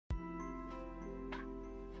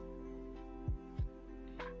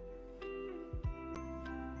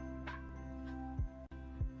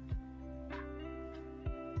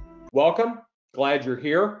welcome. Glad you're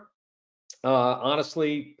here.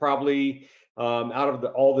 Honestly, probably out of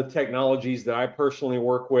all the technologies that I personally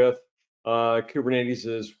work with, Kubernetes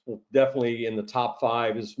is definitely in the top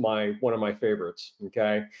 5. Is one of my favorites.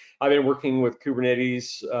 Okay, I've been working with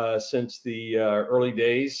Kubernetes since the early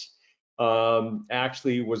days.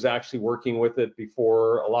 Actually was working with it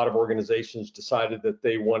before a lot of organizations decided that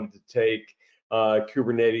they wanted to take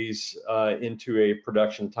Kubernetes into a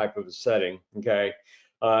production type of a setting. Okay,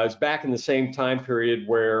 it's back in the same time period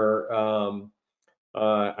where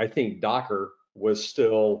I think Docker was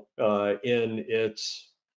still in its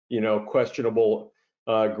questionable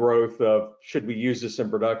growth of should we use this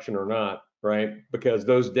in production or not, right? Because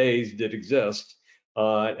those days did exist.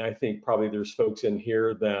 And I think probably there's folks in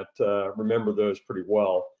here that remember those pretty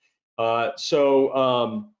well.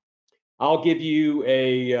 I'll give you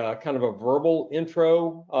a kind of a verbal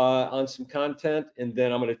intro on some content, and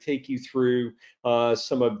then I'm going to take you through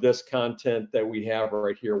some of this content that we have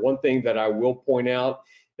right here. One thing that I will point out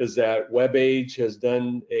is that WebAge has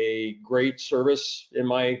done a great service, in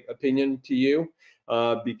my opinion, to you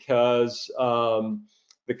because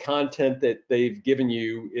the content that they've given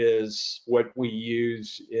you is what we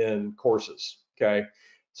use in courses, okay?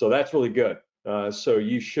 So that's really good. So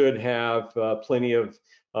you should have plenty of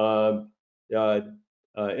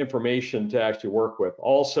information to actually work with.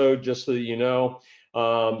 Also, just so you know,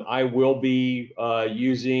 I will be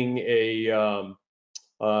using a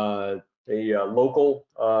local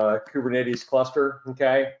Kubernetes cluster.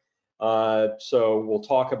 Okay, so we'll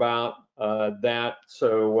talk about that.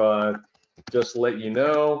 So just to let you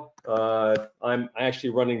know, I'm actually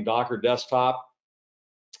running Docker Desktop,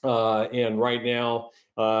 and right now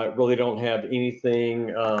really don't have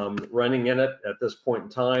anything running in it at this point in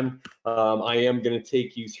time. I am going to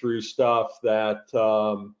take you through stuff that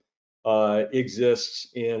exists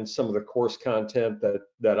in some of the course content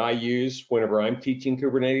that I use whenever I'm teaching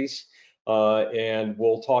Kubernetes, and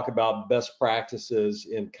we'll talk about best practices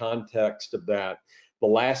in context of that. The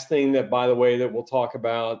last thing that, by the way, that we'll talk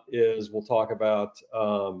about is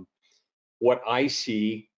what I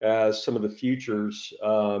see as some of the futures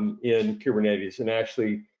in Kubernetes. And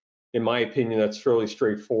actually, in my opinion, that's fairly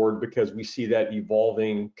straightforward because we see that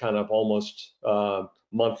evolving kind of almost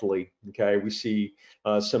monthly. Okay, we see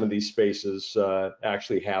some of these spaces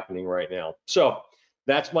actually happening right now. So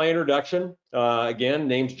that's my introduction. Again,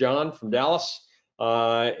 name's John from Dallas,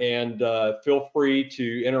 and feel free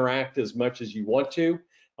to interact as much as you want to.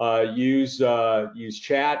 Use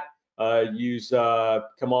chat.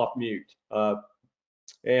 Come off mute.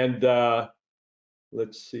 And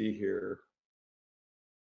let's see here.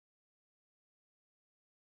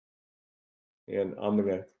 And I'm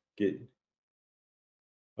gonna get,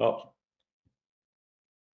 oh,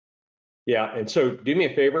 yeah, and so do me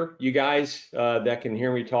a favor, you guys that can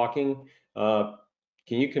hear me talking, can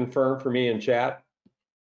you confirm for me in chat?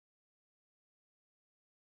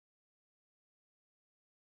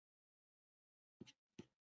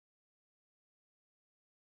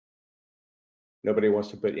 Nobody wants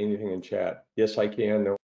to put anything in chat. Yes, I can.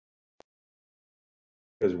 No,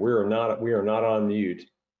 because we are not on mute.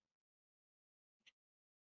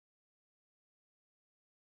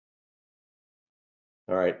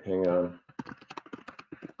 All right, hang on.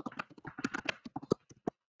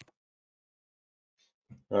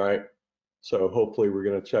 All right, so hopefully we're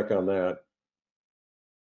going to check on that.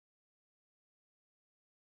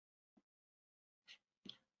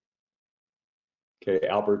 Okay,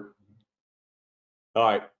 Albert. All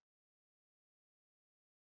right.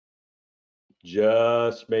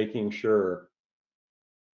 Just making sure.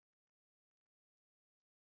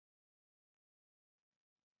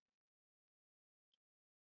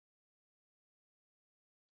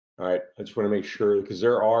 All right, I just want to make sure because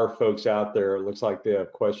there are folks out there, it looks like they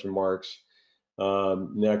have question marks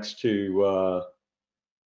next to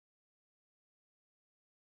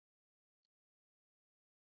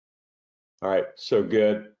all right, so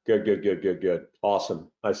good.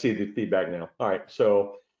 Awesome. I see the feedback now. All right,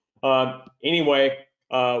 so anyway,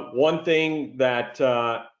 one thing that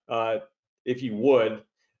if you would,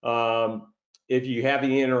 if you have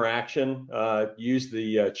any interaction, use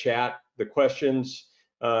the chat. The questions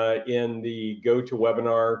in the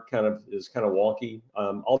GoToWebinar is kind of wonky.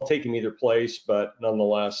 I'll take them either place, but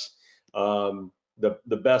nonetheless,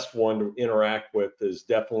 the best one to interact with is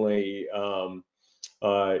definitely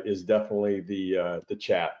the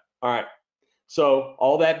chat. All right. So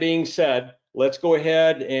all that being said, let's go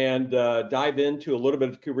ahead and dive into a little bit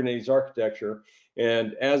of Kubernetes architecture.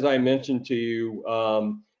 And as I mentioned to you,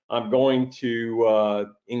 I'm going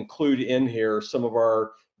to include in here some of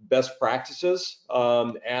our best practices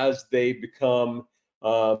as they become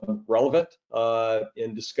relevant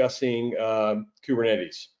in discussing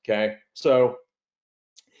Kubernetes. Okay, so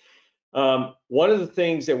one of the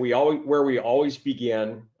things that we always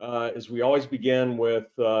begin is we always begin with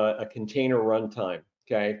a container runtime.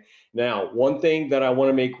 Okay, now one thing that I want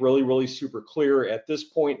to make really super clear at this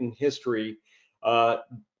point in history,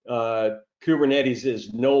 Kubernetes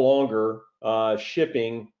is no longer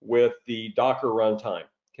shipping with the Docker runtime.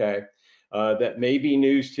 Okay, that may be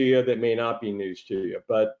news to you, that may not be news to you,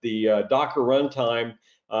 but the Docker runtime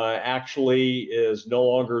actually is no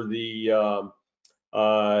longer the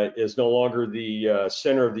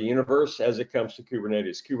center of the universe as it comes to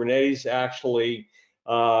Kubernetes. Kubernetes actually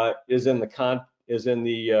is in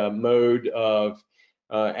the mode of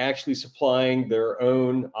actually supplying their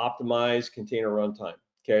own optimized container runtime.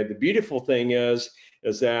 Okay, the beautiful thing is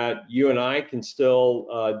that you and I can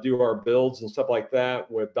still do our builds and stuff like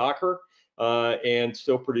that with Docker and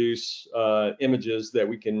still produce images that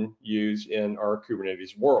we can use in our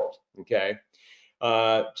Kubernetes world. Okay.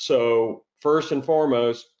 So first and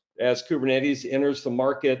foremost, as Kubernetes enters the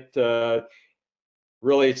market,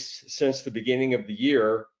 really since the beginning of the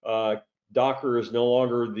year, Docker is no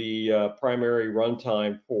longer the primary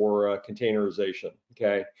runtime for containerization.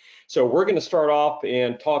 Okay, so we're going to start off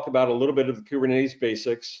and talk about a little bit of the Kubernetes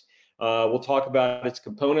basics. We'll talk about its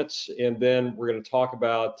components, and then we're going to talk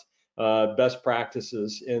about best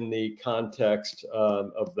practices in the context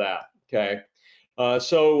of that. Okay.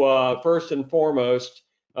 So first and foremost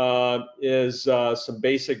is some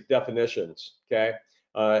basic definitions. Okay,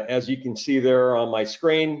 as you can see there on my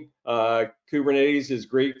screen, Kubernetes is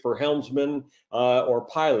great for helmsman or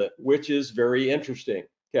pilot, which is very interesting.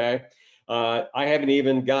 Okay, I haven't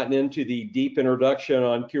even gotten into the deep introduction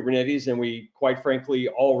on Kubernetes, and we quite frankly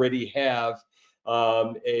already have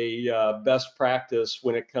a best practice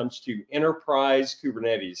when it comes to enterprise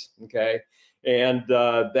Kubernetes. Okay. And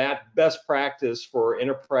that best practice for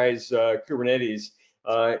enterprise Kubernetes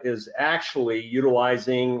is actually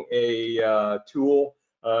utilizing a tool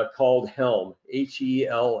called Helm,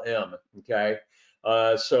 H-E-L-M. Okay,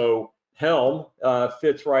 so Helm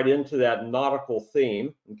fits right into that nautical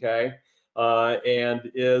theme. Okay,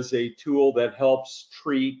 and is a tool that helps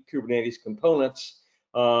treat Kubernetes components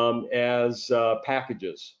as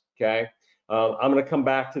packages. Okay, I'm going to come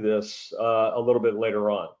back to this a little bit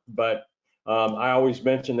later on, but I always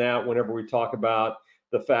mention that whenever we talk about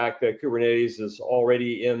the fact that Kubernetes is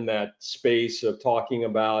already in that space of talking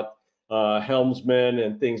about helmsmen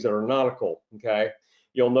and things that are nautical. Okay,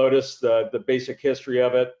 you'll notice the basic history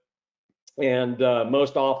of it, and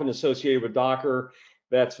most often associated with Docker.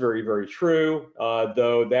 That's very true,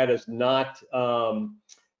 though that is not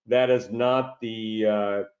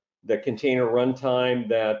the container runtime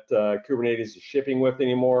that Kubernetes is shipping with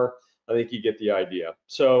anymore. I think you get the idea.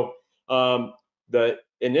 So the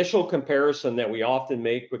initial comparison that we often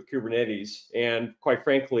make with Kubernetes, and quite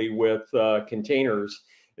frankly with containers,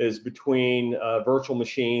 is between virtual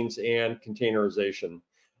machines and containerization.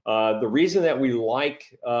 The reason that we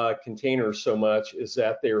like containers so much is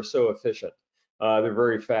that they are so efficient. They're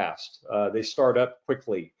very fast. They start up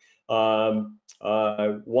quickly.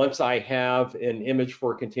 Once I have an image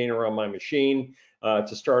for a container on my machine,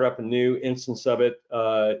 to start up a new instance of it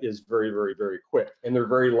is very quick, and they're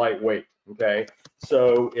very lightweight. Okay,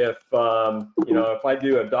 so if if I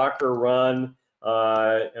do a Docker run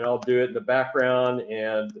and I'll do it in the background,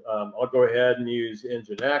 and I'll go ahead and use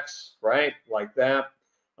Nginx, right, like that.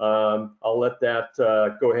 I'll let that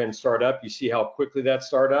go ahead and start up. You see how quickly that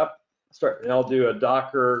and I'll do a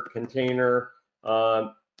Docker container,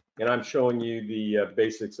 and I'm showing you the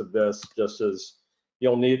basics of this just as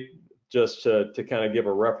you'll need just to kind of give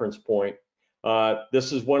a reference point.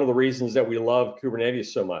 This is one of the reasons that we love Kubernetes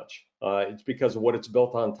so much. It's because of what it's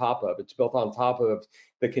built on top of. It's built on top of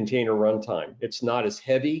the container runtime. It's not as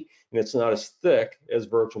heavy and it's not as thick as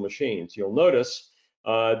virtual machines. You'll notice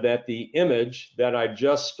that the image that I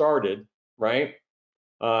just started, right?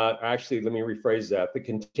 Actually, let me rephrase that. The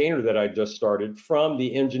container that I just started from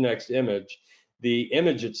the Nginx image, the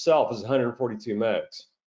image itself is 142 megs,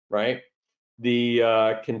 right?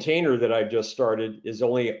 The container that I just started is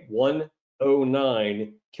only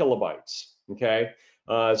 109 kilobytes, okay?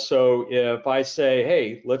 So if I say,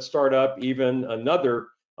 hey, let's start up even another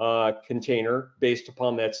container based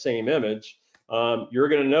upon that same image, you're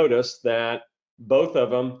going to notice that both of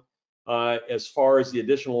them, as far as the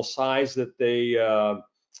additional size that they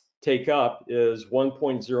take up, is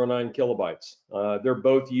 1.09 kilobytes. They're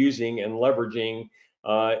both using and leveraging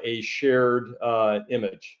a shared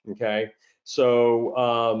image, okay?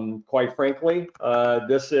 So quite frankly,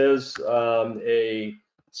 this is a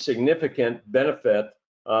significant benefit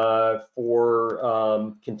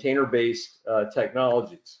for container-based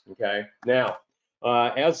technologies. Okay. Now,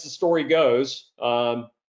 as the story goes, and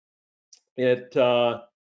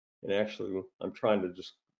actually, I'm trying to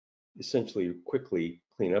just essentially quickly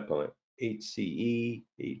clean up on it. 8CE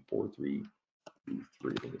 843B3.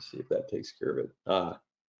 Let me see if that takes care of it.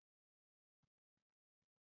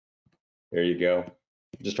 There you go.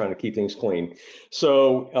 Just trying to keep things clean.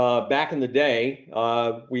 So back in the day,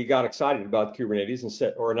 we got excited about Kubernetes and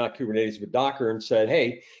said, or not Kubernetes, but Docker, and said,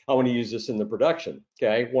 hey, I want to use this in the production.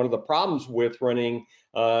 Okay. One of the problems with running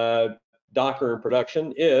Docker in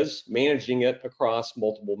production is managing it across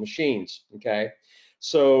multiple machines. Okay.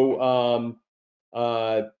 So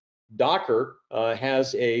Docker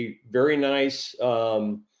has a very nice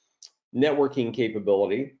networking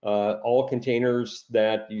capability. All containers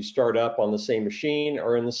that you start up on the same machine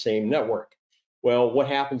are in the same network. Well, what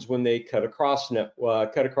happens when they cut across nodes,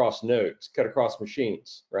 cut across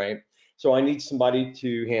machines, right? So I need somebody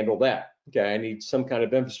to handle that. Okay, I need some kind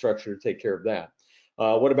of infrastructure to take care of that.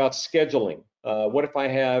 What about scheduling? What if I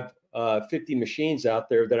have 50 machines out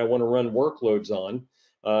there that I want to run workloads on,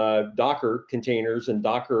 Docker containers and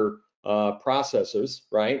Docker processes,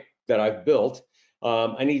 right, that I've built?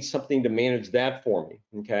 I need something to manage that for me,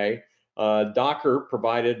 okay? Docker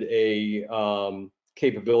provided a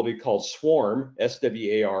capability called Swarm,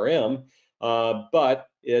 S-W-A-R-M, but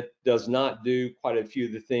it does not do quite a few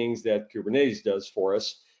of the things that Kubernetes does for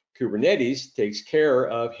us. Kubernetes takes care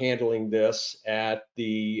of handling this at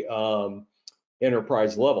the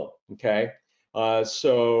enterprise level, okay?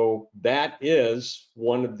 So that is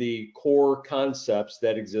one of the core concepts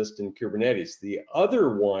that exist in Kubernetes. The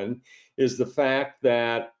other one is the fact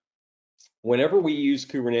that whenever we use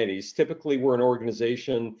Kubernetes, typically we're an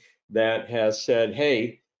organization that has said,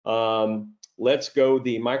 hey, let's go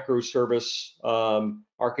the microservice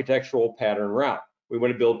architectural pattern route. We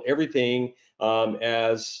want to build everything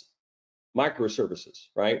as microservices,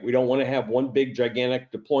 right? We don't want to have one big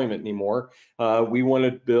gigantic deployment anymore. We want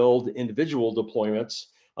to build individual deployments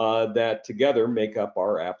that together make up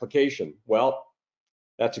our application. Well,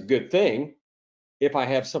 that's a good thing if I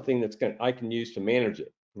have something I can use to manage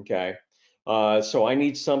it. Okay, so I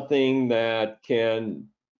need something that can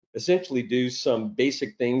essentially do some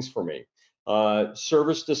basic things for me.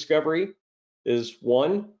 Service discovery is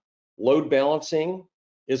one. Load balancing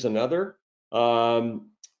is another.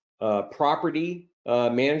 Property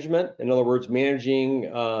management, in other words,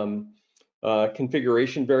 managing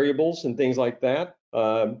configuration variables and things like that.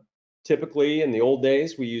 Typically, in the old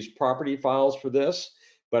days, we used property files for this,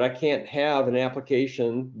 but I can't have an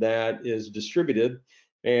application that is distributed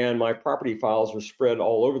and my property files are spread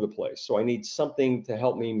all over the place. So I need something to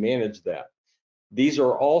help me manage that. These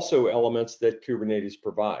are also elements that Kubernetes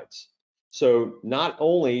provides. So not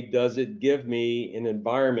only does it give me an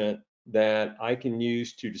environment that I can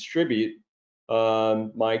use to distribute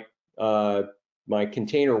my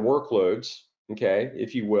container workloads, okay,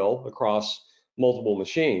 if you will, across multiple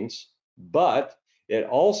machines, but it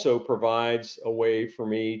also provides a way for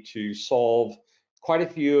me to solve quite a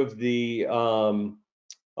few of the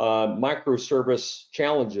microservice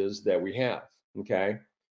challenges that we have, okay?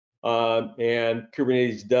 And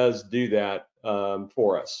Kubernetes does do that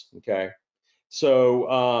for us, okay? So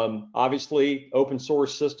obviously, open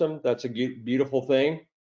source system, that's a beautiful thing.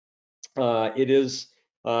 It is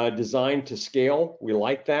designed to scale. We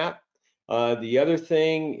like that. The other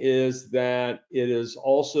thing is that it is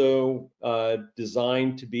also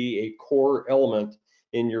designed to be a core element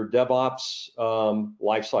in your DevOps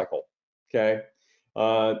lifecycle, okay?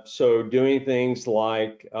 So doing things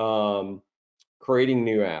like creating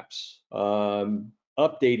new apps,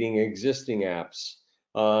 updating existing apps,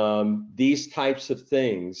 these types of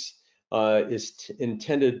things is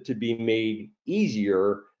intended to be made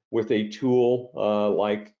easier with a tool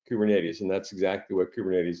like Kubernetes, and that's exactly what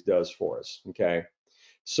Kubernetes does for us, okay?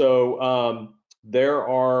 So there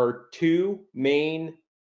are two main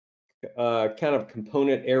kind of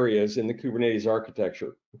component areas in the Kubernetes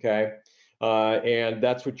architecture, okay? And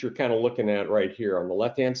that's what you're kind of looking at right here. On the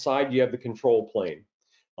left-hand side, you have the control plane.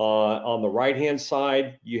 On the right-hand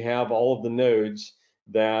side, you have all of the nodes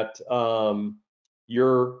that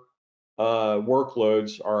your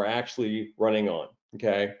workloads are actually running on,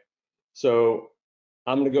 okay? So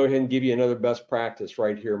I'm going to go ahead and give you another best practice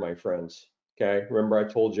right here, my friends, okay? Remember I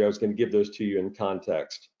told you I was going to give those to you in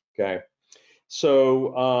context, okay?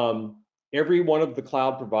 So every one of the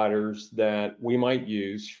cloud providers that we might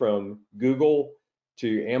use, from Google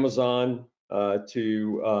to Amazon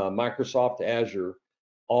to Microsoft Azure,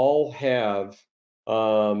 all have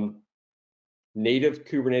native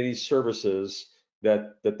Kubernetes services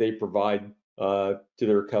that they provide to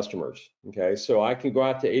their customers. Okay, so I can go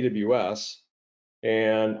out to AWS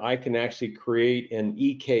and I can actually create an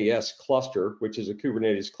EKS cluster, which is a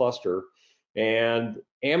Kubernetes cluster, and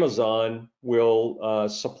Amazon will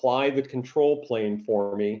supply the control plane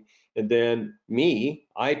for me, and then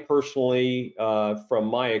I personally, from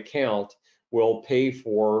my account, will pay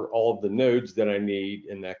for all of the nodes that I need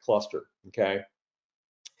in that cluster. Okay.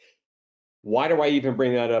 Why do I even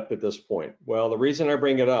bring that up at this point? Well, the reason I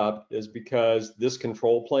bring it up is because this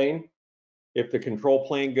control plane, if the control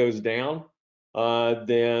plane goes down,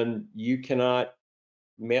 then you cannot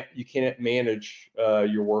manage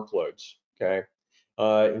your workloads. Okay,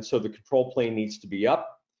 and so the control plane needs to be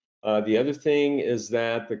up. The other thing is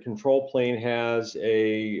that the control plane has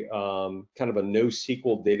a kind of a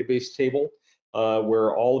NoSQL database table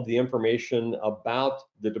where all of the information about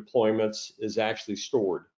the deployments is actually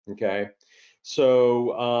stored. Okay,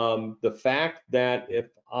 so the fact that if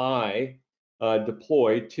I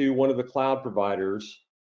deploy to one of the cloud providers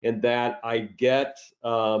and that I get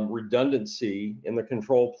redundancy in the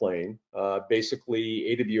control plane,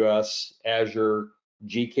 basically AWS, Azure,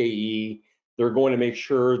 GKE, they're going to make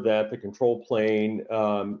sure that the control plane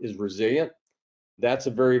is resilient. That's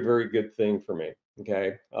a very, very good thing for me.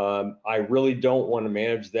 Okay, I really don't want to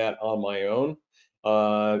manage that on my own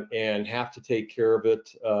and have to take care of it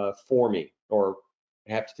for me, or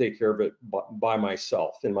have to take care of it by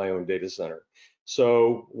myself in my own data center.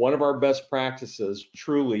 So one of our best practices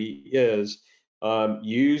truly is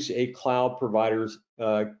use a cloud provider's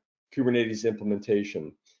Kubernetes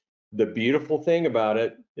implementation. The beautiful thing about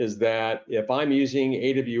it is that if I'm using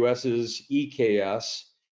AWS's EKS,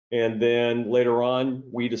 and then later on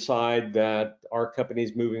we decide that our company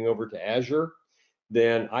is moving over to Azure,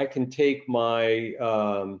 then I can take my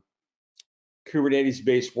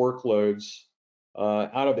Kubernetes-based workloads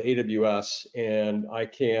out of AWS and I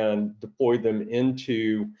can deploy them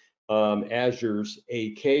into Azure's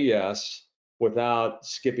AKS without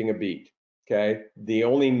skipping a beat. Okay, the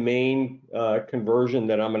only main conversion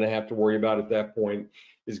that I'm going to have to worry about at that point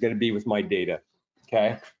is going to be with my data.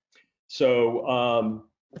 Okay, so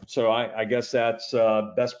I guess that's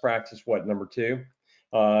best practice. What number 2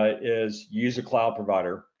 is use a cloud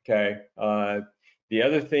provider. Okay, the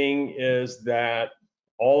other thing is that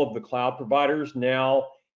all of the cloud providers now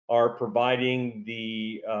are providing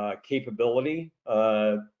the capability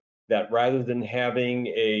that rather than having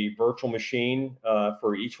a virtual machine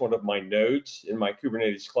for each one of my nodes in my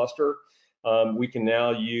Kubernetes cluster, we can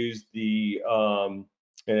now use the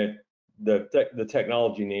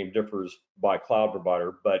technology name differs by cloud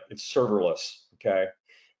provider, but it's serverless. Okay,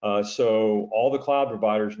 so all the cloud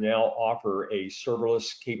providers now offer a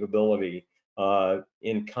serverless capability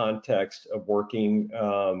in context of working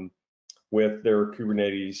with their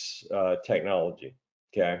Kubernetes technology.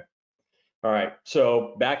 Okay. All right,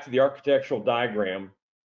 so back to the architectural diagram.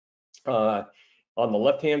 On the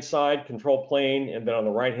left-hand side, control plane, and then on the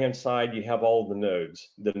right-hand side, you have all of the nodes.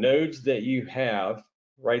 The nodes that you have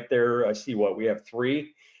right there, I see we have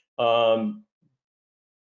 3.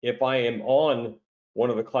 If I am on one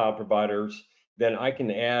of the cloud providers, then I can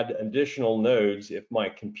add additional nodes if my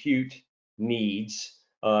compute needs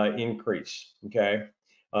increase. Okay.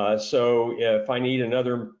 So if I need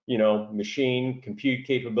another, machine compute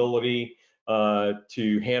capability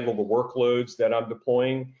to handle the workloads that I'm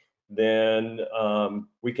deploying, then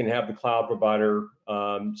we can have the cloud provider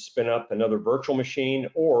spin up another virtual machine,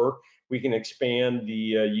 or we can expand the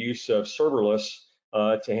use of serverless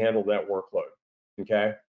to handle that workload.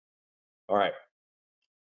 Okay. All right.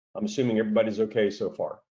 I'm assuming everybody's okay so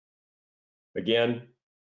far. Again,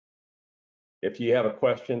 if you have a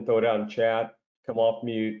question, throw it out in chat, come off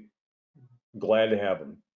mute. Glad to have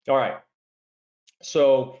them. All right.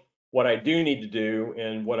 So what I do need to do,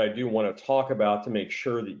 and what I do want to talk about to make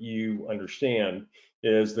sure that you understand,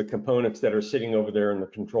 is the components that are sitting over there in the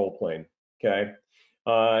control plane. Okay.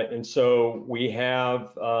 And so we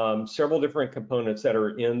have several different components that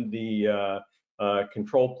are in the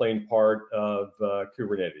control plane part of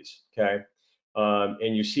Kubernetes. Okay.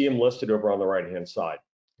 And you see them listed over on the right-hand side.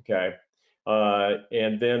 Okay.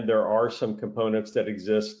 And then there are some components that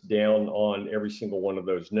exist down on every single one of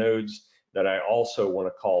those nodes that I also want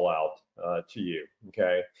to call out to you.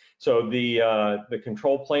 Okay, so the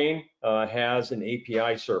control plane has an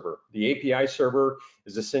API server. The API server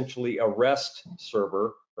is essentially a REST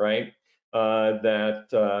server, right?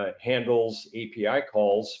 That handles API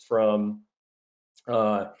calls from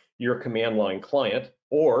your command line client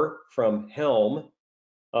or from Helm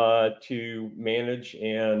to manage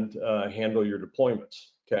and handle your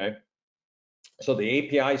deployments. Okay, so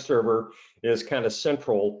the API server is kind of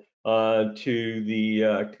central to the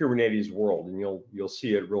Kubernetes world, and you'll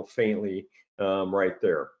see it real faintly right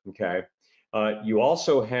there. Okay. You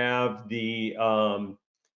also have the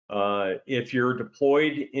if you're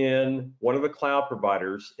deployed in one of the cloud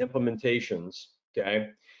providers implementations, okay,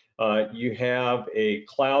 you have a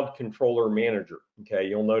cloud controller manager. Okay,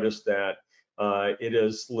 you'll notice that it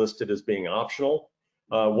is listed as being optional.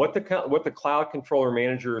 What the cloud controller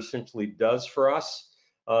manager essentially does for us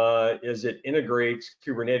is it integrates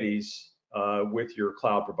Kubernetes with your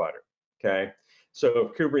cloud provider. Okay, so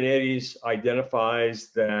if Kubernetes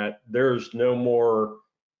identifies that there's no more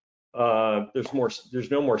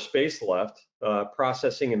space left,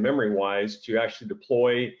 processing and memory wise, to actually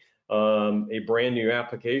deploy a brand new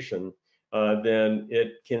application, then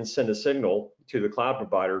it can send a signal to the cloud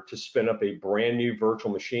provider to spin up a brand new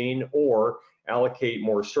virtual machine or allocate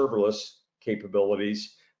more serverless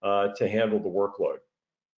capabilities to handle the workload.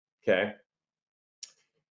 Okay.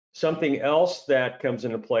 Something else that comes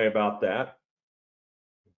into play about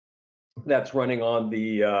that's running on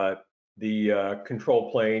the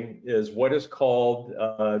control plane is what is called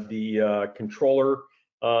the controller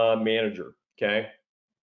manager. Okay.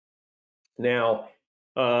 Now,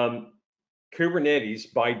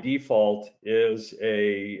 Kubernetes by default is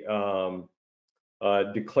a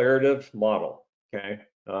declarative model. Okay.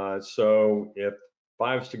 So if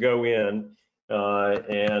I was to go in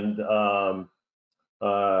and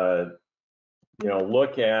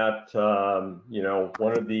look at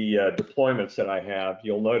one of the deployments that I have,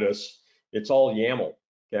 you'll notice it's all YAML.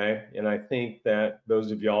 Okay, and I think that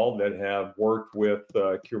those of y'all that have worked with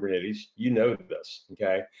Kubernetes, you know this.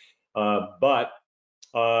 Okay, but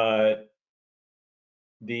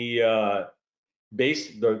the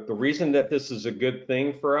reason that this is a good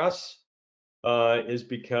thing for us is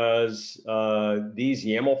because these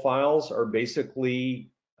YAML files are basically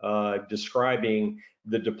describing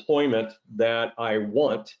the deployment that I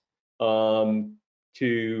want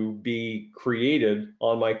to be created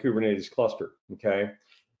on my Kubernetes cluster. Okay,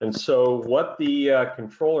 and so what the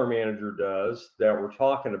controller manager does that we're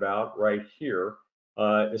talking about right here,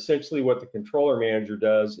 essentially what the controller manager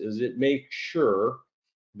does is it makes sure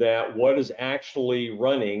that what is actually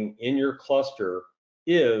running in your cluster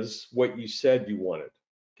is what you said you wanted.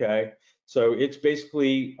 Okay, so it's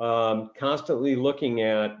basically constantly looking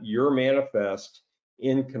at your manifest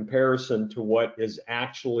in comparison to what is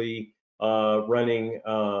actually running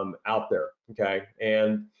out there. Okay,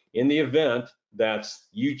 and in the event that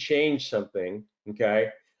you change something, okay,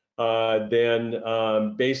 then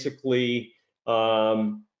basically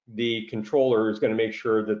the controller is going to make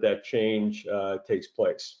sure that that change takes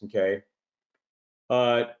place. Okay.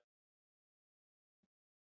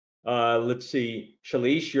 Let's see,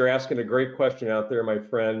 Shalish, you're asking a great question out there, my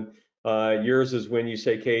friend. Yours is when you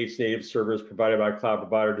say KH native servers provided by a cloud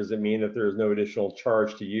provider, does it mean that there is no additional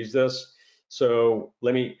charge to use this? So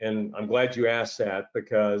and I'm glad you asked that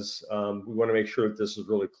because we want to make sure that this is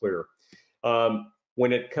really clear.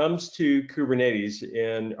 When it comes to Kubernetes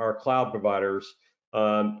in our cloud providers,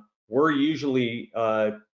 we're usually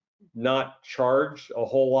not charged a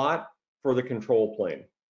whole lot for the control plane,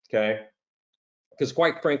 okay? Because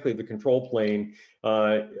quite frankly, the control plane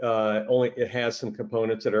it has some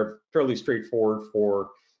components that are fairly straightforward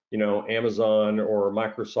for Amazon or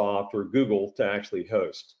Microsoft or Google to actually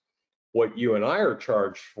host. What you and I are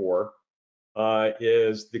charged for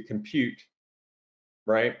is the compute,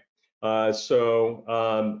 right? So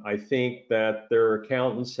I think that their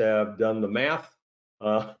accountants have done the math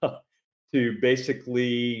to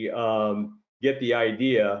basically get the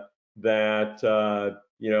idea that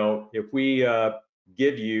if we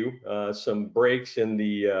give you some breaks in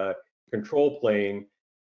the control plane,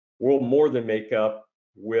 we'll more than make up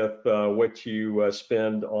with what you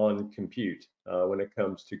spend on compute when it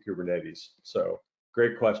comes to Kubernetes. So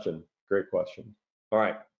great question, great question. All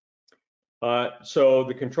right. So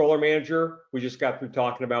the controller manager, we just got through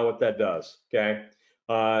talking about what that does, okay?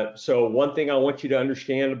 So one thing I want you to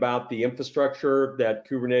understand about the infrastructure that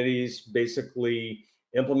Kubernetes basically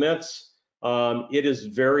implements, it is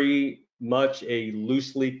very much a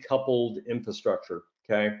loosely coupled infrastructure,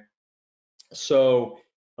 okay? So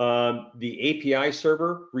the API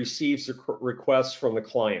server receives the requests from the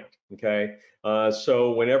client, okay?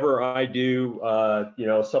 So whenever I do,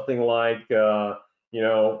 something like, a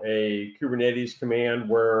Kubernetes command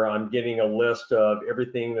where I'm getting a list of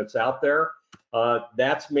everything that's out there,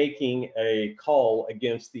 that's making a call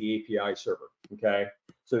against the API server, okay?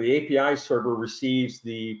 So the API server receives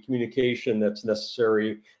the communication that's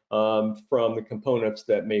necessary from the components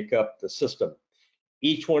that make up the system.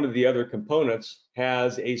 Each one of the other components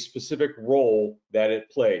has a specific role that it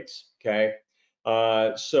plays, okay?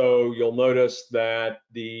 So you'll notice that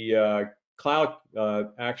the cloud,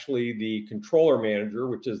 actually the controller manager,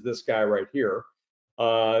 which is this guy right here,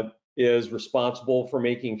 is responsible for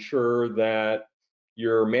making sure that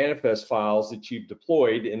your manifest files that you've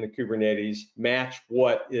deployed in the Kubernetes match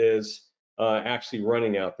what is actually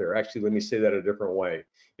running out there. Actually, let me say that a different way.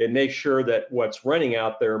 It makes sure that what's running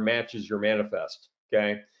out there matches your manifest,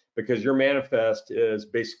 okay? Because your manifest is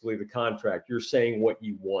basically the contract. You're saying what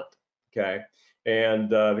you want, okay? And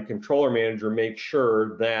the controller manager makes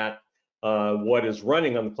sure that what is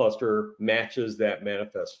running on the cluster matches that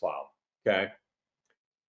manifest file, okay?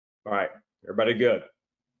 All right, everybody good?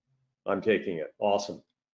 I'm taking it, awesome.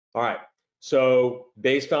 All right, so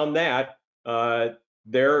based on that,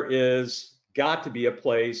 there is got to be a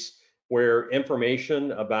place where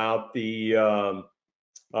information about the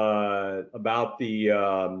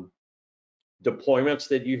deployments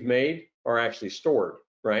that you've made are actually stored,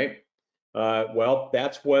 right? Well,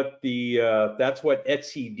 that's what etcd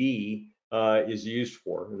is used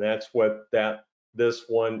for, and that's what this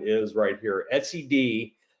one is right here.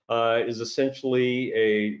 etcd is essentially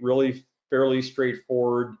a really fairly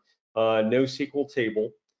straightforward NoSQL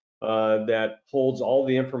table that holds all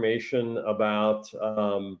the information about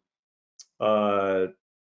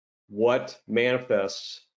what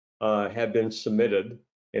manifests have been submitted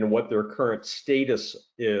and what their current status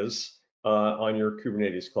is on your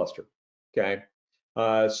Kubernetes cluster. Okay,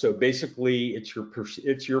 so basically, it's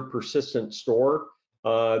your persistent store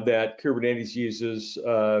that Kubernetes uses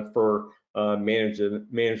for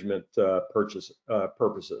management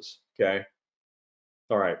purposes. Okay,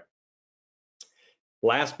 all right.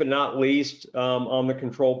 Last but not least, on the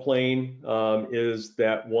control plane is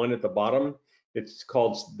that one at the bottom. It's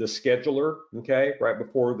called the scheduler, okay, right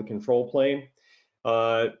before the control plane.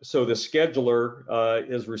 So the scheduler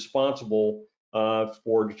is responsible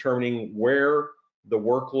for determining where the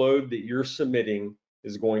workload that you're submitting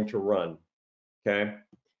is going to run, okay?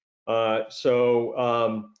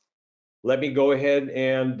 Let me go ahead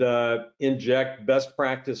and inject best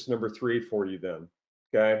practice number 3 for you then,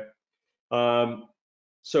 okay?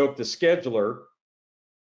 So if the scheduler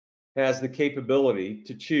has the capability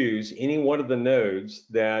to choose any one of the nodes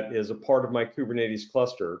that is a part of my Kubernetes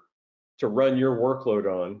cluster to run your workload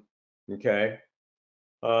on, okay,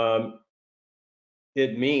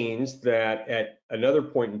 it means that at another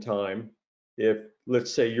point in time, if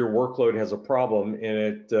let's say your workload has a problem and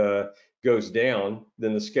it goes down,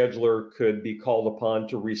 then the scheduler could be called upon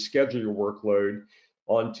to reschedule your workload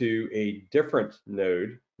onto a different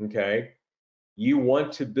node, okay? You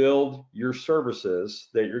want to build your services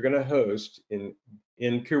that you're going to host in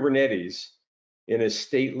Kubernetes in a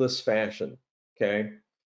stateless fashion, okay?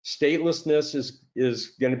 Statelessness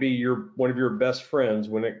is going to be one of your best friends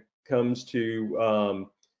when it comes to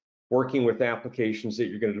working with applications that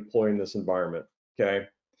you're going to deploy in this environment, okay?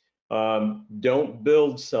 Don't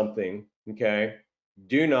build something, okay?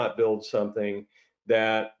 Do not build something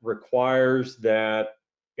that requires that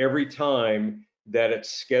every time that it's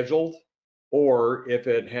scheduled, or if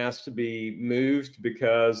it has to be moved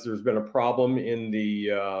because there's been a problem in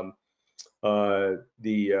the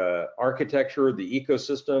architecture, the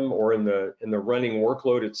ecosystem, or in the running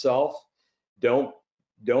workload itself, don't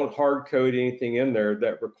hard code anything in there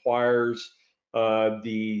that requires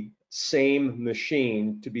the same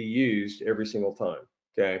machine to be used every single time,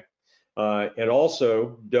 okay? And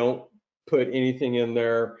also don't put anything in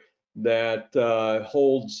there that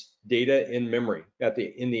holds data in memory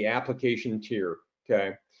in the application tier,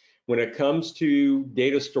 okay? When it comes to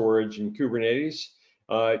data storage in Kubernetes,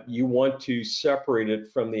 you want to separate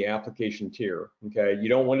it from the application tier, okay? You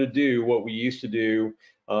don't want to do what we used to do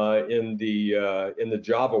in the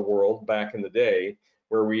Java world back in the day,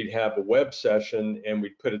 where we'd have a web session and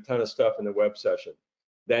we'd put a ton of stuff in the web session.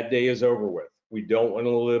 That day is over with. We don't want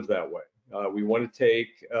to live that way. We want to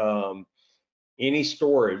take any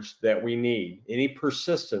storage that we need, any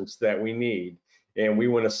persistence that we need, and we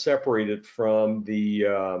want to separate it from the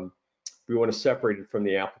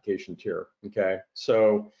application tier. Okay,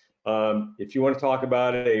 so if you want to talk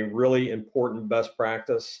about a really important best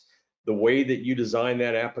practice, the way that you design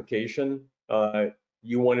that application,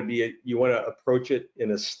 you want to approach it in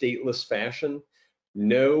a stateless fashion.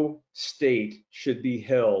 No state should be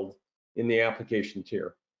held in the application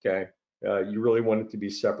tier. Okay, you really want it to be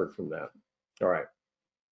separate from that. All right,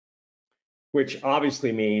 which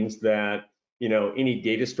obviously means that any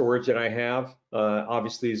data storage that I have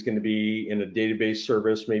obviously is going to be in a database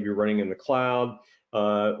service, maybe running in the cloud,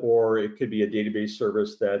 or it could be a database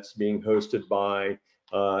service that's being hosted by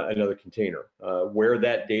another container. Where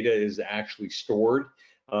that data is actually stored,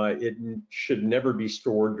 It should never be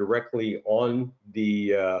stored directly on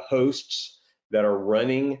the hosts that are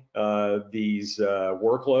running these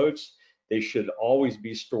workloads. They should always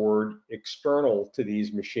be stored external to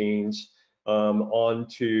these machines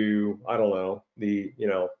onto, I don't know, the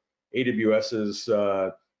AWS's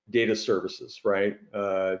data services, right?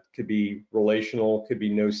 Could be relational, could be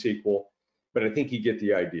NoSQL, but I think you get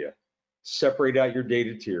the idea. Separate out your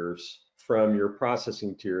data tiers from your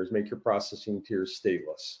processing tiers, make your processing tiers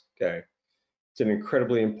stateless, okay? It's an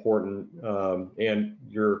incredibly important, and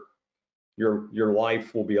your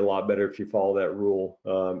life will be a lot better if you follow that rule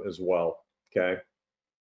as well, okay?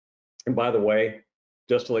 And by the way,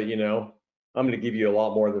 just to let you know, I'm going to give you a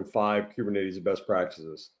lot more than 5 Kubernetes best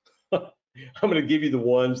practices. I'm going to give you the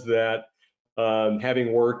ones that,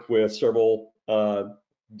 having worked with several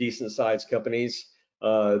decent sized companies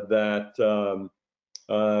that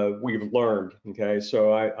we've learned, okay?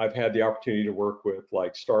 So I've had the opportunity to work with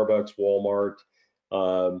like Starbucks, Walmart,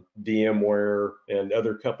 VMware, and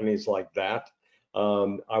other companies like that.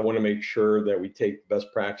 I want to make sure that we take the best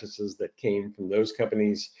practices that came from those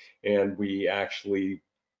companies and we actually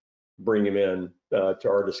bring them in to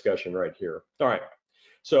our discussion right here. All right,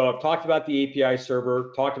 so I've talked about the API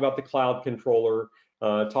server, talked about the cloud controller,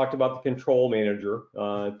 talked about the control manager,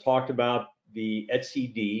 talked about the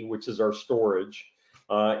etcd, which is our storage,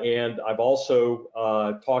 and I've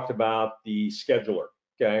also talked about the scheduler,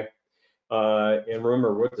 okay? And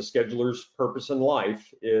remember, what the scheduler's purpose in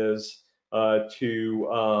life is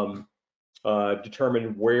to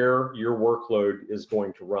determine where your workload is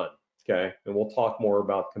going to run, okay? And we'll talk more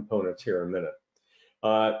about components here in a minute.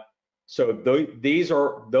 So those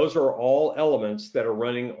are all elements that are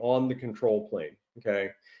running on the control plane, okay?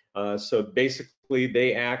 So basically,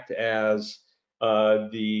 they act as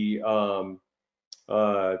the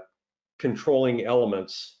controlling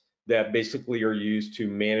elements that basically are used to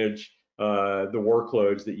manage the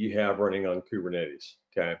workloads that you have running on Kubernetes,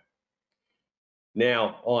 okay?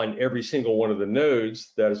 Now, on every single one of the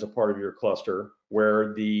nodes that is a part of your cluster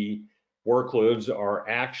where the workloads are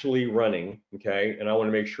actually running, okay, and I want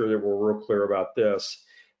to make sure that we're real clear about this,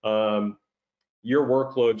 your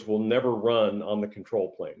workloads will never run on the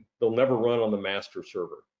control plane. They'll never run on the master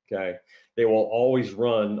server, okay? They will always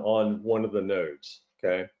run on one of the nodes,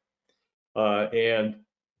 okay? And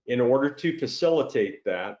in order to facilitate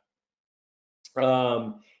that,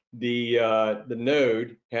 the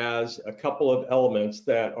node has a couple of elements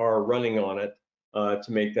that are running on it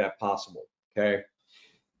to make that possible, okay?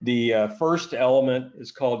 The first element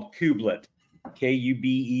is called kubelet,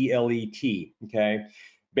 K-U-B-E-L-E-T, okay?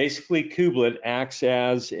 Basically, kubelet acts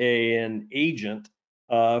as an agent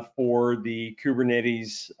for the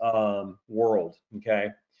Kubernetes world, okay?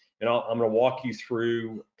 And I'm going to walk you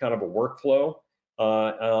through kind of a workflow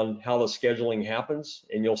on how the scheduling happens,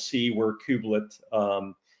 and you'll see where kubelet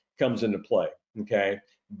comes into play, okay?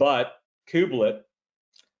 But kubelet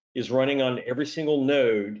is running on every single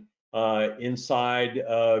node inside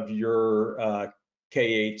of your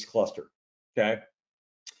K8's cluster, okay?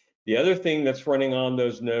 The other thing that's running on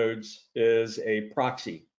those nodes is a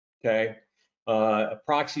proxy, okay? A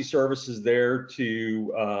proxy service is there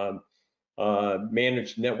to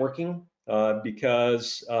manage networking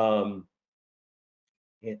because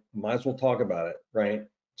might as well talk about it, right?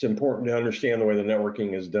 It's important to understand the way the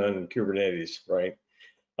networking is done in Kubernetes, right?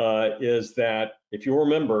 Is that if you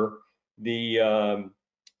remember the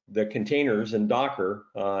containers in Docker,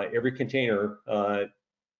 every container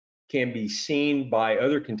can be seen by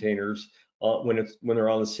other containers when they're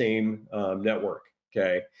on the same network,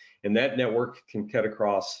 okay? And that network can cut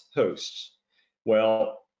across hosts.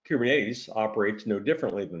 Well, Kubernetes operates no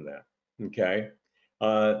differently than that, okay?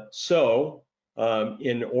 So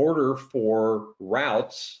in order for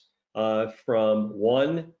routes from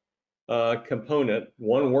one component,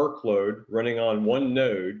 one workload running on one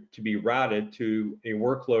node to be routed to a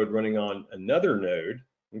workload running on another node,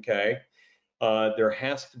 okay, there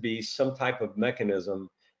has to be some type of mechanism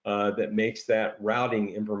that makes that routing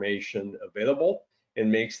information available and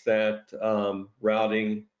makes that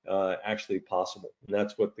routing actually possible. And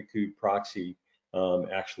that's what the kube proxy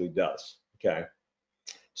actually does, okay?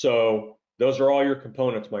 So those are all your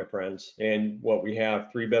components, my friends. And what we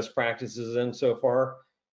have 3 best practices in so far,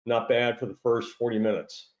 not bad for the first 40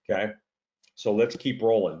 minutes, okay? So let's keep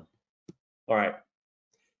rolling. All right.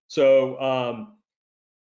 So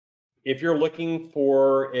if you're looking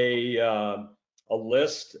for a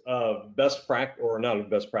list of best practice, or not of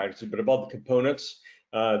best practices, but about the components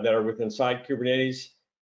that are within inside Kubernetes,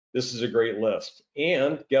 this is a great list.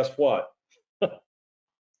 And guess what?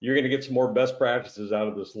 You're going to get some more best practices out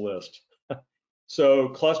of this list. So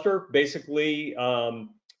cluster, basically,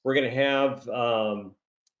 We're going to have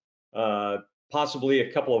possibly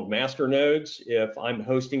a couple of master nodes if I'm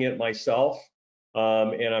hosting it myself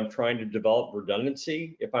and I'm trying to develop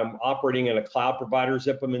redundancy. If I'm operating in a cloud provider's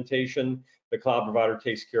implementation, the cloud provider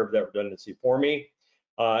takes care of that redundancy for me.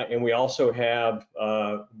 And we also have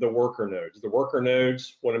the worker nodes. The worker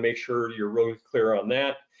nodes, want to make sure you're really clear on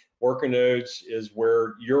that. Worker nodes is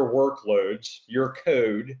where your workloads, your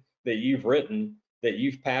code that you've written, that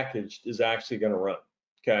you've packaged is actually going to run,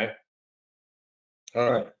 okay?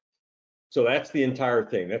 All right, so that's the entire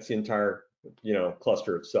thing. That's the entire,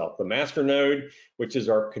 cluster itself. The master node, which is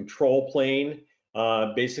our control plane,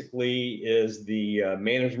 basically is the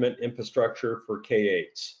management infrastructure for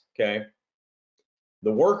K8s, okay?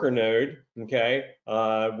 The worker node, okay,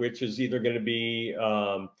 which is either going to be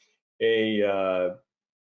a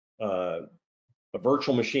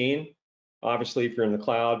virtual machine. Obviously, if you're in the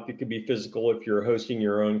cloud, it could be physical if you're hosting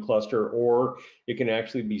your own cluster, or it can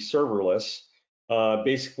actually be serverless.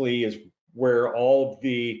 Basically, is where all of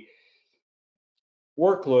the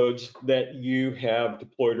workloads that you have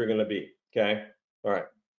deployed are going to be. Okay, all right.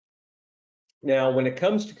 Now, when it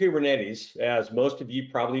comes to Kubernetes, as most of you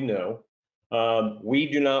probably know, we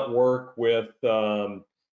do not work with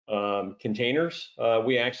containers.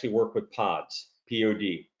 We actually work with pods,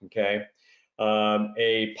 POD, okay?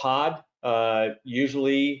 A pod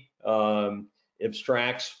usually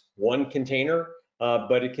abstracts one container,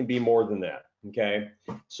 but it can be more than that, okay?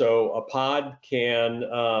 So a pod can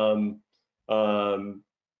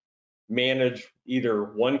manage either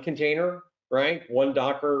one container, right? One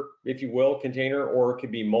Docker, if you will, container, or it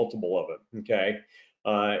could be multiple of them, okay?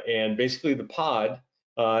 And basically the pod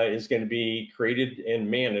is going to be created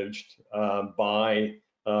and managed by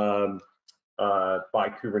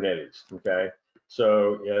Kubernetes, okay?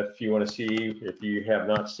 So if you want to see, if you have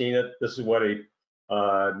not seen it, this is what a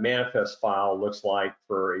manifest file looks like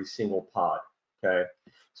for a single pod, okay?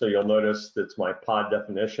 So you'll notice that's my pod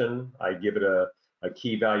definition. I give it a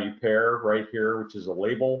key value pair right here, which is a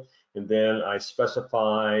label, and then I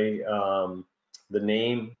specify the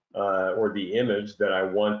name or the image that I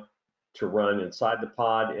want to run inside the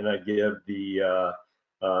pod, and I give the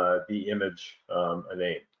image a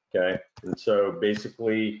name. Okay, and so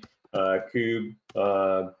basically kube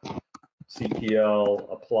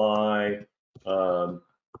ctl apply -f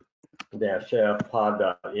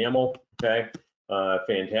pod.yaml. Okay,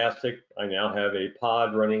 fantastic. I now have a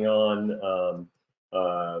pod running on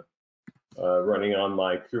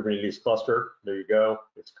my Kubernetes cluster. There you go.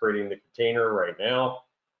 It's creating the container right now.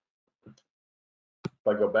 If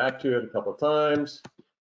I go back to it a couple of times,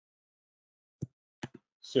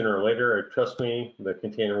 sooner or later, trust me, the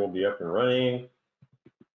container will be up and running.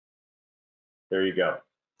 There you go.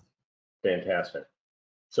 Fantastic.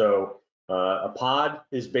 So a pod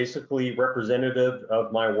is basically representative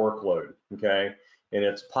of my workload, okay? And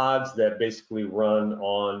it's pods that basically run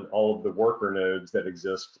on all of the worker nodes that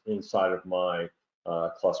exist inside of my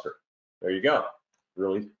cluster. There you go.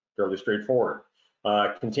 Really fairly straightforward.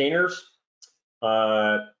 Containers,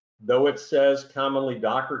 though it says commonly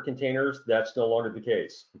Docker containers, that's no longer the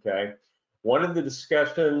case, okay? One of the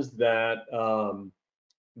discussions that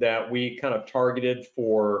that we kind of targeted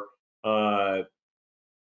for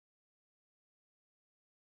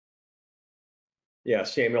yeah,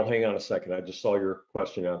 Samuel, hang on a second. I just saw your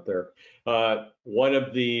question out there. One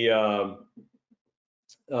of the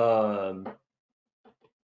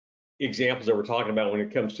examples that we're talking about when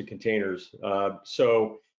it comes to containers.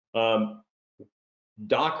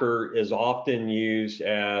 Docker is often used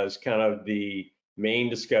as kind of the main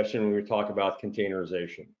discussion when we talk about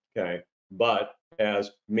containerization, okay? But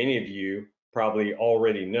as many of you probably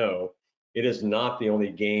already know, it is not the only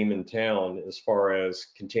game in town as far as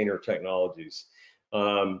container technologies.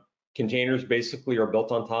 Containers basically are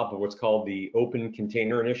built on top of what's called the Open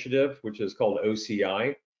Container Initiative, which is called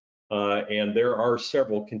OCI. And there are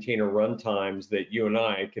several container runtimes that you and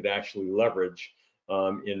I could actually leverage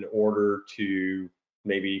in order to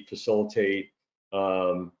maybe facilitate,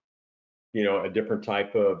 a different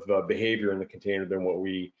type of behavior in the container than what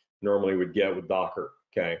we normally would get with Docker,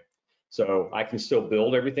 okay? So I can still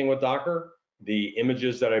build everything with Docker. The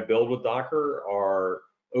images that I build with Docker are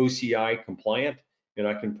OCI compliant, and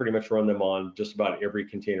I can pretty much run them on just about every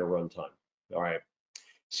container runtime. All right.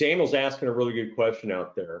 Samuel's asking a really good question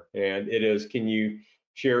out there, and it is, can you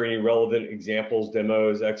share any relevant examples,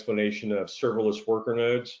 demos, explanation of serverless worker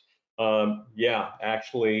nodes? Yeah,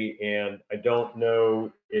 actually, and I don't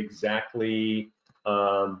know exactly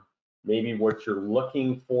maybe what you're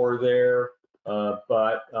looking for there,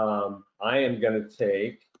 but I am going to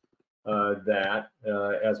take that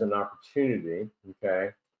as an opportunity,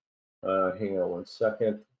 okay? Hang on one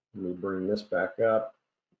second. Let me bring this back up.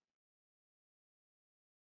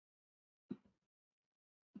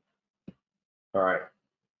 All right.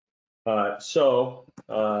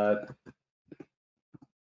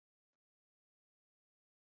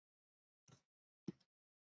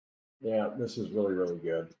 Yeah, this is really, really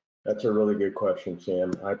good. That's a really good question,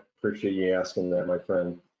 Sam. I appreciate you asking that, my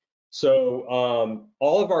friend. So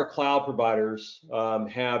all of our cloud providers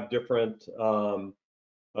have different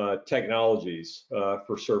technologies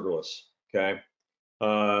for serverless, okay?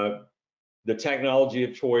 The technology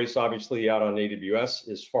of choice, obviously, out on AWS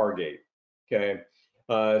is Fargate, okay?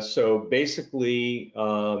 So basically,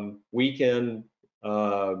 we can,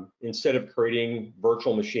 instead of creating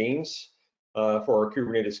virtual machines for our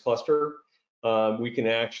Kubernetes cluster, we can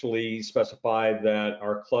actually specify that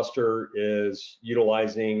our cluster is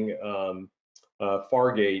utilizing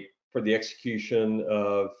Fargate for the execution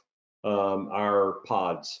of our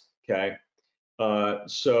pods, okay?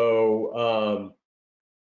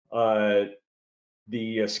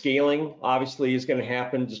 The scaling obviously is going to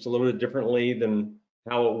happen just a little bit differently than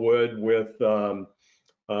how it would with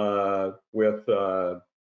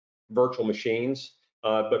virtual machines,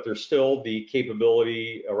 but there's still the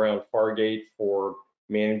capability around Fargate for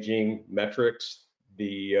managing metrics,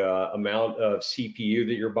 the amount of CPU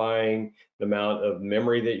that you're buying, the amount of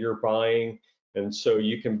memory that you're buying, and so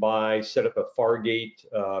you can set up a Fargate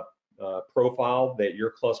profile that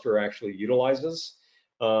your cluster actually utilizes.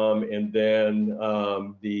 And then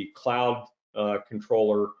the cloud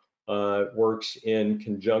controller works in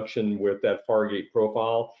conjunction with that Fargate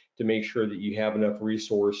profile to make sure that you have enough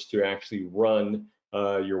resource to actually run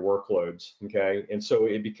your workloads, okay? And so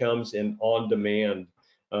it becomes an on-demand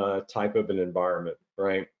type of an environment,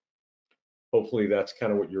 right? Hopefully that's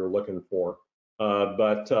kind of what you're looking for.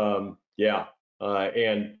 Yeah,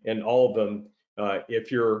 and all of them,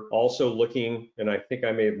 if you're also looking, and I think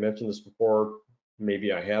I may have mentioned this before,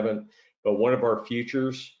 maybe I haven't, but one of our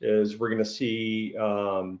futures is we're going to see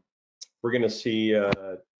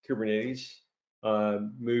Kubernetes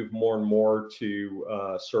move more and more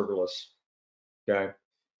to serverless. Okay,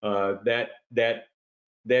 that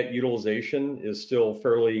utilization is still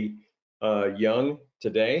fairly young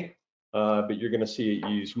today, but you're going to see it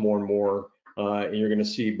used more and more, and you're going to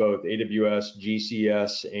see both AWS,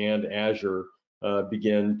 GCS, and Azure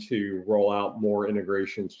begin to roll out more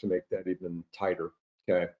integrations to make that even tighter.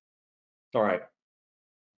 Okay. All right.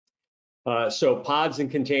 So pods and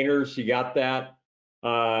containers, you got that.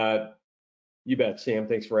 You bet, Sam.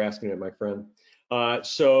 Thanks for asking it, my friend.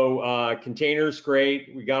 Containers,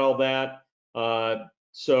 great. We got all that.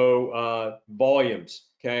 Volumes,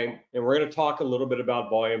 okay? And we're going to talk a little bit about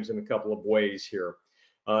volumes in a couple of ways here.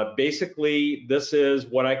 Basically, this is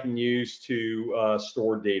what I can use to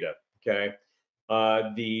store data, okay?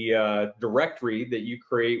 The directory that you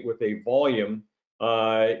create with a volume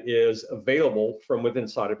is available from within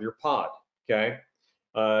inside of your pod, okay?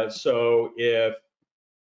 So if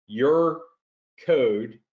your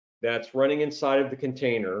code that's running inside of the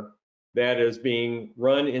container that is being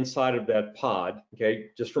run inside of that pod,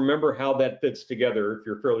 okay, just remember how that fits together if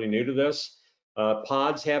you're fairly new to this.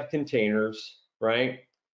 Pods have containers, right?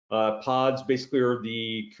 Pods basically are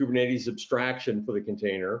the Kubernetes abstraction for the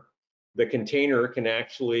container. The container can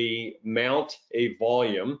actually mount a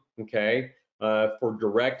volume, okay, for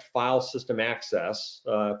direct file system access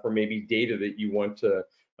for maybe data that you want to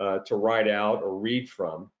write out or read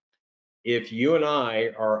from. If you and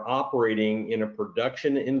I are operating in a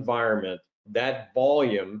production environment, that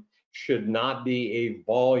volume should not be a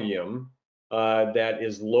volume that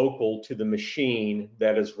is local to the machine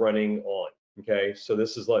that is running on. Okay, so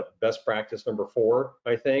this is like best practice number 4,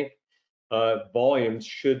 I think. Volumes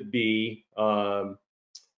should be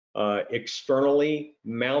externally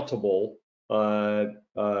mountable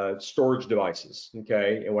storage devices.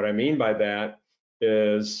 Okay, and what I mean by that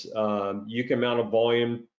is you can mount a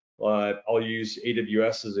volume. I'll use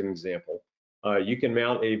AWS as an example. You can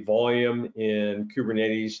mount a volume in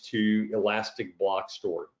Kubernetes to Elastic Block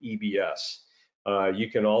Store, EBS.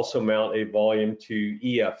 You can also mount a volume to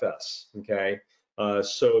EFS, okay?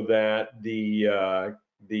 So that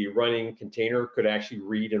the running container could actually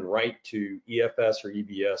read and write to EFS or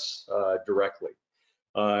EBS directly.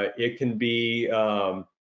 It can be,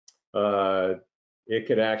 it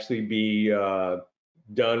could actually be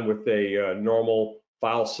done with a normal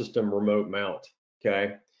file system remote mount,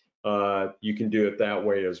 okay? You can do it that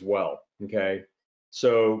way as well, okay?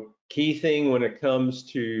 So key thing when it comes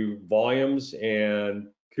to volumes and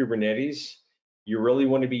Kubernetes, you really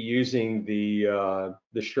want to be using the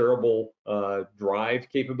shareable drive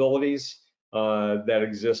capabilities that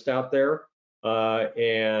exist out there.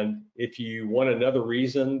 And if you want another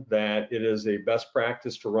reason that it is a best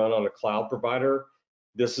practice to run on a cloud provider,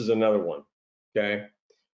 this is another one, okay?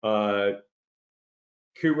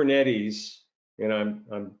 Kubernetes, and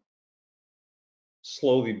I'm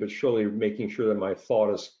slowly but surely making sure that my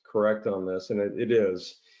thought is correct on this, and it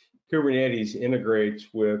is. Kubernetes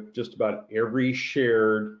integrates with just about every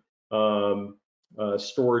shared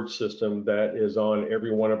storage system that is on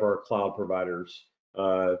every one of our cloud providers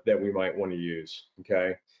that we might want to use,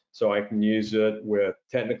 okay? So I can use it with,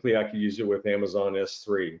 technically I could use it with Amazon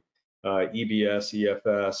S3, EBS,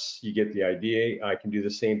 EFS, you get the idea. I can do the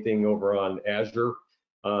same thing over on Azure.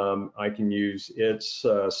 I can use its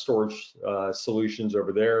storage solutions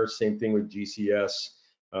over there. Same thing with GCS,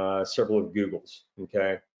 several of Google's,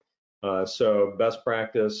 okay? So best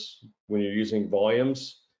practice when you're using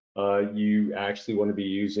volumes, you actually want to be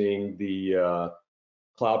using the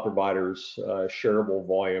cloud providers' shareable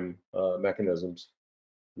volume mechanisms.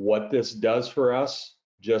 What this does for us,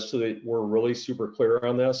 just so that we're really super clear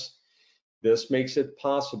on this makes it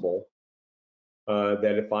possible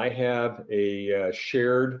that if I have a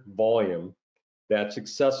shared volume that's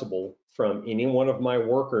accessible from any one of my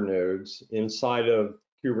worker nodes inside of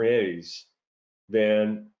Kubernetes,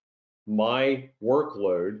 then my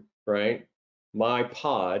workload, right, my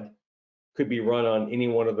pod could be run on any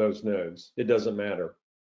one of those nodes. It doesn't matter.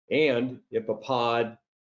 And if a pod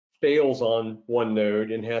fails on one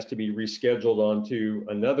node and has to be rescheduled onto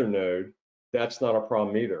another node, that's not a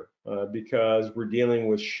problem either, because we're dealing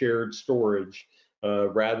with shared storage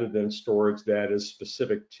rather than storage that is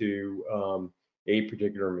specific to a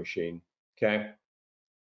particular machine, okay?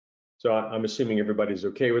 So I'm assuming everybody's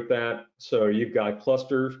okay with that. So you've got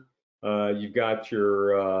clusters, you've got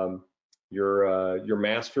your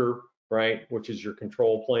master, right, which is your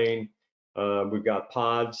control plane. We've got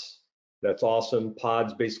pods. That's awesome.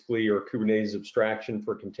 Pods basically are Kubernetes abstraction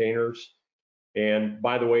for containers. And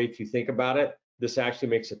by the way, if you think about it, this actually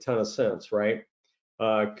makes a ton of sense, right?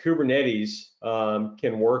 Kubernetes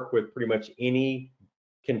can work with pretty much any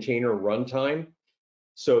container runtime.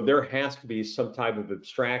 So there has to be some type of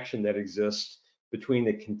abstraction that exists between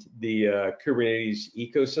the Kubernetes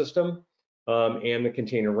ecosystem and the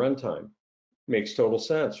container runtime. Makes total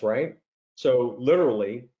sense, right? So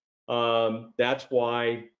literally, that's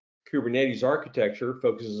why Kubernetes architecture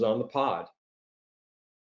focuses on the pod.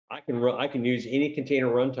 I can use any container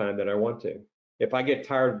runtime that I want to. If I get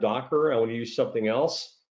tired of Docker, I want to use something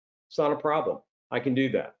else, it's not a problem. I can do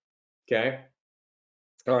that, okay?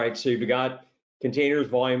 All right, so you've got containers,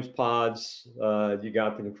 volumes, pods, you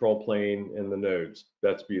got the control plane and the nodes.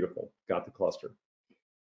 That's beautiful, got the cluster.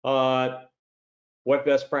 What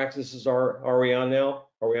best practices are we on now?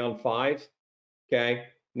 Are we on 5? Okay,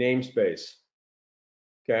 namespace.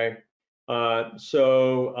 Okay,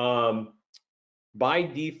 so by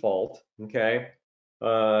default, okay,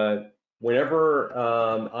 whenever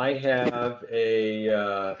I have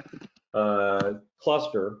a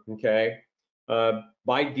cluster, okay,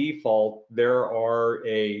 by default, there are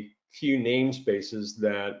a few namespaces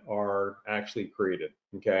that are actually created,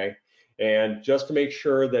 okay? And just to make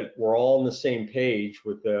sure that we're all on the same page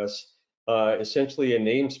with this, essentially a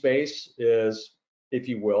namespace is, if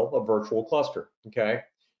you will, a virtual cluster, okay?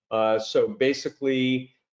 So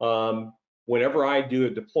basically, whenever I do a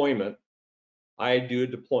deployment, I do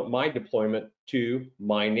my deployment to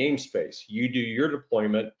my namespace. You do your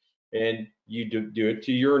deployment and you do it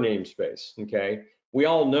to your namespace, okay? We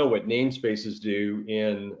all know what namespaces do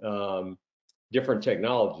in different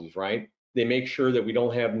technologies, right? They make sure that we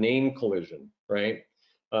don't have name collision, right?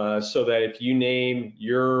 So that if you name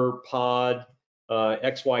your pod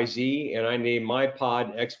XYZ and I name my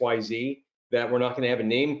pod XYZ, that we're not going to have a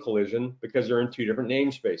name collision because they're in 2 different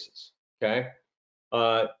namespaces, okay?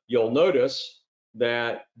 You'll notice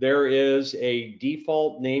that there is a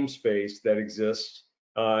default namespace that exists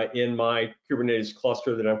in my Kubernetes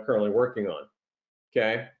cluster that I'm currently working on,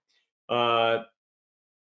 okay?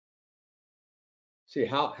 See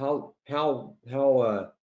how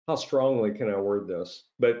strongly can I word this?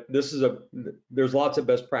 But this is there's lots of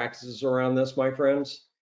best practices around this, my friends,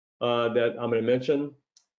 that I'm going to mention.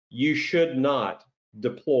 You should not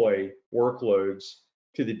deploy workloads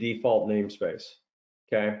to the default namespace,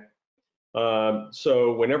 okay?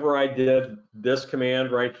 So whenever I did this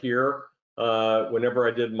command right here, whenever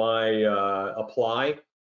I did my apply,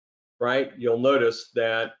 right, you'll notice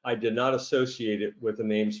that I did not associate it with a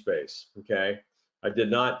namespace, okay? I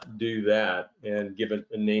did not do that and give it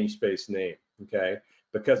a namespace name, okay?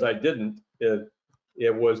 Because I didn't,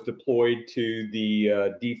 it was deployed to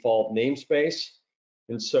the default namespace.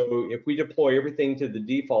 And so if we deploy everything to the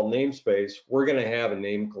default namespace, we're gonna have a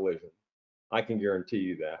name collision. I can guarantee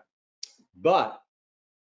you that. But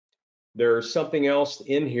there's something else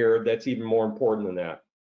in here that's even more important than that,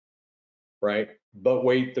 right? But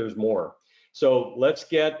wait, there's more. So let's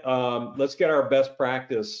get our best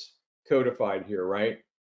practice codified here, right?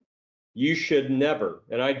 You should never,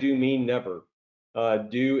 and I do mean never,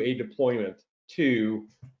 do a deployment to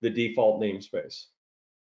the default namespace.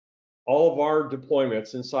 All of our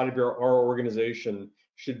deployments inside of our organization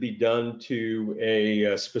should be done to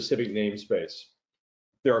a specific namespace.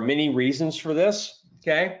 There are many reasons for this,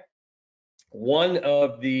 okay? One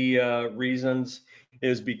of the reasons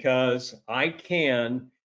is because I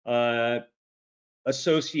can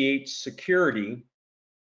associate security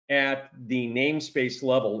at the namespace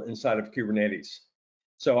level inside of Kubernetes.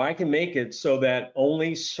 So I can make it so that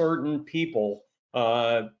only certain people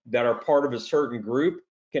that are part of a certain group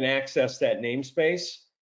can access that namespace.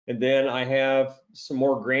 And then I have some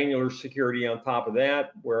more granular security on top of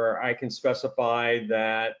that, where I can specify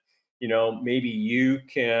that, you know, maybe you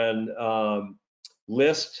can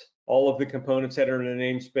list all of the components that are in the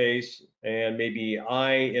namespace, and maybe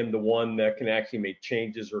I am the one that can actually make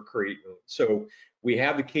changes or create. So we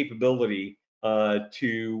have the capability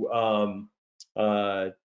to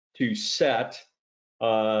set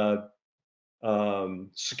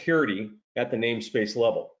security at the namespace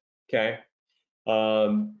level. Okay,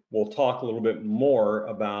 we'll talk a little bit more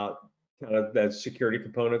about kind of that security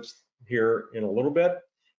components here in a little bit,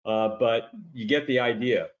 but you get the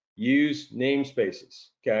idea. Use namespaces.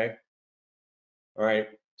 Okay. All right.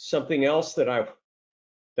 Something else that I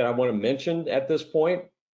want to mention at this point: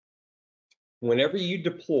 whenever you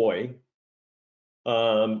deploy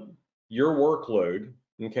your workload,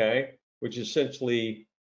 okay, which essentially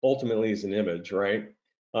ultimately is an image, right,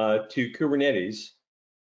 to Kubernetes,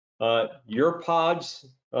 your pods,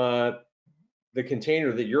 the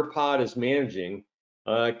container that your pod is managing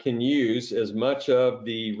can use as much of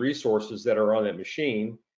the resources that are on that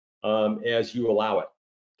machine as you allow it,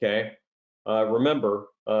 okay? Remember,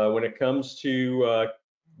 when it comes to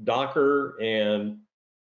Docker and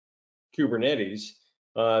Kubernetes,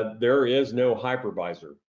 there is no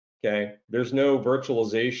hypervisor, okay? There's no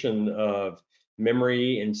virtualization of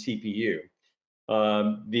memory and CPU.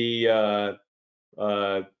 The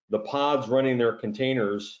pods running their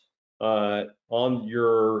containers on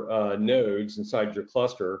your nodes inside your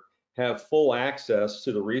cluster have full access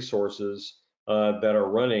to the resources that are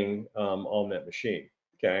running on that machine,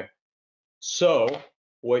 okay? So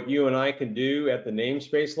what you and I can do at the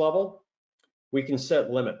namespace level, we can set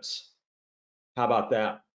limits. How about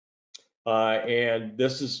that? And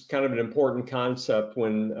this is kind of an important concept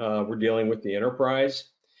when we're dealing with the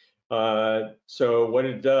enterprise. So what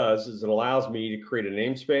it does is it allows me to create a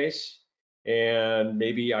namespace and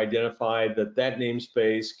maybe identify that that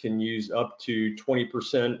namespace can use up to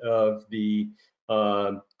 20% of the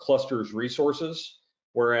cluster's resources,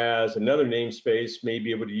 whereas another namespace may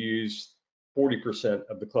be able to use 40%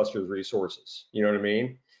 of the cluster's resources. You know what I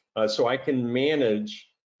mean? So I can manage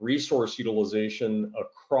resource utilization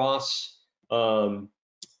across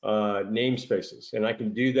namespaces, and I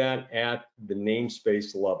can do that at the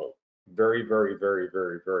namespace level. Very, very, very,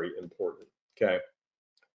 very, very important. Okay.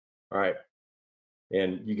 All right.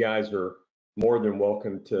 And you guys are more than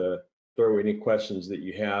welcome to throw any questions that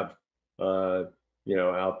you have, you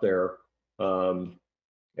know, out there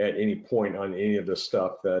at any point on any of the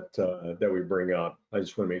stuff that that we bring up. I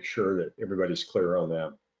just want to make sure that everybody's clear on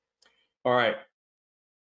that. All right.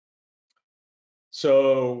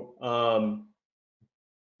 So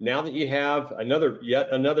now that you have yet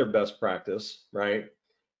another best practice, right?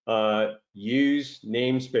 Use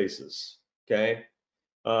namespaces, okay?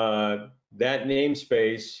 That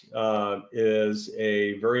namespace is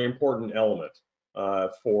a very important element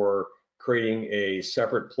for creating a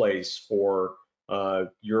separate place for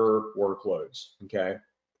your workloads, okay?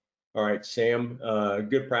 All right, Sam,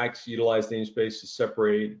 good practice, utilize namespaces to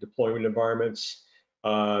separate deployment environments.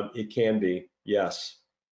 It can be, yes.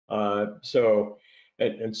 So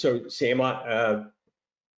Sam,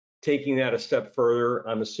 taking that a step further,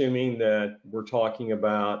 I'm assuming that we're talking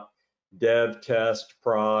about dev, test,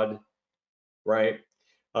 prod, right?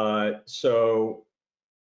 So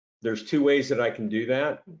there's two ways that I can do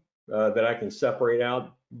that, that I can separate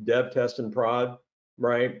out dev, test, and prod,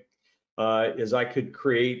 right? Is I could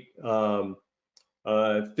create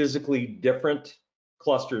physically different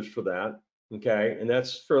clusters for that, okay? And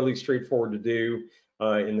that's fairly straightforward to do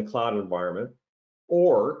in the cloud environment.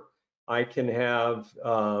 Or I can have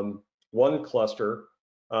one cluster,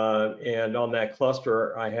 and on that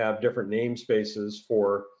cluster, I have different namespaces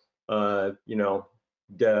for, you know,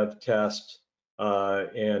 dev, test,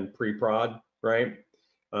 and pre-prod, right?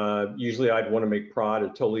 Usually I'd want to make prod a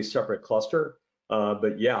totally separate cluster,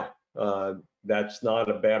 but yeah, that's not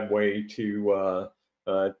a bad way to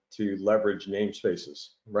leverage namespaces,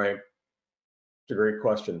 right? It's a great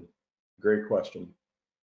question. Great question.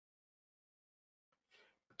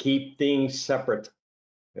 Keep things separate,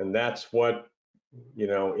 and that's what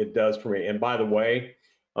it does for me. And by the way,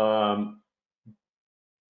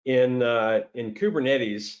 in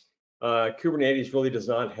Kubernetes, Kubernetes really does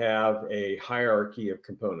not have a hierarchy of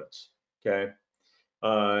components. Okay,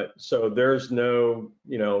 so there's no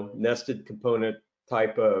nested component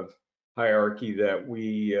type of hierarchy that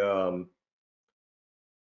we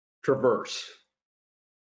traverse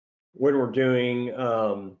when we're doing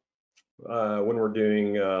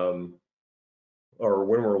or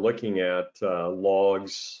when we're looking at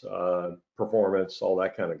logs, performance, all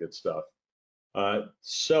that kind of good stuff.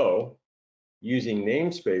 So using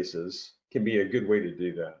namespaces can be a good way to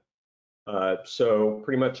do that. So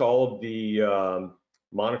pretty much all of the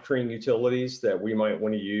monitoring utilities that we might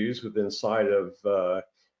want to use within inside of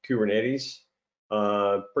Kubernetes,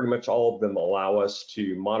 pretty much all of them allow us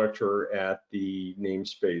to monitor at the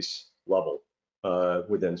namespace level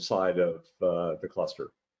within inside of the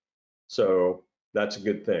cluster. So that's a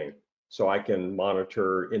good thing. So I can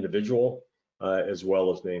monitor individual as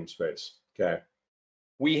well as namespace. Okay.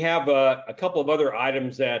 We have a couple of other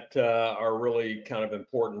items that are really kind of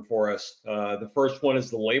important for us. The first one is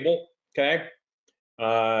the label. Okay.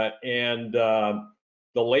 And the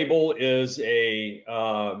label is a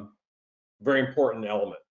very important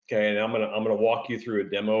element. Okay. And I'm gonna walk you through a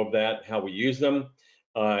demo of that, how we use them.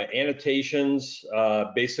 Annotations,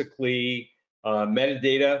 basically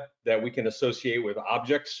metadata that we can associate with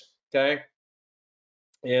objects, okay?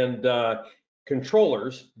 And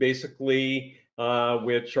controllers, basically,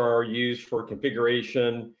 which are used for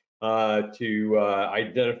configuration to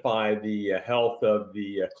identify the health of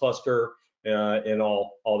the cluster and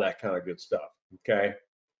all that kind of good stuff, okay?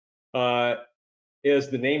 Is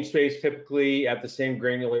the namespace typically at the same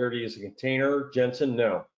granularity as a container? Jensen,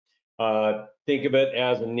 no. Think of it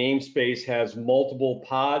as a namespace has multiple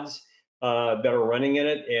pods that are running in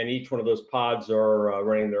it, and each one of those pods are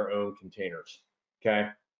running their own containers, okay?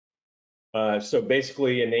 So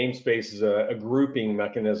basically a namespace is a grouping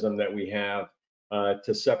mechanism that we have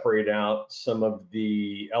to separate out some of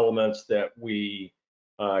the elements that we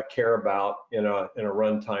care about in a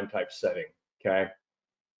runtime type setting, okay?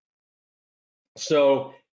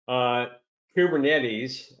 So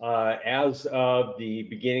Kubernetes, as of the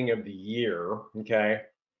beginning of the year, okay,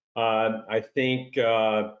 I think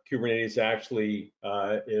Kubernetes actually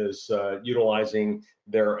is utilizing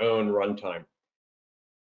their own runtime.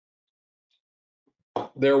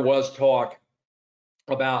 There was talk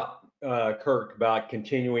about, Kirk, about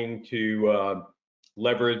continuing to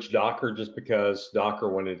leverage Docker just because Docker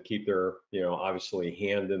wanted to keep their, obviously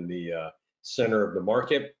hand in the center of the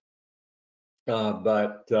market.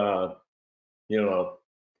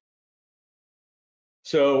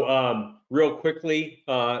 So real quickly,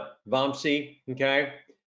 Vamsi, okay,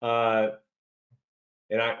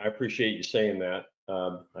 and I appreciate you saying that.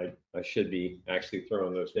 I should be actually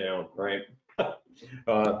throwing those down, right?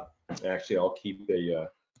 Actually, I'll keep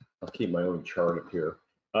my own chart up here.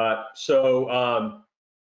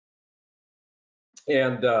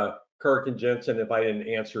 And Kirk and Jensen, if I didn't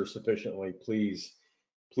answer sufficiently, please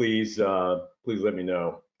let me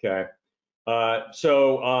know. Okay.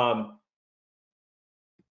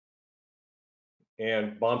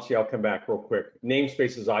 And Vamsi, I'll come back real quick.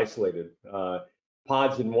 Namespace is isolated.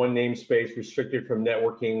 Pods in one namespace restricted from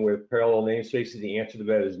networking with parallel namespaces. The answer to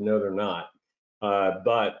that is no, they're not.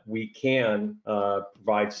 But we can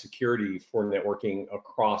provide security for networking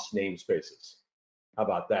across namespaces. How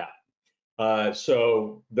about that?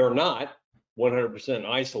 So they're not 100%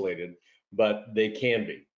 isolated, but they can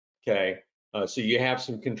be, okay? So you have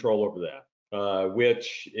some control over that,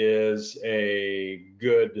 which is a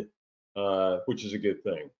good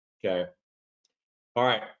thing, okay? All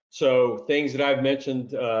right, so things that I've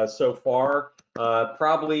mentioned so far,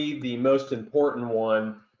 probably the most important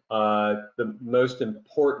one, the most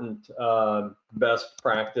important best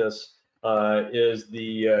practice is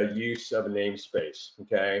the use of a namespace,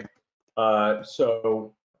 okay?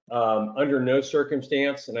 So under no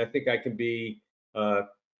circumstance, and I think I can be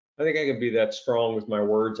that strong with my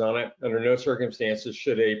words on it. Under no circumstances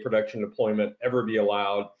should a production deployment ever be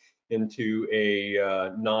allowed into a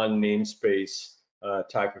non-namespace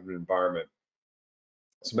type of environment.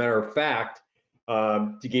 As a matter of fact,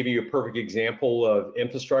 to give you a perfect example of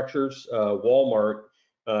infrastructures, Walmart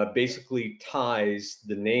basically ties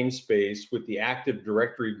the namespace with the Active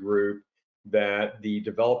Directory group that the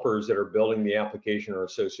developers that are building the application are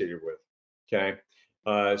associated with. Okay,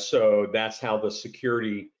 so that's how the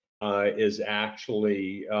security is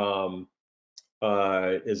actually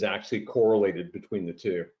correlated between the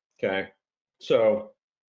two. Okay, so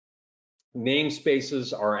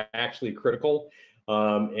namespaces are actually critical,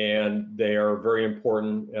 and they are very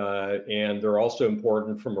important, and they're also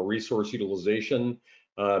important from a resource utilization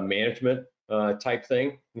management type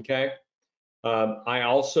thing. Okay. I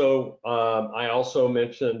also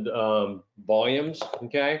mentioned volumes.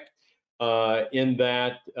 Okay. In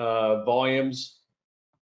that volumes,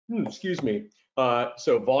 excuse me.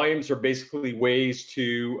 So volumes are basically ways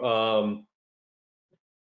to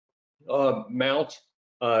mount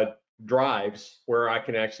drives where I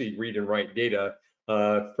can actually read and write data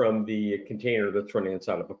from the container that's running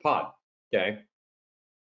inside of a pod. Okay.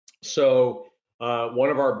 So one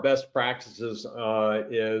of our best practices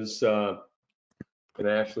is, and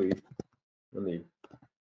actually, let me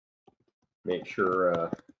make sure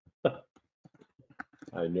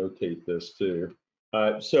I notate this too.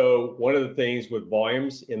 So one of the things with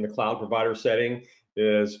volumes in the cloud provider setting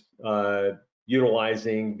is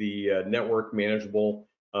utilizing the network manageable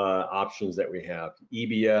options that we have.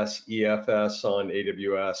 EBS, EFS on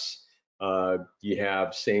AWS. You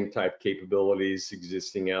have same type capabilities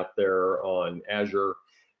existing out there on Azure,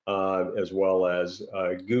 as well as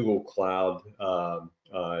Google Cloud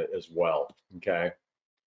as well. Okay.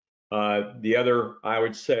 The other, I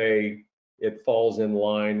would say, it falls in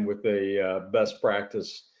line with a best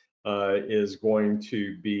practice is going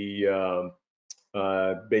to be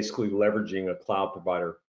basically leveraging a cloud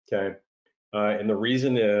provider. Okay, and the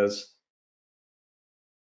reason is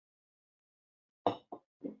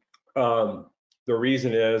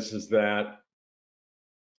that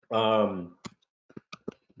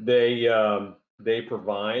they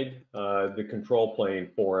provide the control plane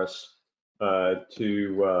for us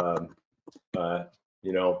to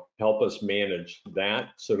you know, help us manage that,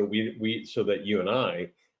 so that so that you and I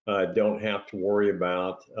don't have to worry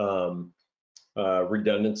about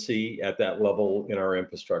redundancy at that level in our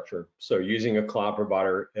infrastructure. So using a cloud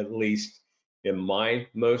provider, at least in my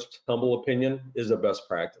most humble opinion, is a best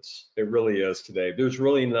practice. It really is today. There's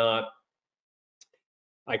really not,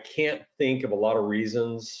 I can't think of a lot of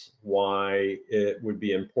reasons why it would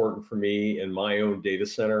be important for me in my own data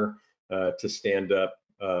center to stand up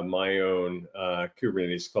my own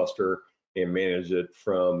Kubernetes cluster and manage it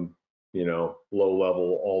from, you know, low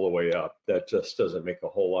level all the way up. That just doesn't make a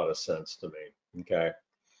whole lot of sense to me. Okay.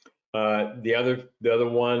 The other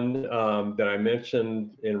one that I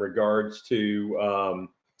mentioned in regards to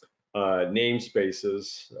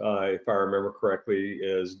namespaces, if I remember correctly,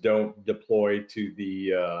 is don't deploy to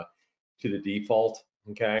the default.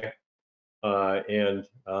 Okay. And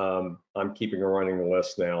I'm keeping a running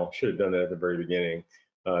list now. Should have done that at the very beginning.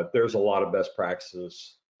 There's a lot of best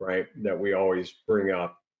practices, right, that we always bring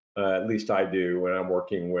up. At least I do when I'm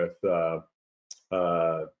working with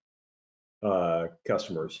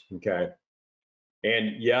customers. Okay.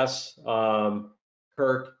 And yes,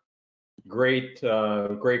 Kirk, great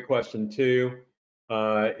question too,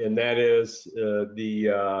 and that is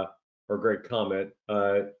or great comment.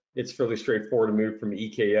 It's fairly straightforward to move from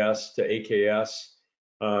EKS to AKS,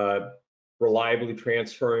 reliably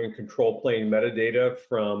transferring control plane metadata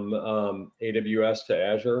from AWS to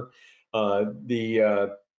Azure.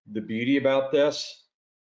 The beauty about this,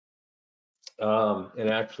 and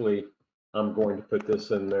actually I'm going to put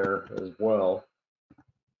this in there as well.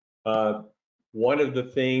 One of the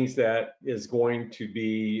things that is going to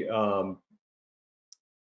be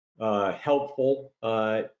helpful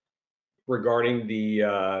regarding the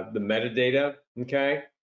metadata, okay,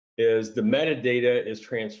 is the metadata is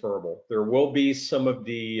transferable. There will be some of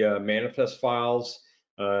the manifest files,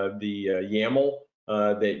 the YAML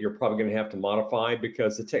that you're probably going to have to modify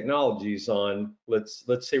because the technologies on, let's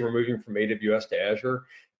say we're moving from AWS to Azure,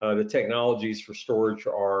 the technologies for storage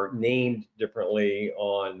are named differently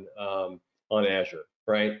on Azure,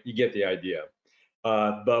 right? You get the idea.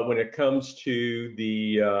 But when it comes to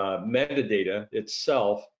the metadata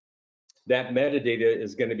itself, that metadata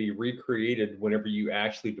is going to be recreated whenever you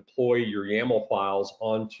actually deploy your YAML files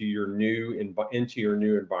onto your new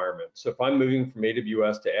environment. So if I'm moving from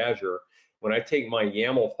AWS to Azure, when I take my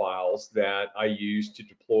YAML files that I use to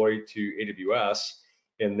deploy to AWS,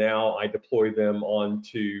 and now I deploy them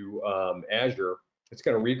onto Azure, it's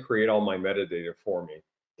going to recreate all my metadata for me.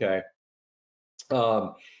 Okay.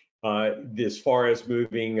 As far as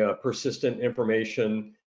moving persistent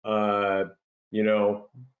information, you know,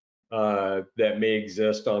 that may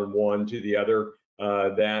exist on one to the other,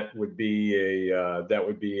 that would be a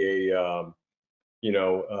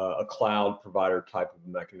a cloud provider type of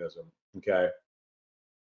mechanism. Okay.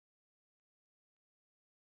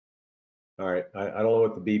 All right. I don't know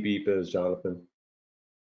what the beep beep is, Jonathan.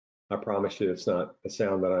 I promise you, it's not a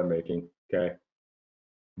sound that I'm making. Okay.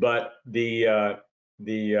 But the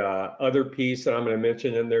other piece that I'm going to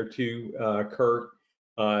mention in there too, Kurt,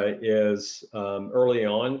 is early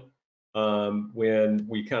on when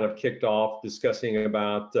we kind of kicked off discussing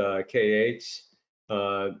about K8s,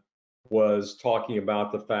 was talking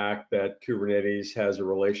about the fact that Kubernetes has a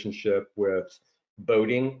relationship with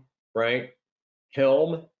boating, right?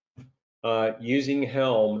 Helm, using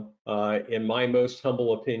Helm, in my most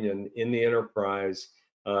humble opinion, in the enterprise,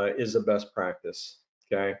 is a best practice,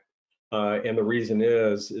 okay? And the reason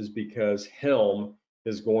is because Helm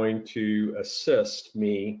is going to assist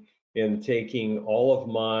me in taking all of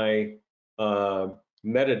my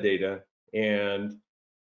metadata and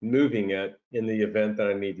moving it in the event that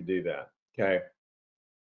I need to do that, okay?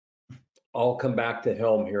 I'll come back to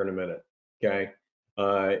Helm here in a minute, okay?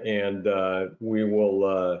 And we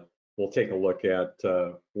will we'll take a look at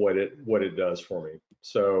what it does for me.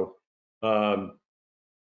 So, all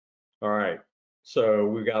right. So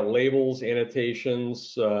we've got labels,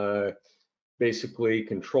 annotations, basically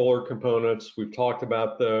controller components. We've talked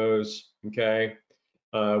about those, okay?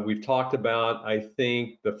 We've talked about, I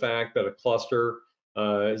think, the fact that a cluster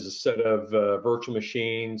is a set of virtual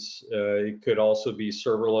machines. It could also be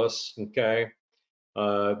serverless, okay?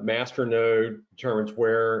 Master node determines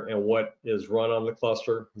where and what is run on the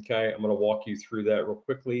cluster, okay? I'm gonna walk you through that real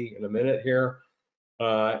quickly in a minute here.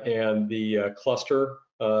 And the cluster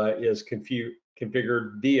is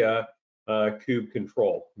configured via kube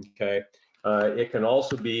control, okay? It can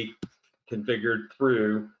also be configured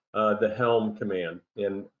through the Helm command.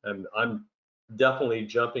 And I'm definitely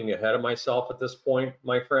jumping ahead of myself at this point,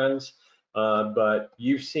 my friends, but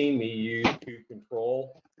you've seen me use kube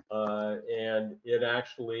control, and it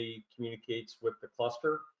actually communicates with the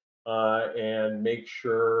cluster and makes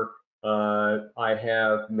sure I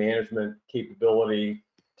have management capability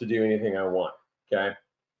to do anything I want, okay?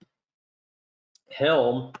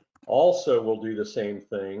 Helm also will do the same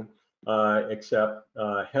thing, except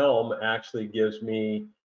Helm actually gives me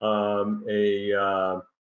a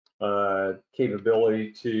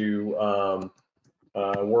capability to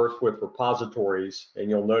work with repositories, and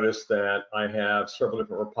you'll notice that I have several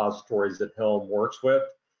different repositories that Helm works with.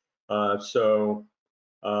 So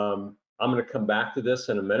I'm going to come back to this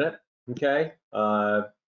in a minute, okay?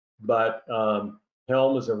 But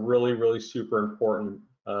Helm is a really, really super important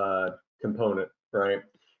component, right?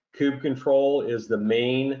 Kube control is the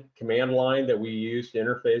main command line that we use to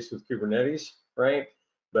interface with Kubernetes, right?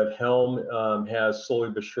 But Helm has slowly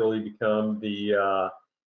but surely become the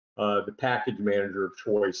package manager of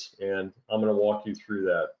choice, and I'm going to walk you through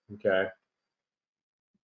that, okay?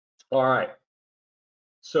 All right.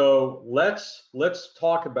 So let's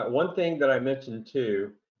talk about one thing that I mentioned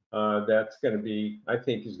too. That's going to be, I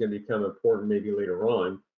think, is going to become important maybe later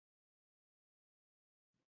on.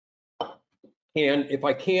 And if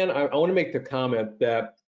I can, I want to make the comment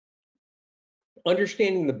that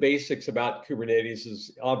understanding the basics about Kubernetes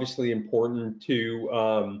is obviously important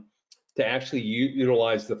to actually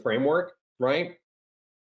utilize the framework, right?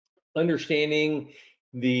 Understanding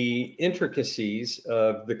the intricacies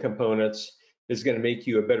of the components is going to make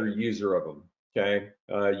you a better user of them, okay?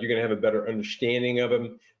 You're going to have a better understanding of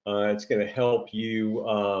them. It's going to help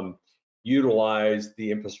you utilize the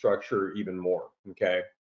infrastructure even more, okay?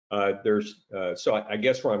 So I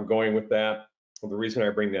guess where I'm going with that, well, the reason I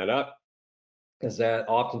bring that up is that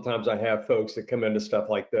oftentimes I have folks that come into stuff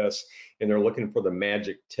like this and they're looking for the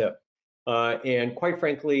magic tip. And quite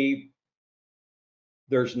frankly,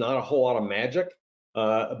 there's not a whole lot of magic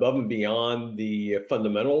above and beyond the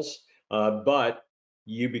fundamentals, but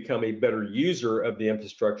you become a better user of the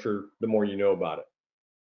infrastructure the more you know about it,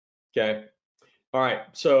 okay? All right,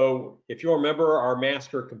 so if you'll remember our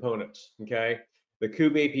master components, okay? The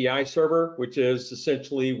kube API server, which is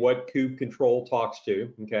essentially what kube control talks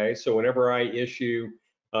to, okay? So whenever I issue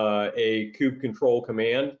a kube control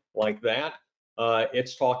command like that,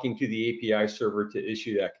 it's talking to the API server to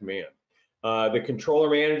issue that command. The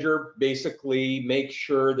controller manager basically makes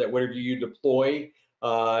sure that whatever you deploy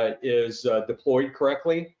is deployed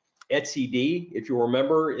correctly. etcd, if you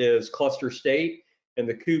remember, is cluster state. And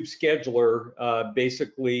the kube scheduler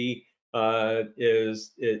basically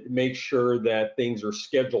it makes sure that things are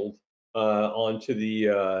scheduled onto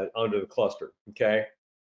the cluster. Okay,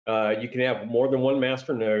 you can have more than one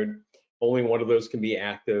master node. Only one of those can be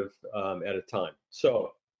active at a time.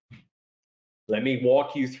 So let me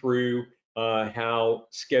walk you through how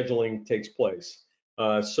scheduling takes place.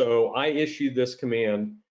 So I issue this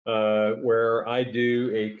command where I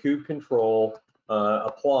do a kube control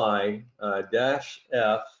apply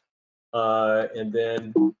 -f and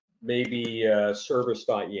then maybe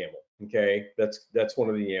service.yaml. Okay, that's one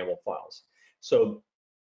of the YAML files. So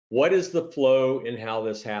what is the flow and how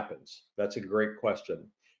this happens? That's a great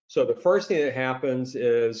question. So the first thing that happens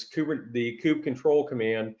is the kube control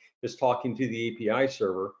command is talking to the API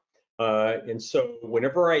server. And so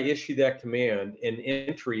whenever I issue that command, an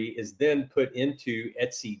entry is then put into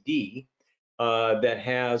etcd that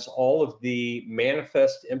has all of the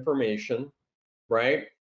manifest information, right?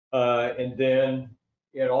 And then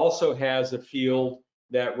it also has a field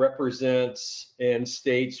that represents and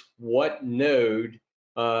states what node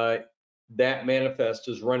that manifest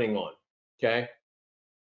is running on, okay?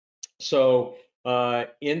 So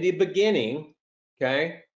in the beginning,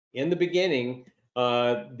 okay, the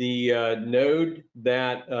node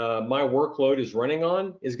that my workload is running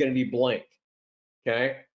on is going to be blank,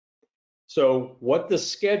 okay? So what the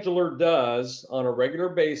scheduler does on a regular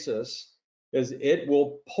basis is it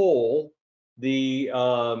will pull the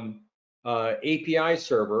API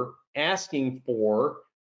server asking for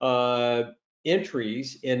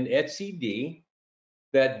entries in etcd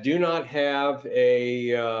that do not have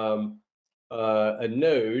a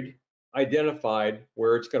node identified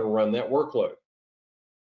where it's going to run that workload.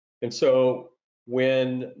 And so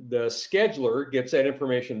when the scheduler gets that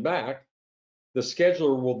information back, the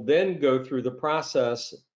scheduler will then go through the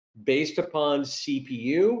process based upon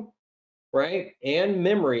CPU, right, and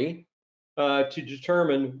memory to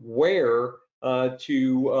determine where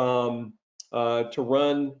to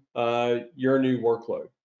run your new workload.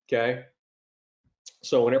 Okay.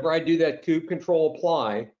 So whenever I do that kube control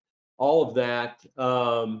apply, all of that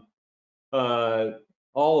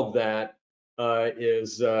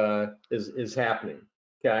is happening.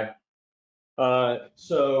 Okay.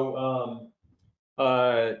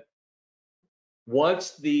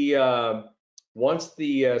 Once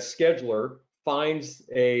the scheduler finds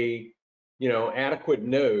a adequate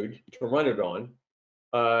node to run it on,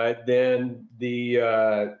 then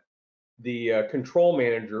the control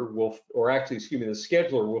manager will, or actually, excuse me, the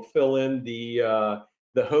scheduler will fill in the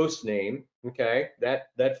host name, okay,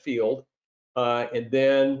 that field, and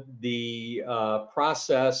then the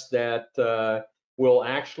process that will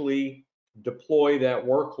actually deploy that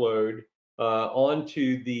workload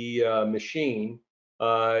onto the machine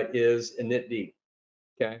is initd.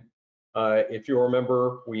 Okay. If you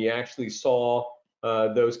remember, we actually saw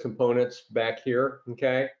those components back here.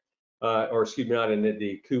 Okay. Or excuse me, not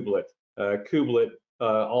initd, kubelet. Kubelet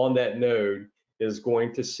on that node is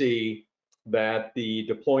going to see that the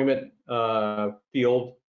deployment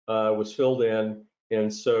field was filled in,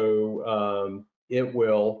 and so it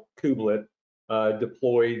will kubelet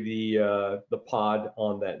deploy the pod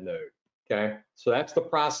on that node. Okay, so that's the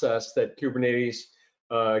process that Kubernetes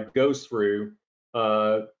goes through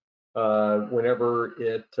whenever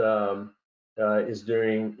it is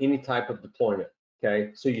doing any type of deployment.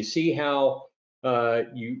 Okay, so you see how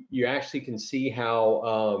you actually can see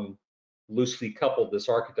how loosely coupled this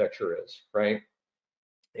architecture is, right?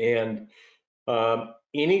 And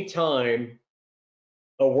anytime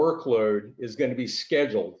a workload is going to be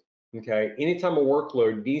scheduled, okay, anytime a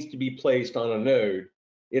workload needs to be placed on a node,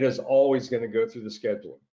 it is always going to go through the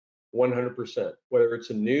scheduling, 100%, whether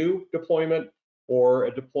it's a new deployment or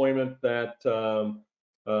a deployment that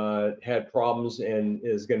had problems and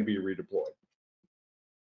is going to be redeployed.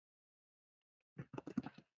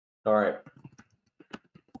 All right.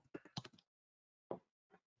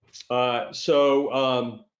 So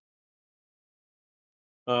I'm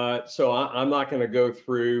not going to go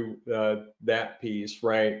through that piece,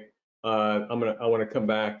 right? I want to come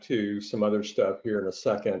back to some other stuff here in a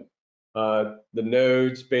second. The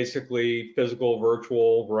nodes, basically physical,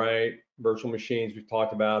 virtual, right? Virtual machines we've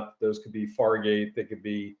talked about. Those could be Fargate. They could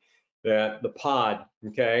be the pod.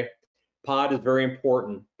 Okay, pod is very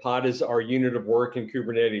important. Pod is our unit of work in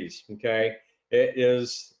Kubernetes. Okay, it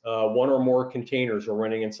is one or more containers are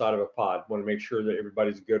running inside of a pod. Want to make sure that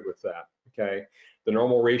everybody's good with that. Okay. The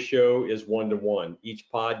normal ratio is 1-to-1. Each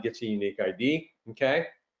pod gets a unique ID, okay?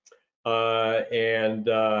 And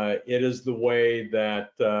it is the way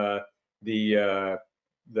that the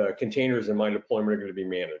containers in my deployment are going to be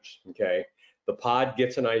managed, okay? The pod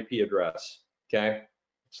gets an IP address, okay?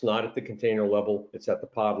 It's not at the container level, it's at the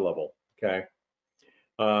pod level, okay?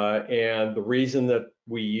 And the reason that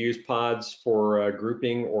we use pods for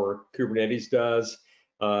grouping, or Kubernetes does,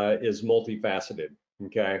 is multifaceted,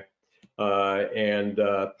 okay? And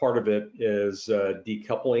part of it is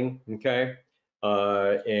decoupling, okay?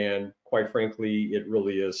 And quite frankly, it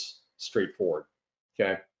really is straightforward.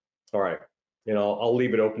 Okay, all right. And I'll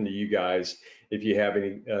leave it open to you guys if you have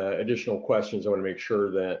any additional questions. I want to make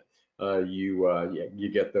sure that you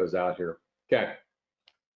get those out here. Okay.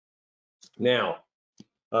 Now,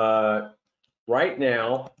 right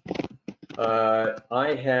now,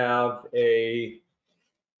 I have a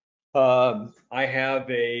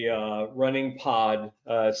running pod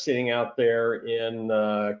sitting out there in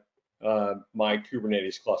my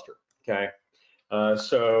Kubernetes cluster. Okay.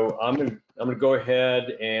 So I'm gonna go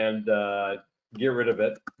ahead and get rid of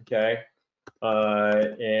it, okay?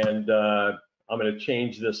 I'm gonna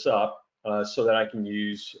change this up so that I can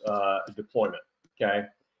use deployment, okay?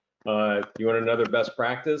 You want another best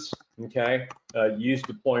practice, okay? Use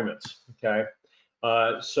deployments, okay?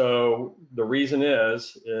 So the reason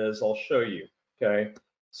is I'll show you, okay?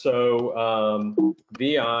 So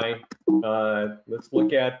VI, let's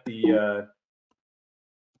look at the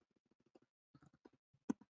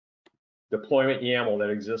deployment YAML that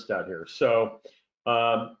exists out here. So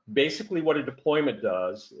basically what a deployment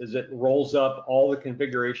does is it rolls up all the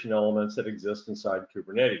configuration elements that exist inside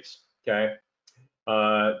Kubernetes, okay?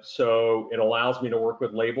 So it allows me to work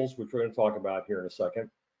with labels, which we're going to talk about here in a second.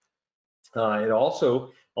 It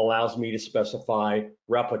also allows me to specify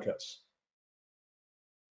replicas.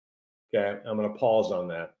 Okay, I'm going to pause on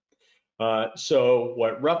that. So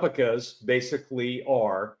what replicas basically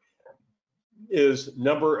are is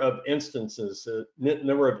number of instances.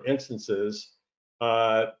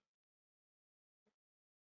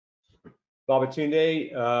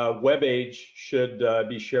 Babatunde, WebAge should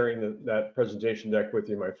be sharing that presentation deck with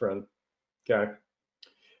you, my friend. Okay.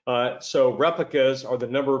 So replicas are the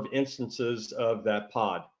number of instances of that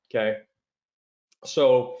pod. Okay.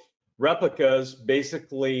 So replicas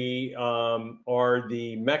basically are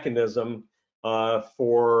the mechanism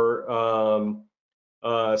for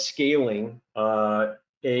scaling a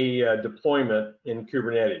deployment in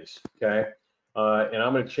Kubernetes, okay? And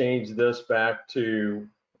I'm going to change this back to,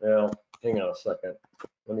 well, hang on a second.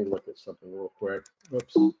 Let me look at something real quick.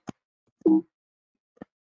 Whoops. All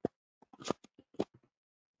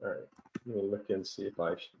right, let me look and see if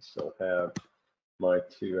I should still have my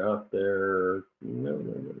two out there. No,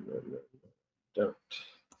 don't.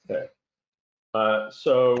 Okay.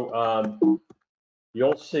 So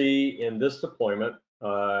you'll see in this deployment,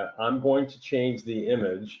 I'm going to change the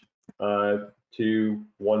image to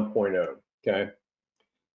 1.0, okay?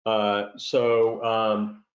 So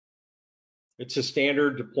it's a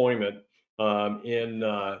standard deployment in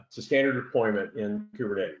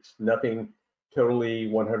Kubernetes. Nothing totally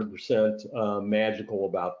 100% magical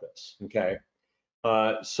about this, okay?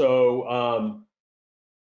 So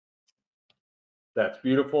that's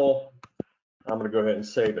beautiful. I'm going to go ahead and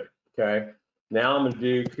save it, okay? Now I'm going to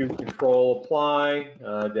do kube control apply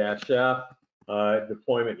 -f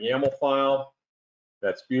deployment YAML file.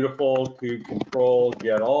 That's beautiful. Kube control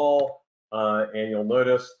get all, and you'll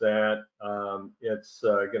notice that it's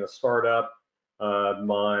going to start up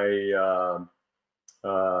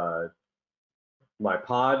my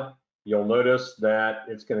pod. You'll notice that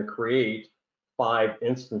it's going to create 5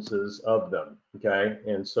 instances of them. Okay,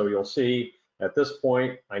 and so you'll see at this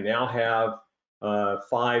point I now have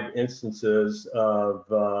 5 instances of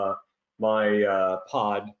my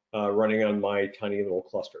pod running on my tiny little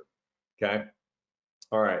cluster. Okay,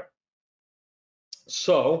 all right.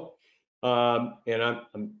 So, and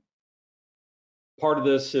I'm part of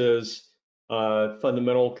this is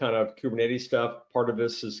fundamental kind of Kubernetes stuff. Part of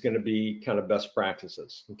this is going to be kind of best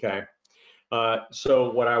practices. Okay, so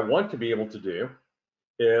what I want to be able to do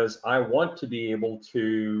is I want to be able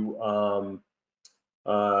to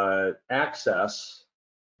access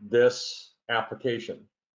this application,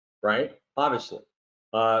 right? Obviously.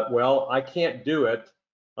 Well, I can't do it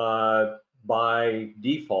by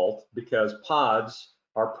default because pods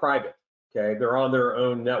are private, okay? They're on their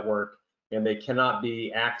own network and they cannot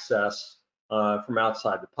be accessed from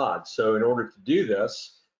outside the pod. So in order to do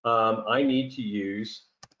this, I need to use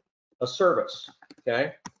a service,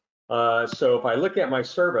 okay? So if I look at my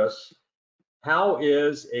service, how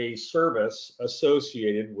is a service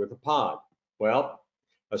associated with a pod? Well,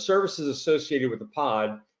 a service is associated with a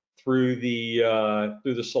pod through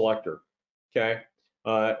the selector, okay?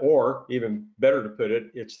 Or even better to put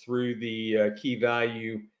it, it's through the key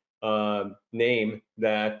value name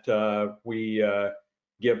that we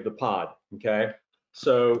give the pod, okay?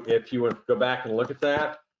 So if you want to go back and look at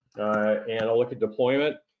that, and I'll look at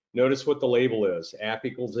deployment, notice what the label is, app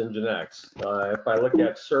equals nginx. If I look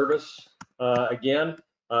at service, again,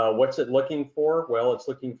 what's it looking for? Well, it's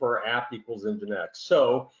looking for app equals nginx.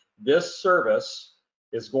 So this service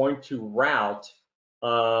is going to route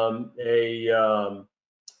a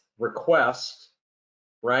request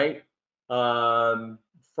right, from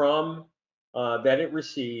that it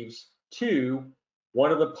receives to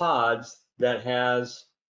one of the pods that has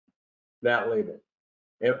that label.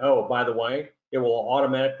 And, oh, by the way, it will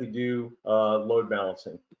automatically do load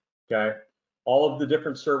balancing. Okay, all of the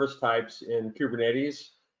different service types in Kubernetes,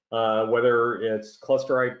 whether it's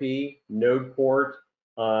cluster IP, node port,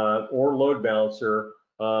 or load balancer,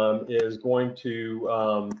 is going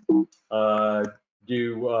to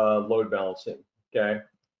do load balancing. Okay,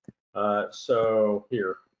 so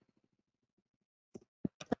here,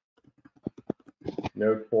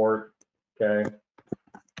 node port. Okay,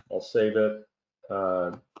 I'll save it.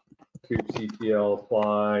 kubectl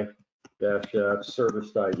apply -f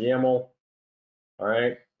service.yaml. All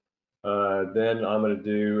right. Then I'm going to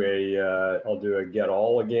do I'll do a get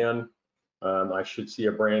all again. I should see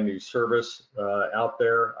a brand new service out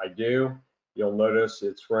there. I do. You'll notice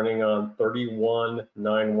it's running on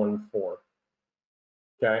 31.914.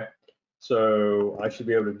 Okay. So I should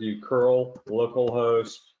be able to do curl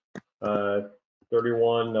localhost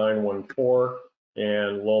 31.914,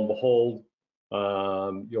 and lo and behold,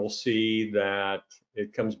 you'll see that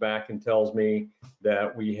it comes back and tells me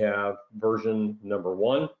that we have version number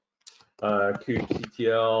 1,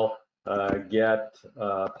 kubectl get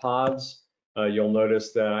pods. You'll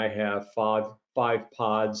notice that I have five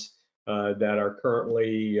pods that are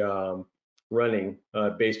currently running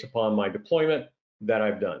based upon my deployment that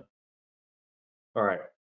I've done. All right,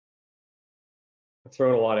 I'm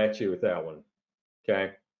throwing a lot at you with that one.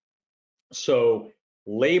 Okay, so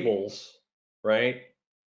labels, right,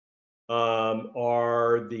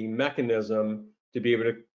 are the mechanism to be able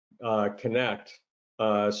to connect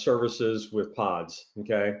services with pods.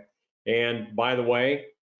 Okay, and by the way,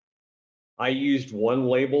 I used one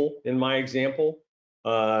label in my example.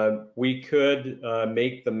 We could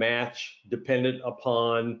make the match dependent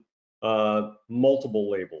upon multiple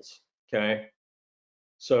labels. Okay,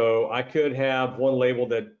 so I could have one label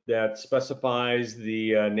that specifies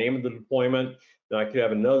the name of the deployment. Then I could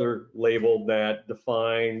have another label that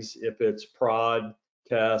defines if it's prod,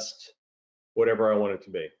 test, whatever I want it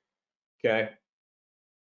to be. Okay.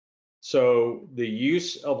 So the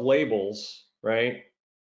use of labels, right,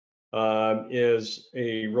 is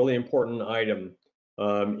a really important item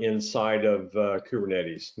inside of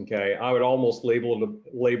Kubernetes. Okay. I would almost label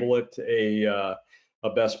it a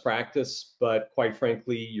best practice, but quite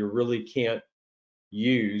frankly, you really can't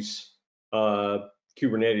use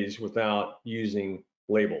Kubernetes without using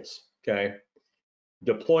labels. Okay.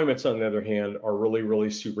 Deployments, on the other hand, are really, really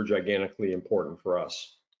super gigantically important for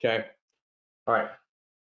us. Okay. All right.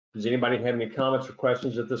 Does anybody have any comments or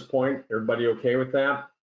questions at this point? Everybody okay with that?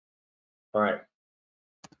 All right.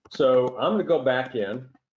 So I'm going to go back in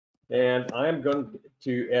and I'm going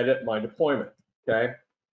to edit my deployment. Okay.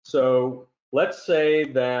 So let's say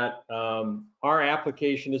that our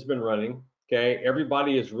application has been running. Okay.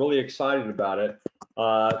 Everybody is really excited about it.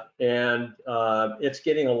 And it's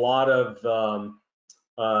getting a lot of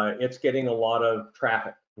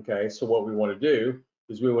traffic. Okay. So what we want to do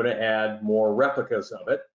is we want to add more replicas of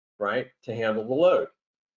it, right, to handle the load.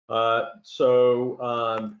 So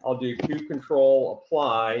I'll do kubectl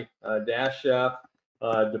apply -f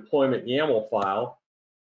deployment YAML file,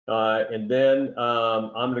 and then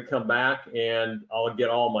I'm going to come back and I'll get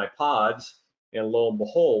all my pods, and lo and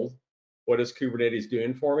behold, what is Kubernetes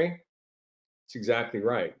doing for me? It's exactly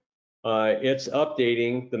right. It's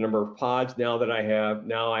updating the number of pods now that I have.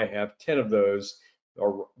 Now I have 10 of those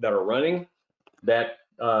that are running. That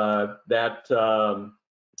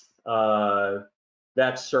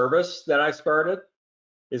service that I started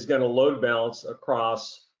is going to load balance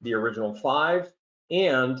across the original 5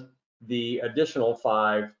 and the additional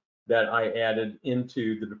 5 that I added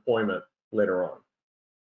into the deployment later on.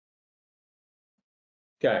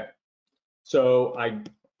 Okay, so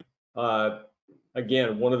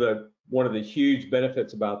again, one of the huge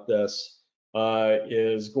benefits about this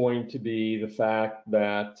is going to be the fact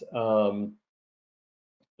that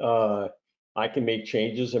I can make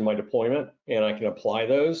changes in my deployment and I can apply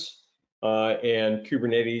those. And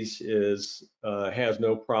Kubernetes has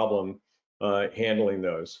no problem handling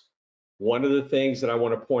those. One of the things that I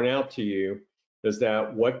want to point out to you is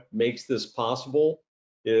that what makes this possible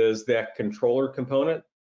is that controller component.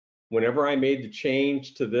 Whenever I made the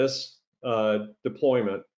change to this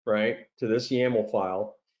deployment, right, to this YAML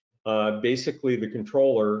file, basically the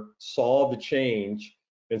controller saw the change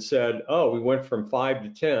and said, oh, we went from 5 to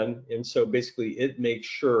 10. And so basically it makes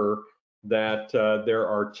sure that there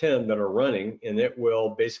are 10 that are running, and it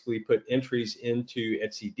will basically put entries into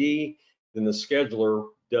etcd. Then the scheduler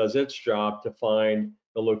does its job to find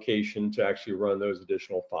the location to actually run those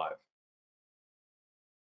additional 5.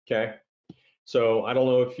 okay? So I don't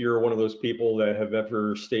know if you're one of those people that have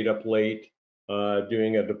ever stayed up late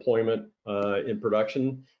doing a deployment in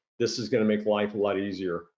production. This is going to make life a lot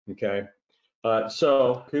easier, okay?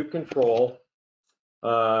 So kube control,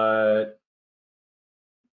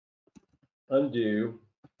 undo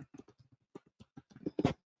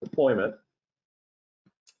deployment,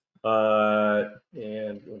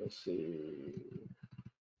 and let me see,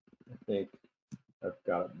 I think I've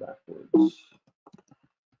got it backwards.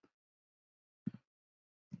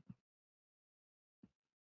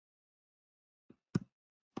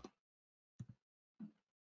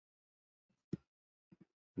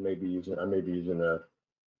 I may be using a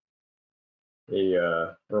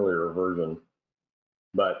earlier version,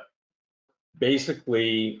 but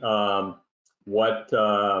basically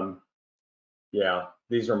yeah,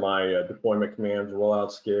 these are my deployment commands: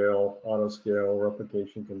 rollout scale, autoscale,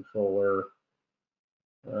 replication controller.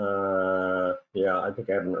 Yeah, I think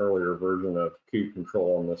I have an earlier version of kube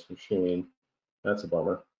control on this machine. That's a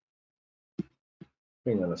bummer.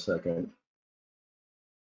 Hang on a second.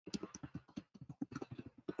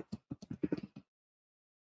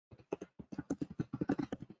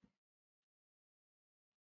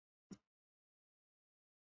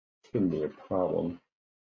 Shouldn't be a problem.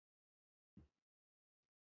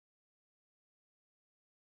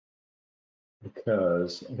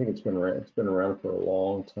 Because I think it's been around for a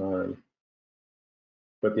long time.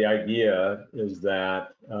 But the idea is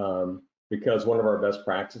that because one of our best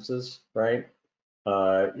practices, right,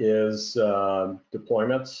 is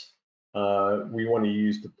deployments. We want to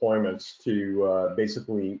use deployments to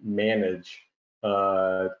basically manage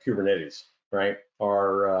Kubernetes, right?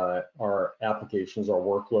 Our applications, our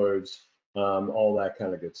workloads, all that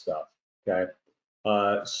kind of good stuff. Okay.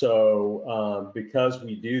 So because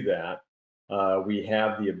we do that, we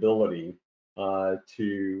have the ability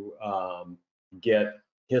to get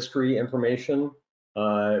history information.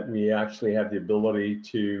 We actually have the ability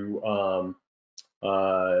to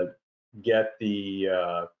get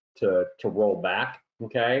the to roll back.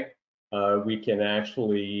 Okay, we can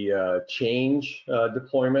actually change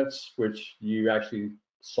deployments, which you actually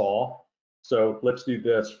saw. So let's do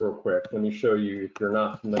this real quick. Let me show you, if you're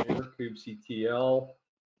not familiar, kubectl.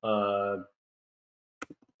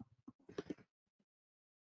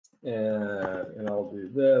 And I'll do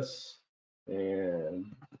this, and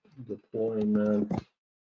deployment,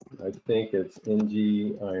 I think it's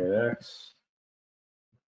ng-inx.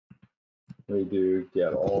 We do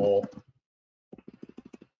get all.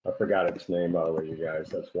 I forgot its name, by the way, you guys.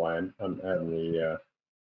 That's why I'm adding the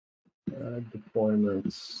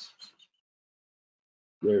deployments.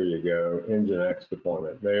 There you go, nginx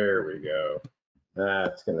deployment. There we go.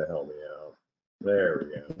 That's going to help me out. There we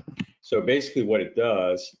go. So basically what it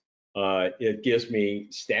does, it gives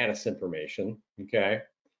me status information, okay?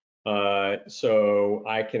 So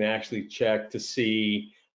I can actually check to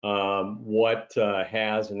see what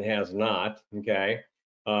has and has not, okay?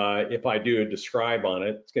 If I do a describe on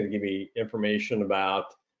it, it's going to give me information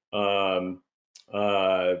about, you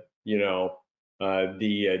know,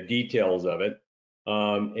 the details of it.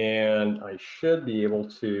 And I should be able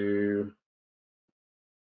to,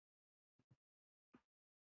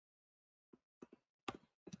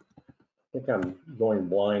 I think I'm going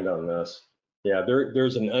blind on this. Yeah,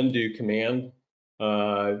 there's an undo command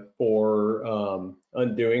for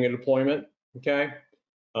undoing a deployment, okay?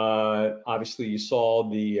 Obviously you saw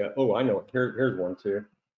the, oh, I know, here's one too.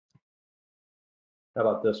 How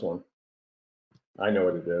about this one? I know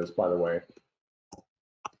what it is, by the way.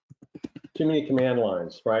 Too many command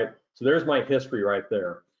lines, right? So there's my history right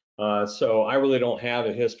there. So I really don't have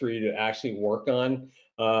a history to actually work on.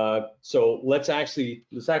 So let's actually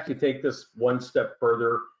take this one step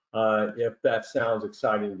further, if that sounds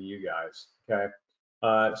exciting to you guys, okay?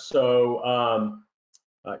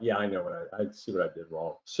 Yeah, I know what I see what I did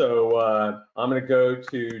wrong. So I'm going to go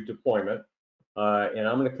to deployment, and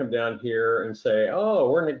I'm going to come down here and say, oh,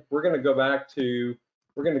 we're going to go back to,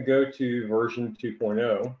 we're going to go to version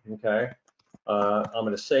 2.0. Okay, I'm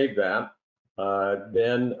going to save that.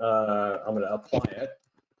 Then I'm going to apply it.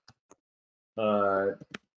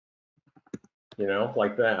 You know,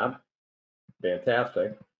 like that.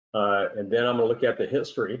 Fantastic. And then I'm going to look at the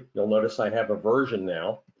history. You'll notice I have a version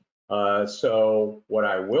now. So what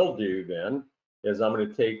I will do then is I'm going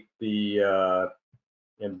to take the,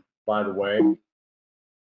 and by the way,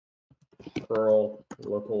 curl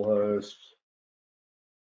localhost,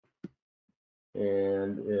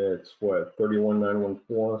 and it's what,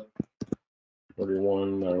 31914,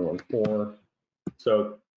 31914.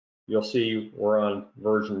 So you'll see we're on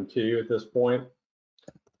version 2 at this point.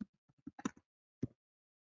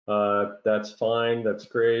 That's fine. That's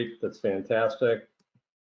great. That's fantastic.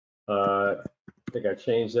 I think I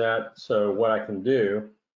changed that. So what I can do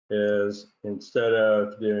is, instead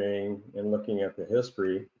of doing and looking at the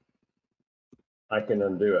history, I can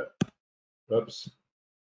undo it. Oops,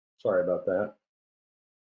 sorry about that.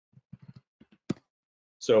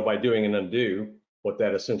 So by doing an undo, what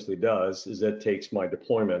that essentially does is it takes my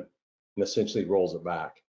deployment and essentially rolls it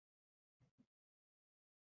back,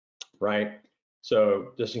 right?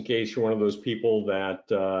 So just in case you're one of those people that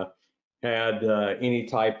had any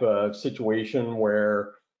type of situation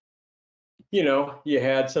where, you know, you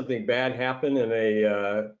had something bad happen in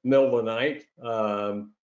a middle of the night,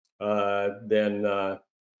 then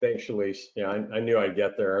thankfully, yeah, I knew I'd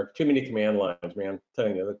get there. Too many command lines, man. I'm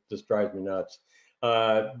telling you, that just drives me nuts.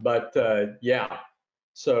 Yeah,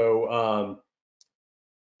 so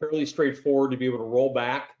fairly straightforward to be able to roll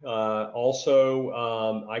back. Also,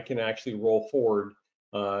 I can actually roll forward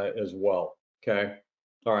as well. Okay,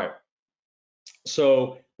 all right.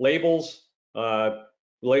 So labels,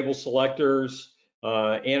 label selectors,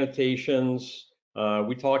 annotations.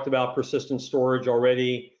 We talked about persistent storage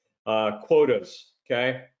already. Quotas.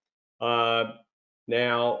 Okay.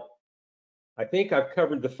 Now, I think I've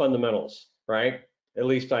covered the fundamentals, right? At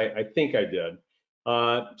least I think I did.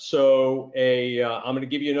 I'm going to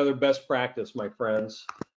give you another best practice, my friends.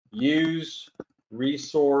 Use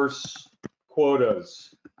resource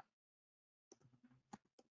quotas.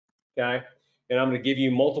 Okay, and I'm going to give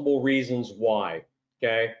you multiple reasons why.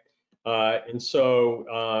 Okay,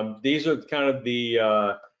 these are kind of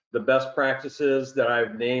the best practices that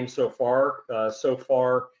I've named so far.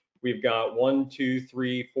 We've got 1, 2,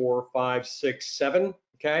 3, 4, 5, 6, 7.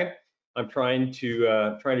 Okay, I'm trying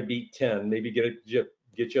to beat 10, maybe get you up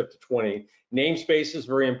to 20. Namespace is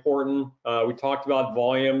very important. We talked about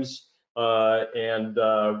volumes. We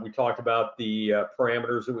talked about the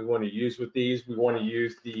parameters that we want to use with these. We want to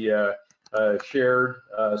use the shared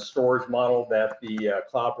storage model that the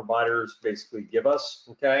cloud providers basically give us.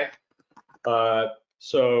 Okay,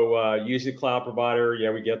 use the cloud provider.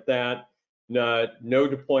 Yeah, we get that. No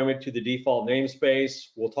deployment to the default namespace.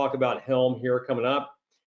 We'll talk about Helm here coming up.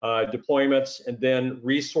 Deployments, and then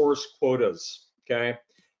resource quotas. Okay.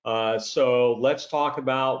 So let's talk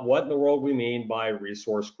about what in the world we mean by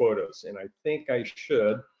resource quotas. And I think I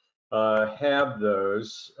should have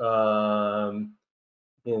those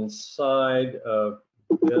inside of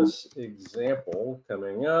this example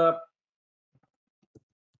coming up.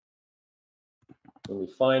 Let me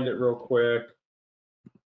find it real quick.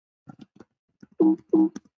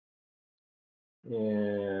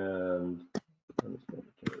 And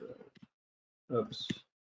oops.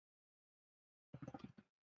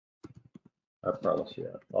 I promise you,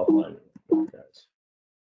 I'll find it for you guys.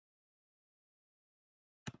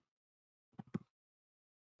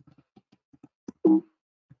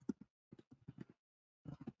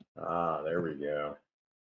 Ah, there we go.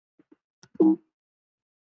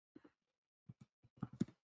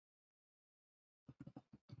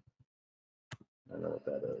 I know what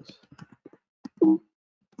that is.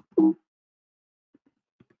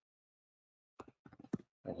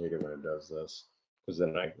 I hate it when it does this, because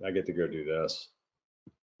then I get to go do this.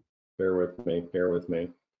 Bear with me, bear with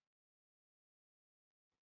me.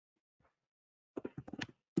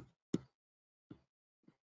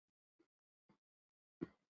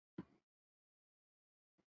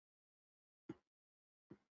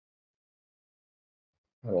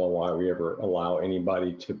 I don't know why we ever allow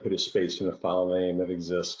anybody to put a space in a file name that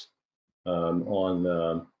exists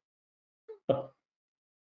on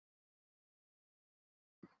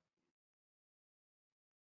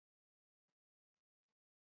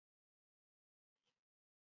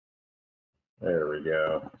there we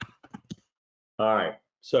go. All right,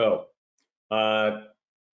 so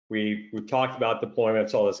we've talked about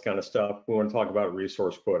deployments, all this kind of stuff. We want to talk about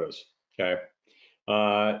resource quotas. Okay,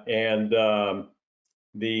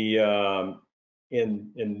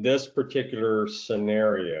 in this particular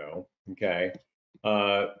scenario, okay,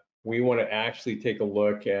 we want to actually take a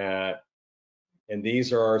look at, and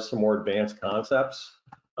these are some more advanced concepts,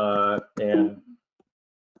 and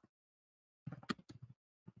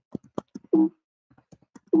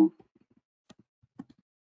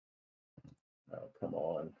oh, come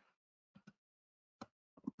on.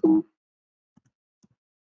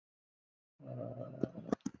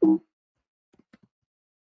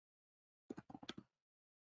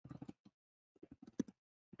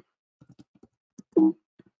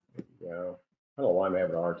 Yeah, I don't know why I'm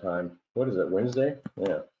having a hard time. What is it, Wednesday?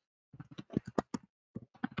 Yeah.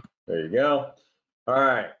 There you go. All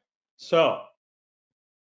right. So,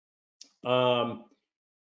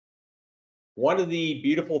 one of the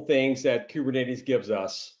beautiful things that Kubernetes gives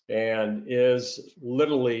us, and is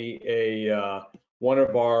literally a one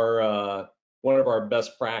of our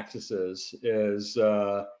best practices, is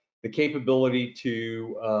the capability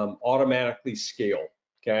to automatically scale.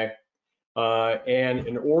 Okay, and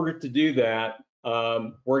in order to do that,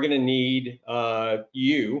 we're going to need us,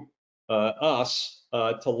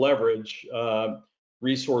 to leverage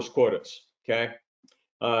resource quotas. Okay,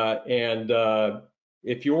 and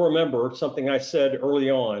if you'll remember something I said early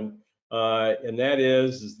on, and that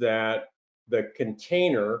is that the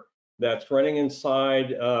container that's running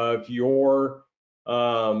inside of your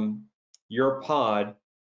pod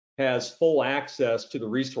has full access to the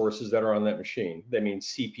resources that are on that machine. That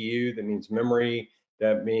means CPU, that means memory,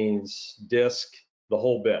 that means disk, the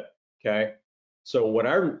whole bit. Okay. So what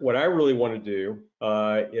I really want to do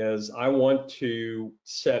is I want to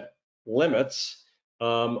set limits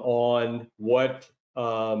on what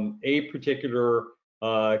a particular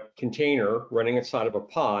container running inside of a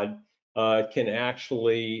pod can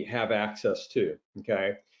actually have access to.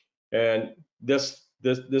 Okay, and this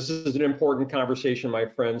is an important conversation, my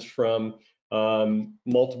friends, from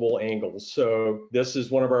multiple angles. So this is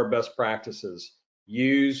one of our best practices: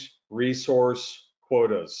 use resource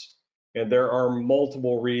quotas. And there are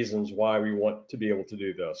multiple reasons why we want to be able to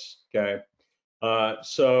do this. Okay,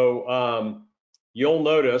 so you'll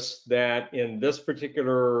notice that in this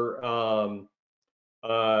particular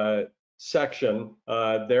section,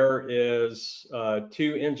 there is 2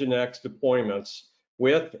 Nginx deployments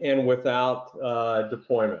with and without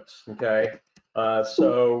deployments. Okay,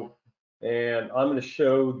 and I'm going to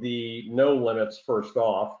show the no limits first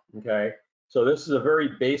off. Okay, so this is a very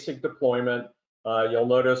basic deployment. You'll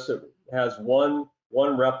notice it has one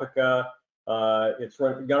replica. It's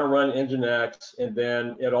going to run Nginx, and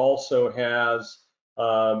then it also has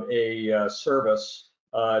a service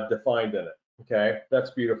defined in it. Okay,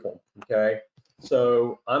 that's beautiful. Okay,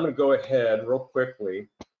 so I'm going to go ahead real quickly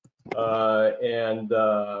and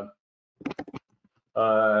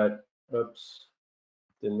oops,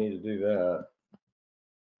 didn't mean to do that.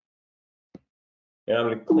 And I'm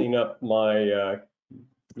going to clean up my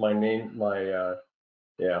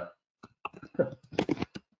yeah.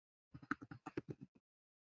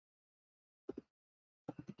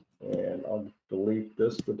 And I'll delete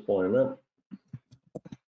this deployment.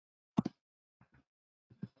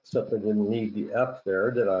 Except I didn't need the F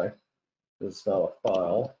there, did I? It's not a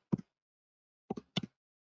file.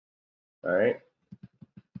 All right.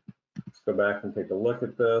 Let's go back and take a look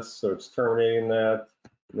at this. So it's terminating that.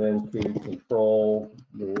 Then to control,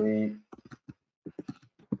 delete.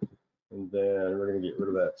 And then we're going to get rid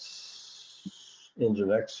of that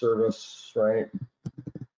Nginx service, right?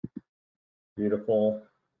 Beautiful.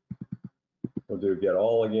 We'll do get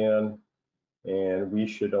all again. And we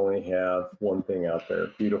should only have one thing out there.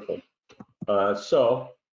 Beautiful.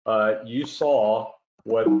 So you saw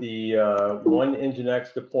what the one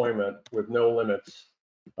Nginx deployment with no limits,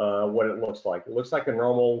 what it looks like. It looks like a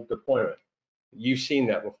normal deployment. You've seen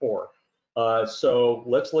that before. So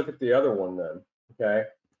let's look at the other one then. Okay.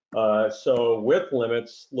 So with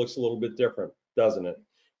limits looks a little bit different, doesn't it?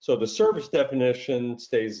 So the service definition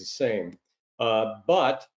stays the same,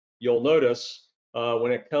 but you'll notice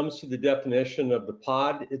when it comes to the definition of the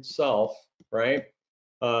pod itself, right?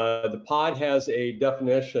 The pod has a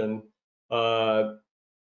definition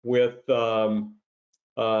with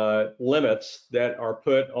limits that are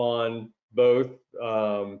put on both,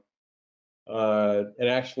 and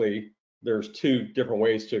actually there's 2 different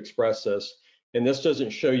ways to express this. And this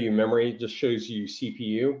doesn't show you memory, it just shows you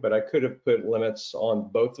CPU, but I could have put limits on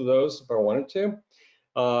both of those if I wanted to.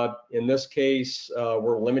 In this case,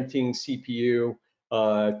 we're limiting CPU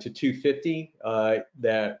to 250,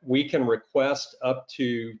 that we can request up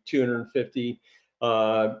to 250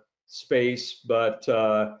 space, but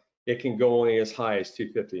it can go only as high as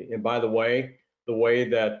 250. And by the way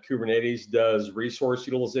that Kubernetes does resource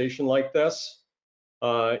utilization like this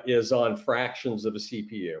is on fractions of a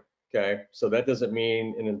CPU. Okay, so that doesn't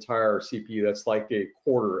mean an entire CPU. That's like a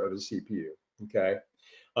quarter of a CPU. Okay,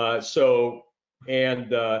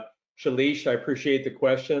 Shalish, I appreciate the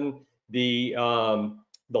question. The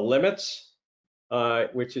limits,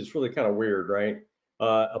 which is really kind of weird, right?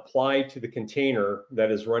 Apply to the container that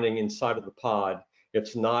is running inside of the pod.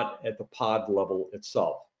 It's not at the pod level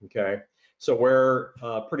itself. Okay, so where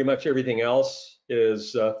pretty much everything else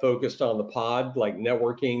is focused on the pod, like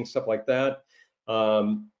networking, stuff like that.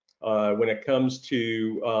 When it comes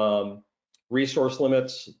to resource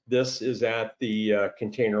limits, this is at the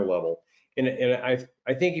container level. And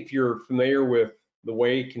I think if you're familiar with the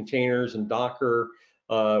way containers and Docker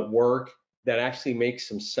work, that actually makes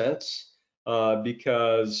some sense.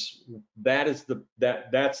 because that's the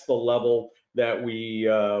level that we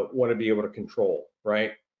want to be able to control,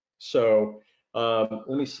 right? So let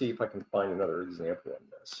me see if I can find another example of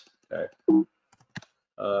this. Okay.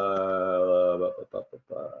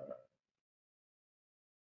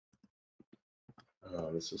 Oh,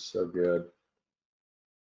 this is so good.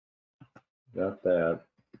 Not that.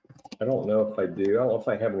 I don't know if I do. I don't know if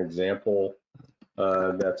I have an example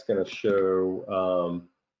that's going to show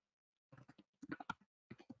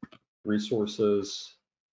resources.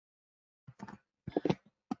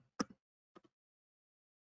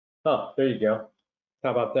 Oh, there you go.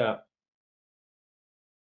 How about that?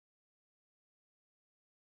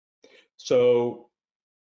 So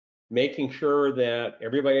making sure that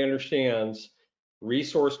everybody understands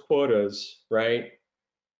resource quotas, right,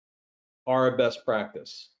 are a best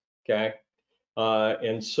practice, okay?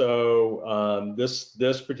 And so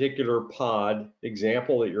this particular pod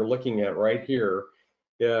example that you're looking at right here,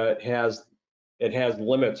 it has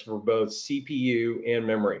limits for both CPU and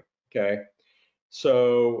memory, okay?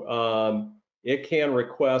 So it can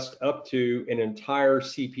request up to an entire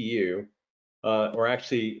CPU, or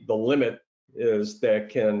actually the limit is that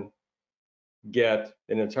can get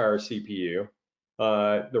an entire CPU.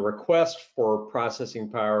 The request for processing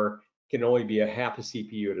power can only be a half a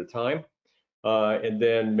CPU at a time. And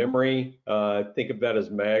then memory, think of that as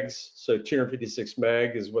megs. So 256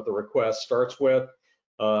 meg is what the request starts with,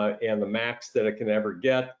 and the max that it can ever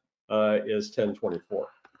get is 1024.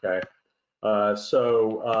 Okay,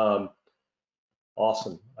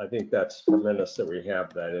 awesome. I think that's tremendous that we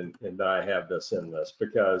have that, and that I have this in this,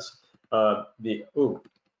 because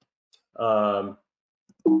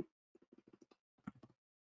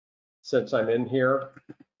since I'm in here,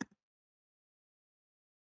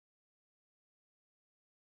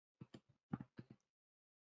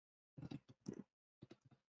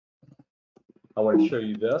 I want to show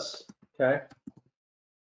you this, okay?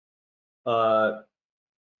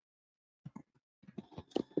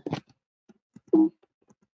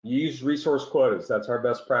 Use resource quotas. That's our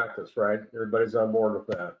best practice, right? Everybody's on board with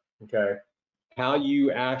that, okay? How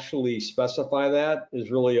you actually specify that is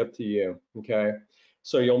really up to you, okay?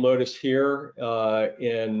 So you'll notice here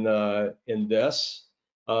in this,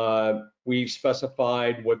 we've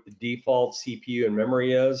specified what the default CPU and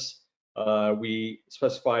memory is. We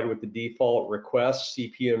specified what the default request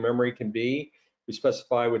CPU and memory can be. We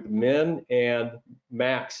specify what the min and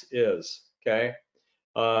max is, okay?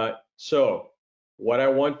 So what I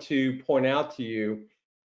want to point out to you,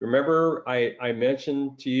 remember I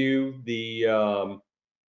mentioned to you the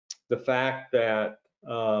fact that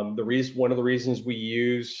one of the reasons we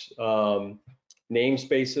use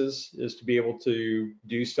namespaces is to be able to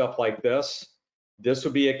do stuff like this. This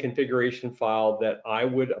would be a configuration file that I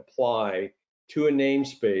would apply to a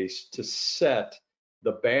namespace to set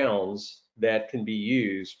the bounds that can be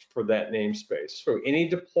used for that namespace. So any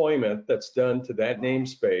deployment that's done to that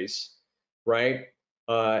namespace, right,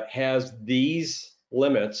 has these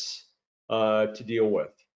limits to deal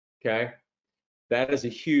with, okay? That is a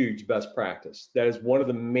huge best practice. That is one of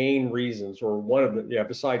the main reasons, or one of the,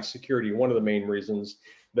 besides security, one of the main reasons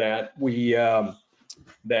that we like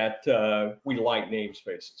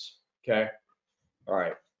namespaces, okay? All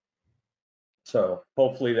right, so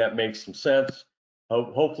hopefully that makes some sense.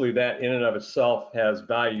 Hopefully that in and of itself has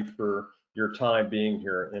value for your time being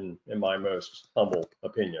here, in my most humble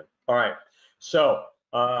opinion. All right, so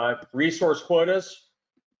resource quotas,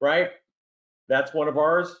 right? That's one of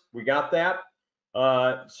ours. We got that.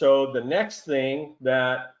 So the next thing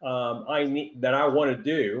that I want to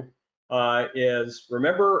do is,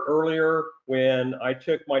 remember earlier when I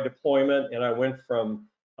took my deployment and I went from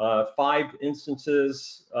 5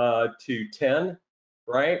 instances to 10,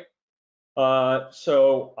 right?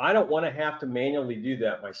 So I don't want to have to manually do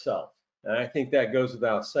that myself. And I think that goes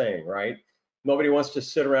without saying, right? Nobody wants to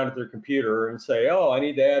sit around at their computer and say, oh, I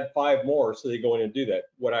need to add 5 more, so they go in and do that.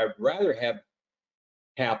 What I'd rather have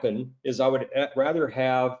happen is I would rather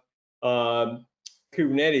have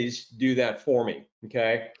Kubernetes do that for me,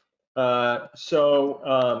 okay?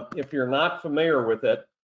 So if you're not familiar with it,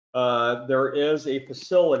 there is a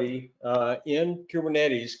facility in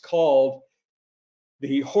Kubernetes called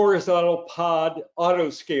the horizontal pod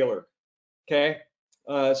Autoscaler, okay?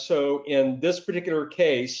 So in this particular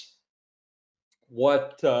case,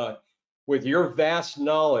 with your vast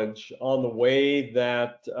knowledge on the way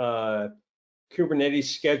that Kubernetes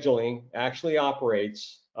scheduling actually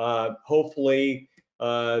operates, hopefully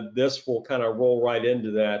this will kind of roll right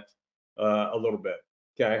into that a little bit,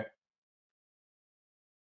 okay?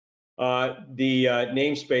 The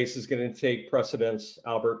namespace is going to take precedence,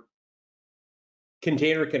 Albert.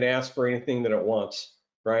 container can ask for anything that it wants,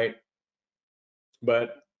 right?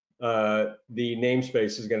 But the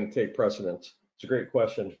namespace is going to take precedence. It's a great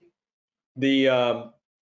question. The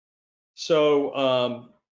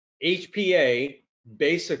HPA,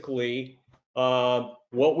 basically,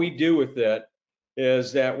 what we do with it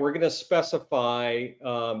is that we're going to specify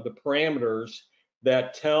the parameters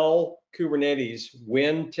that tell Kubernetes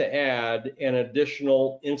when to add an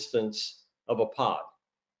additional instance of a pod,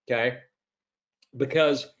 okay?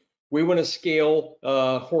 Because we want to scale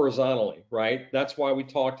horizontally, right? That's why we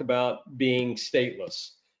talked about being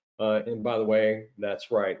stateless. And by the way,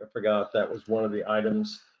 that's right. I forgot that was one of the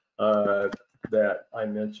items that I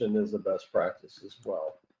mentioned as a best practice as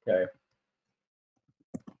well, okay?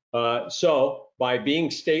 So by being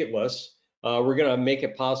stateless, we're going to make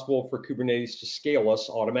it possible for Kubernetes to scale us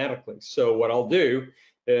automatically. So what I'll do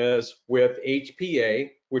is with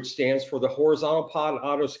HPA, which stands for the Horizontal Pod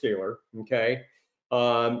Autoscaler, okay,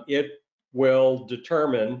 it will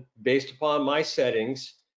determine based upon my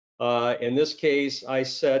settings. In this case, I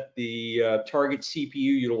set the target CPU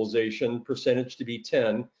utilization percentage to be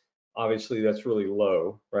 10. Obviously, that's really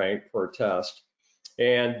low, right, for a test.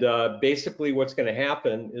 And basically what's going to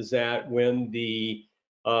happen is that when the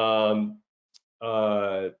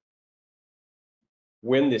CPU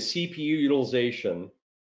utilization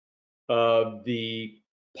of the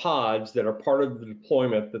pods that are part of the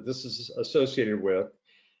deployment that this is associated with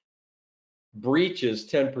breaches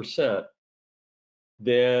 10%,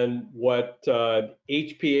 then what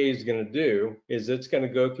HPA is going to do is it's going to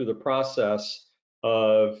go through the process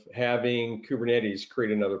of having Kubernetes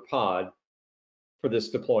create another pod for this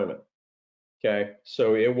deployment. Okay,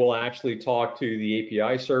 so it will actually talk to the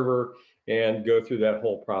API server and go through that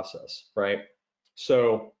whole process, right?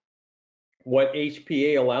 So what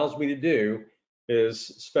HPA allows me to do is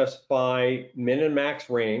specify min and max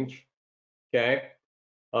range, okay?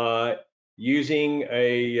 Using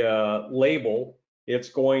a label, it's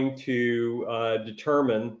going to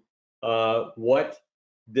determine what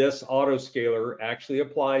this autoscaler actually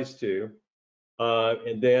applies to.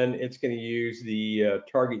 And then it's going to use the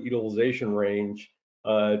target utilization range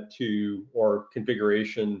or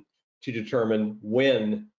configuration to determine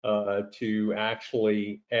when to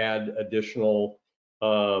actually add additional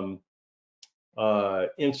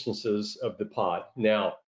instances of the pod.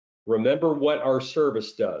 Now, remember what our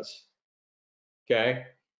service does, okay?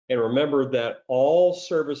 And remember that all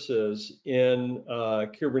services in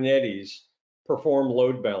Kubernetes perform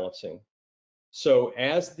load balancing. So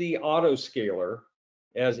as the autoscaler,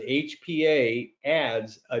 as HPA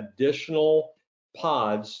adds additional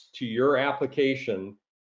pods to your application,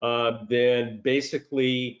 then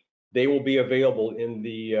basically they will be available in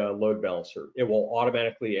the load balancer. It will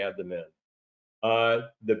automatically add them in.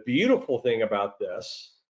 The beautiful thing about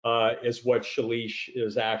this is what Shalish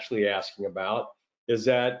is actually asking about, is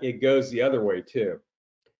that it goes the other way too.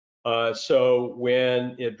 So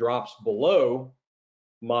when it drops below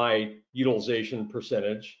my utilization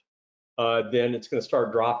percentage, then it's going to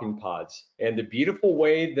start dropping pods. And the beautiful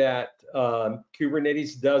way that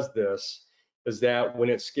Kubernetes does this is that when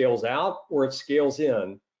it scales out or it scales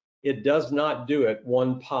in, it does not do it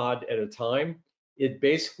one pod at a time. It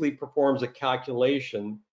basically performs a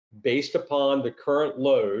calculation based upon the current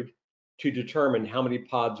load to determine how many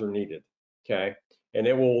pods are needed, okay? And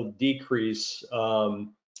it will decrease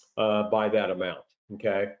by that amount,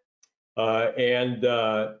 okay?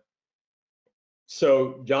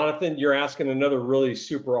 So Jonathan, you're asking another really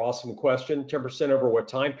super awesome question. 10% over what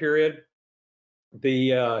time period?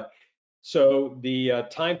 So the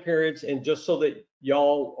time periods, and just so that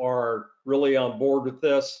y'all are really on board with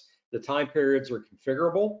this, the time periods are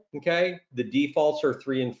configurable, okay? The defaults are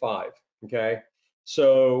 3 and 5, okay?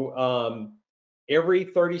 So every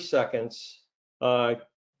 30 seconds, the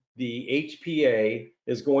HPA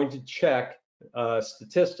is going to check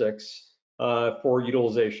statistics for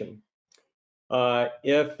utilization.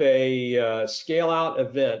 If a scale out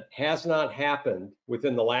event has not happened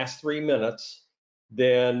within the last 3 minutes,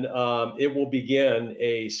 then it will begin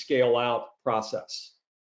a scale out process,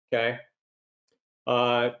 okay?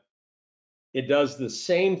 It does the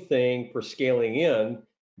same thing for scaling in,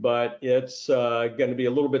 but it's going to be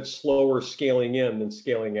a little bit slower scaling in than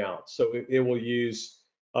scaling out. So it will use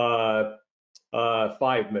 5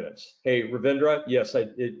 minutes. Hey, Ravindra, yes,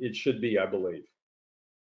 it should be, I believe.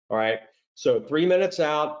 All right, so 3 minutes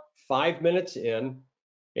out, 5 minutes in,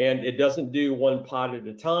 and it doesn't do one pod at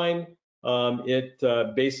a time. It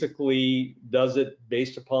basically does it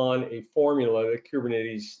based upon a formula that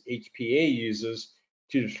Kubernetes HPA uses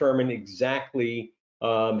to determine exactly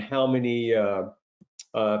how many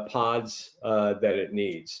pods that it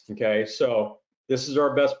needs. Okay, so this is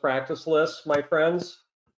our best practice list, my friends.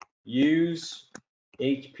 Use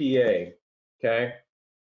HPA, okay?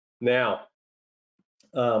 Now,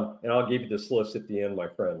 and I'll give you this list at the end, my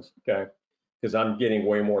friends, okay? Because I'm getting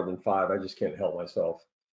way more than 5. I just can't help myself.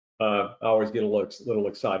 I always get a little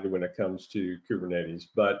excited when it comes to Kubernetes.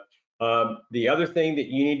 But the other thing that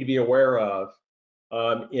you need to be aware of,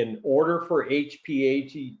 in order for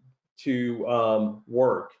HPA to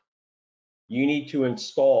work, you need to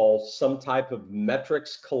install some type of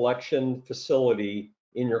metrics collection facility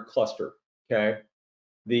in your cluster, okay?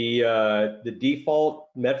 The default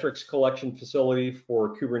metrics collection facility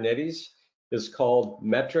for Kubernetes is called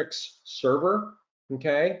metrics server,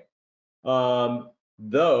 okay?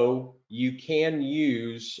 Though you can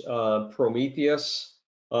use Prometheus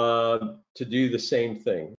to do the same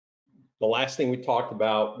thing. The last thing we talked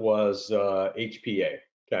about was HPA,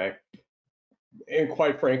 okay? And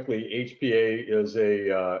quite frankly, HPA is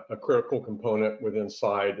a critical component within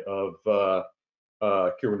inside of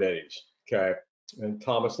Kubernetes, okay? And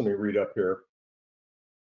Thomas, let me read up here.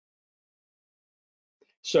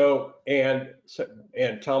 So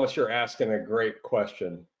Thomas, you're asking a great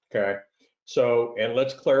question, okay? So, and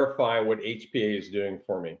let's clarify what HPA is doing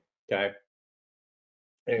for me, okay?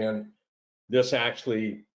 And this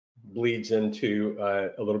actually bleeds into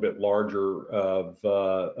a little bit larger of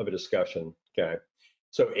a discussion, okay?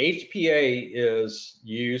 So HPA is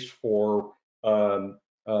used for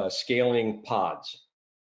scaling pods.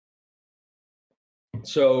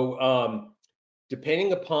 So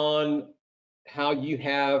depending upon how you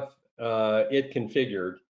have it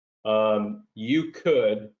configured, you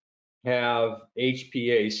could have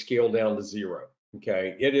HPA scale down to 0.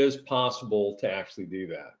 Okay, it is possible to actually do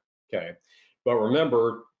that. Okay, but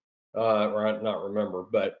remember, or not remember,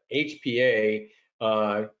 but HPA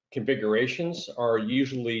configurations are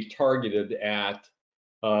usually targeted at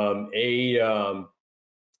a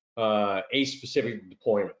specific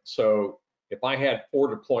deployment. So if I had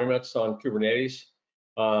 4 deployments on Kubernetes,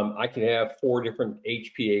 I can have 4 different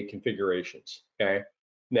HPA configurations. Okay.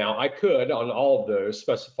 Now I could on all of those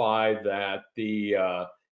specify that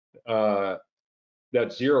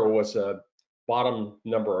that 0 was a bottom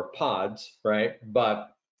number of pods, right?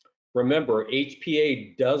 But remember,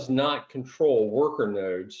 HPA does not control worker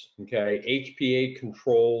nodes. Okay, HPA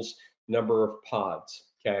controls number of pods.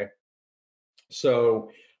 Okay, so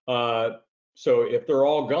so if they're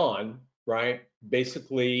all gone, right?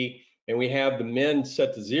 Basically, and we have the min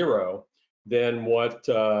set to 0, then what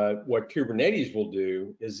Kubernetes will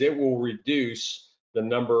do is it will reduce the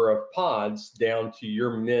number of pods down to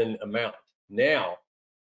your min amount. Now,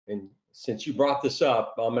 and since you brought this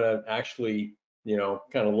up, I'm going to actually,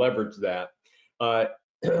 kind of leverage that.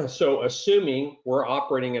 So assuming we're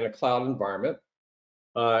operating in a cloud environment,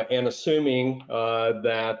 and assuming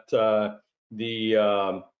that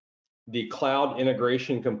the cloud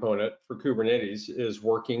integration component for Kubernetes is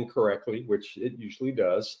working correctly, which it usually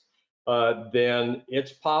does, then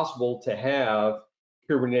it's possible to have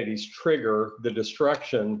Kubernetes trigger the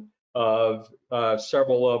destruction of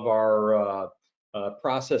several of our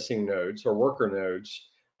processing nodes or worker nodes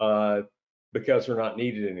because they're not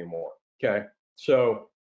needed anymore. Okay, so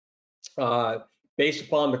based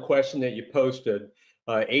upon the question that you posted,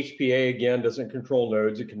 HPA again doesn't control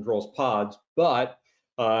nodes, it controls pods, but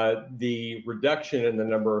the reduction in the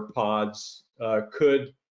number of pods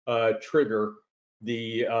could trigger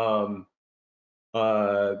the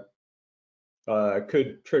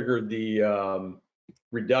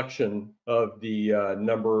reduction of the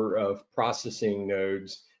number of processing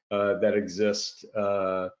nodes that exist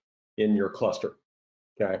in your cluster.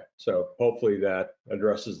 Okay, so hopefully that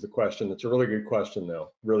addresses the question. It's a really good question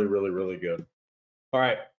though, really, really, really good. All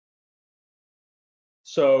right,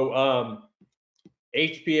 so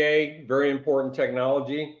HPA, very important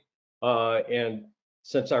technology, and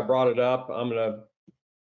since I brought it up, I'm going to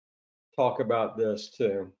talk about this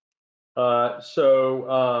too.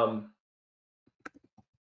 So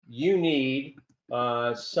you need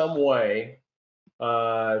some way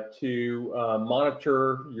to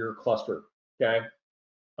monitor your cluster, okay?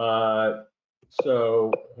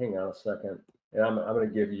 So hang on a second, and I'm going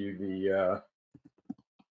to give you the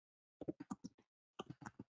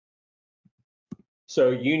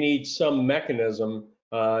so you need some mechanism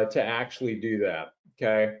to actually do that,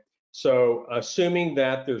 okay? So assuming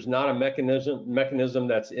that there's not a mechanism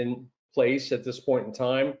that's in place at this point in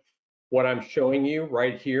time, what I'm showing you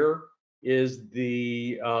right here is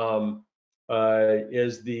the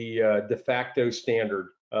de facto standard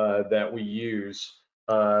that we use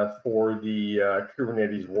for the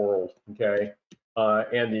Kubernetes world, okay?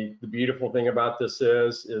 And the beautiful thing about this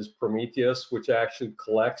is Prometheus, which actually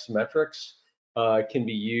collects metrics, can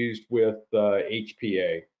be used with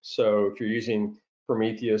HPA. So if you're using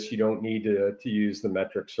Prometheus, you don't need to use the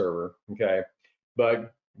metric server, okay?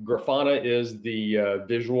 But Grafana is the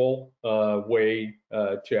visual way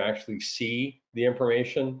to actually see the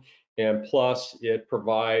information, and plus it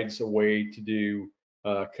provides a way to do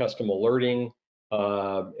custom alerting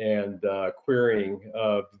and querying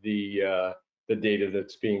of the data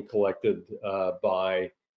that's being collected by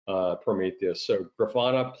Prometheus. So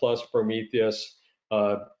Grafana plus Prometheus,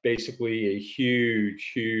 basically a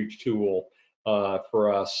huge, huge tool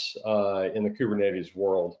for us in the Kubernetes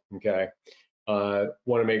world, okay?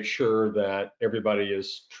 Want to make sure that everybody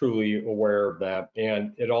is truly aware of that.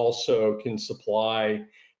 And it also can supply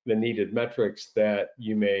the needed metrics that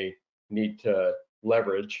you may need to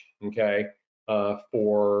leverage, okay,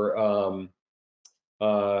 for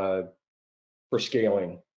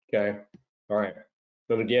scaling, okay? All right.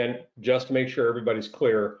 But again, just to make sure everybody's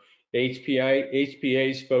clear, HPA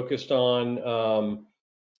is focused on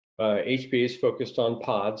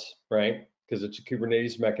pods, right? Because it's a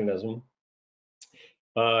Kubernetes mechanism.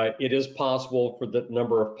 It is possible for the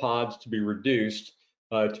number of pods to be reduced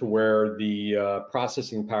to where the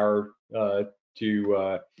processing power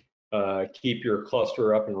to keep your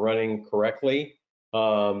cluster up and running correctly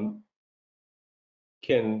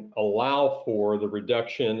can allow for the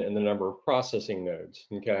reduction in the number of processing nodes,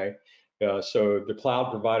 okay? So the cloud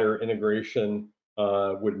provider integration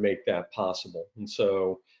would make that possible. And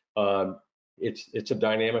so it's a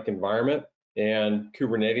dynamic environment, and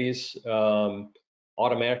Kubernetes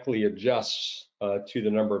automatically adjusts to the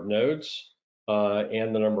number of nodes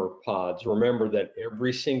and the number of pods. Remember that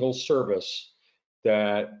every single service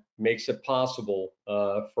that makes it possible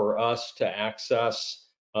for us to access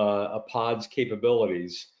a pod's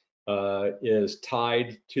capabilities is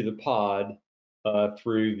tied to the pod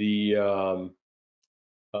through the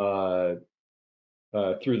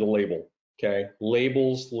label. Okay,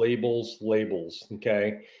 labels.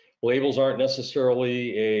 Okay, labels aren't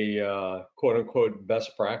necessarily a quote unquote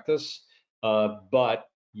best practice, but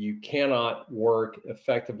you cannot work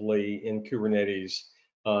effectively in Kubernetes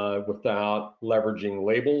without leveraging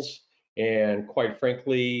labels. And quite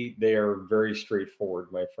frankly, they are very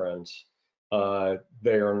straightforward, my friends.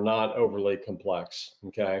 They are not overly complex,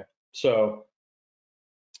 okay? So,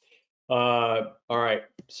 all right,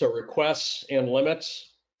 so requests and limits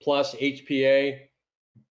plus HPA,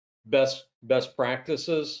 best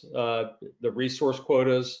practices, the resource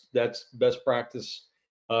quotas, that's best practice.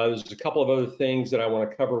 There's a couple of other things that I want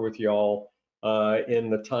to cover with y'all in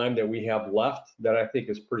the time that we have left that I think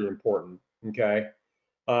is pretty important, okay?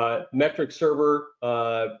 Metric server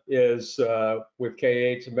is with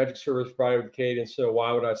K8, so metric server is provided with K8, and so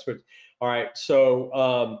why would I switch? All right,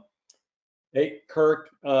 so hey, Kirk,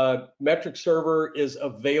 metric server is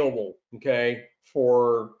available, okay,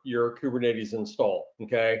 for your Kubernetes install,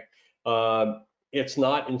 okay? It's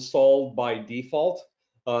not installed by default.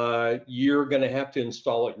 You're gonna have to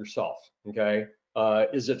install it yourself, okay?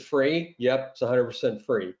 Is it free? Yep, it's 100%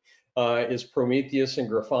 free. Is Prometheus and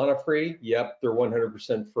Grafana free? Yep, they're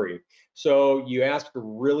 100% free. So you asked a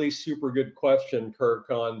really super good question, Kirk,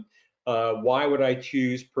 on why would I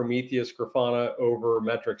choose Prometheus Grafana over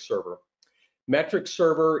metric server? Metric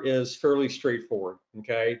server is fairly straightforward,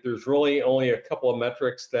 okay? There's really only a couple of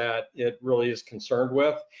metrics that it really is concerned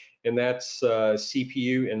with, and that's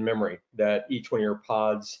CPU and memory that each one of your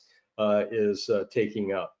pods is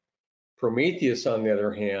taking up. Prometheus, on the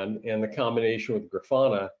other hand, and the combination with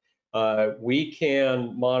Grafana, we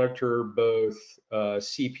can monitor both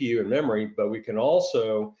CPU and memory, but we can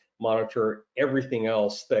also monitor everything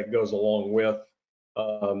else that goes along with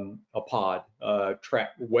a pod,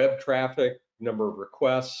 web traffic, number of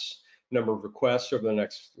requests over the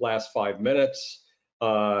last 5 minutes.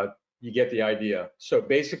 You get the idea. So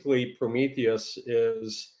basically, Prometheus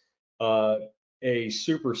is a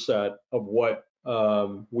superset of what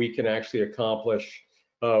we can actually accomplish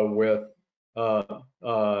with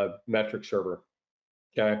metric server.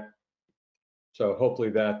 Okay. So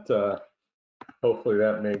hopefully that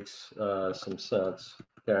makes some sense.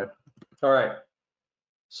 Okay. All right.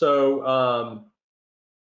 So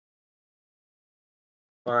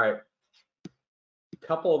all right. A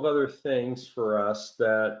couple of other things for us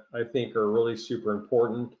that I think are really super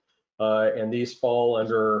important, and these fall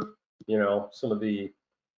under, you know, some of the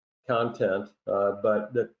content,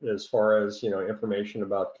 but that as far as, you know, information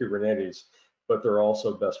about Kubernetes, but they're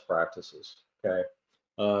also best practices. Okay,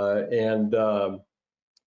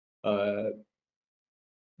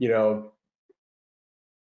 you know,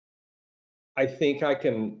 I think I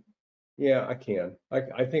can, yeah, I can.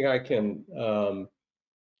 I think I can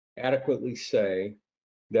adequately say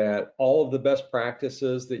that all of the best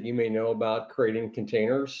practices that you may know about creating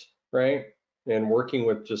containers, right, and working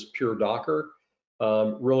with just pure Docker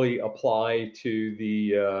really apply to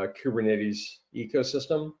the Kubernetes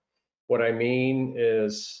ecosystem. What I mean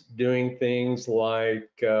is doing things like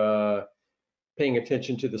paying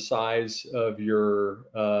attention to the size of your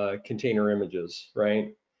container images,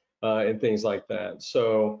 right, and things like that.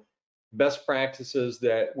 So best practices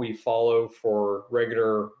that we follow for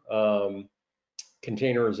regular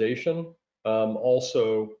containerization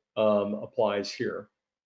also applies here.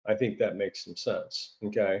 I think that makes some sense,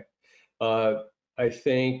 okay? I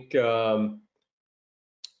think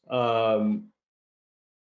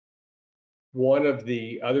one of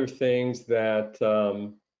the other things that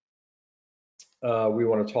we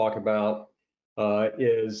want to talk about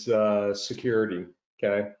is security,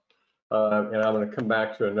 okay? And I'm going to come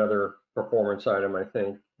back to another performance item, I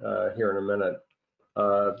think, here in a minute.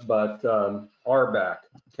 But RBAC,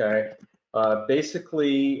 okay?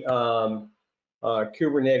 Basically,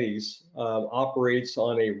 Kubernetes operates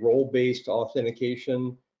on a role-based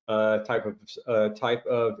authentication type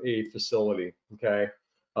of a facility, okay?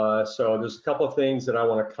 So there's a couple of things that I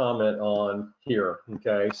want to comment on here,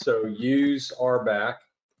 okay? So use RBAC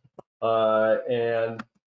and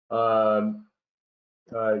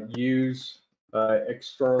use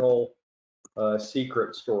external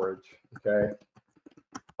secret storage, okay?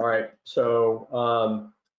 All right, so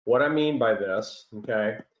what I mean by this,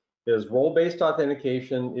 okay, is role-based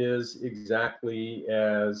authentication is exactly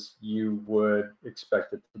as you would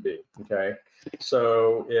expect it to be, okay?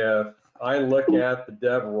 So if I look at the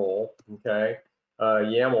dev role, okay,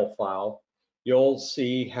 YAML file, you'll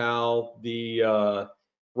see how the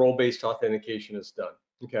role-based authentication is done,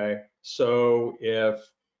 okay? So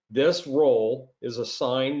if this role is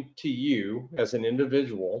assigned to you as an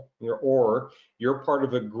individual, or you're part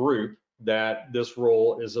of a group that this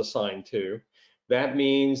role is assigned to, that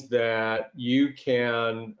means that you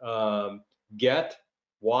can get,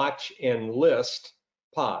 watch, and list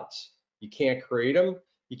pods. You can't create them,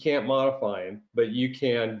 you can't modify them, but you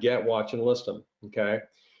can get, watch, and list them, okay?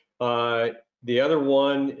 The other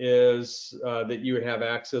one is that you would have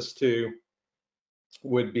access to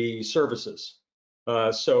would be services.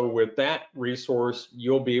 So with that resource,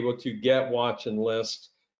 you'll be able to get, watch, and list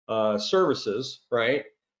services, right,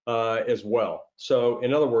 as well. So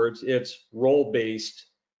in other words, it's role-based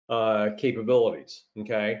capabilities,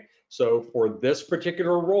 okay? So for this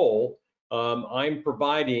particular role, I'm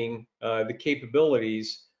providing the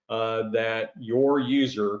capabilities that your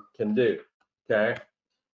user can do, okay?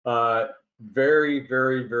 Very,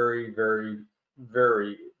 very, very, very,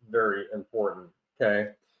 very, very important,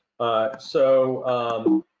 okay? So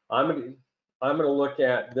I'm gonna look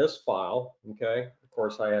at this file, okay? Of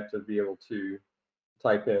course, I have to be able to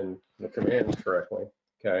type in the commands correctly,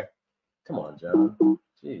 okay? Come on, John.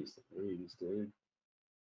 Jeez, please, dude.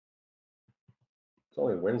 It's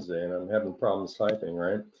only Wednesday and I'm having problems typing,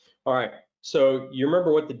 right? All right, so you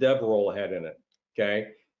remember what the dev role had in it,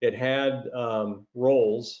 okay? It had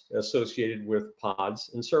roles associated with pods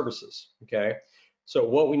and services, okay? So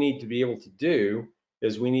what we need to be able to do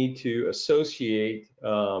is we need to associate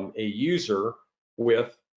a user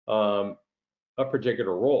with a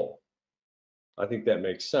particular role. I think that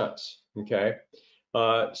makes sense, okay?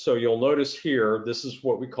 So you'll notice here, this is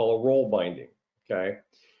what we call a role binding, okay?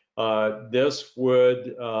 This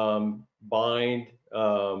would bind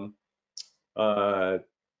the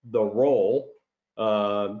role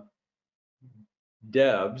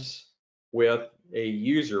devs with a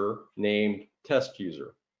user named test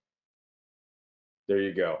user. There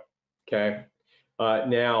you go, okay?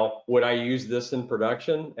 Now, would I use this in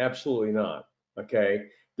production? Absolutely not, okay?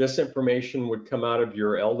 This information would come out of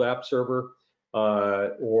your LDAP server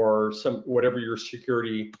or whatever your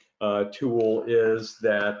security tool is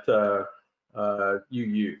that you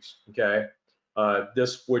use, okay?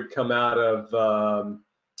 This would come out of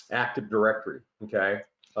Active Directory, okay?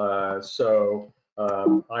 So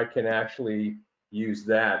I can actually use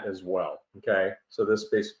that as well, okay? So this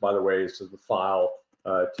basically, by the way, is the file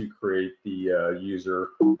to create the user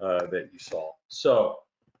that you saw. So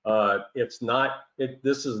this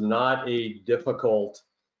is not a difficult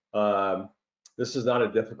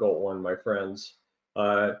one, my friends.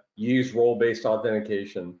 Use role-based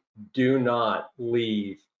authentication. Do not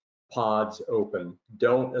leave pods open.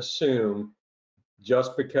 Don't assume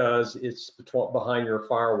just because it's behind your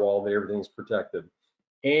firewall that everything's protected.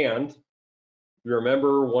 And you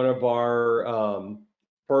remember one of our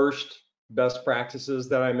first best practices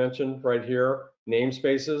that I mentioned right here,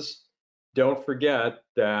 namespaces. Don't forget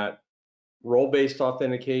that role-based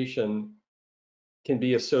authentication can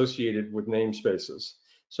be associated with namespaces.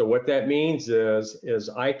 So what that means is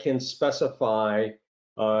I can specify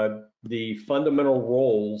the fundamental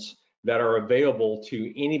roles that are available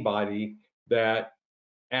to anybody that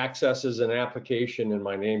accesses an application in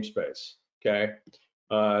my namespace, okay?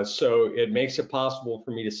 So it makes it possible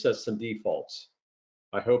for me to set some defaults.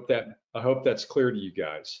 I hope that's clear to you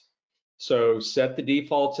guys. So set the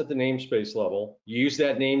defaults at the namespace level. Use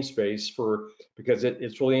that namespace because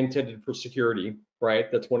it's really intended for security, right?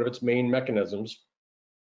 That's one of its main mechanisms,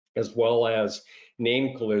 as well as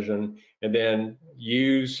name collision, and then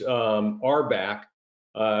use RBAC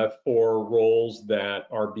for roles that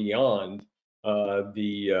are beyond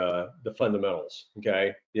the fundamentals.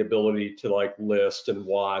 Okay, the ability to like list and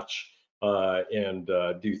watch and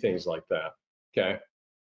do things like that. Okay.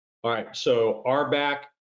 All right, so RBAC,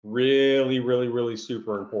 really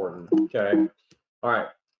super important, okay? All right,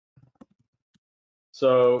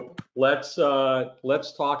 so let's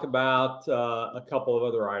talk about a couple of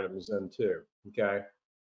other items then too, okay?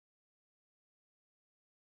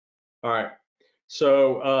 All right,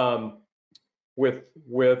 so with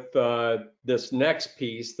this next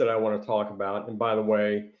piece that I want to talk about, and by the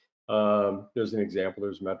way, there's an example,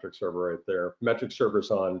 there's metric server right there. Metric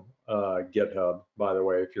server's on GitHub, by the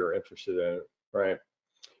way, if you're interested in it, right?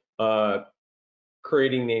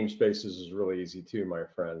 Creating namespaces is really easy too, my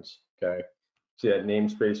friends, okay? See that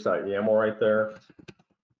namespace.yaml right there?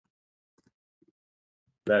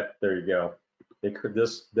 There you go.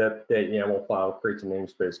 That YAML file creates a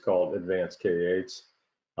namespace called advanced K8s.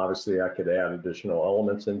 Obviously, I could add additional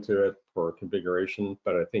elements into it for configuration,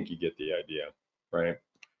 but I think you get the idea, right?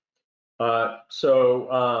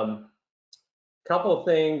 So couple of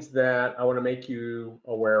things that I want to make you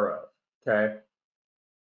aware of, okay?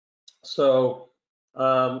 So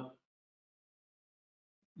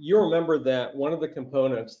you'll remember that one of the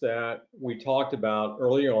components that we talked about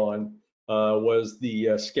early on was the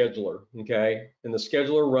scheduler, okay? And the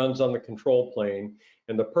scheduler runs on the control plane,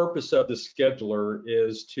 and the purpose of the scheduler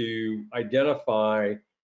is to identify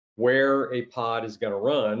where a pod is going to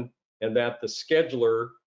run, and that the scheduler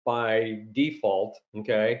by default,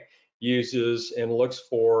 okay, uses and looks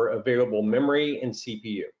for available memory and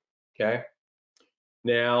CPU, okay?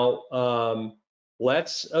 Now,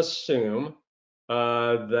 let's assume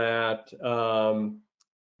that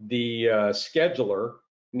the scheduler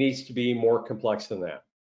needs to be more complex than that,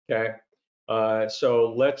 okay?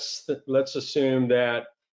 So let's assume that,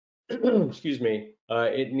 excuse me,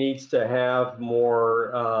 it needs to have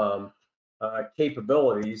more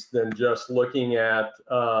capabilities than just looking at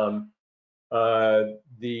the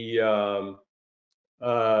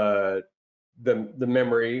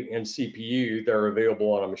memory and CPU that are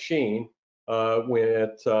available on a machine when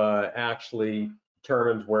it actually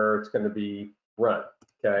determines where it's going to be run,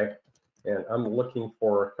 okay? And I'm looking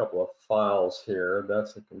for a couple of files here.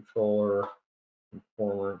 That's a controller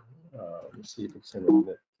conformer. Let's see if it's in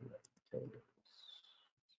Init Containers.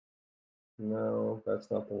 No, that's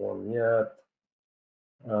not the one yet.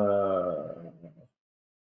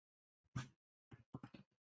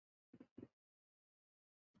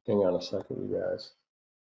 Hang on a second, you guys.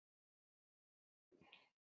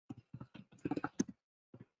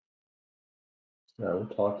 Now,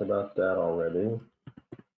 we talked about that already,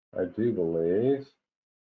 I do believe.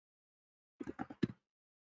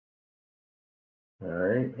 All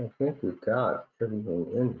right, I think we've got everything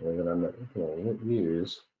in here that I'm going to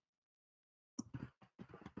use.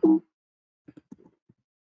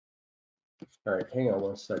 All right, hang on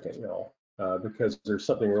one second, y'all, because there's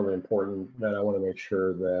something really important that I want to make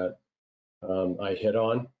sure that I hit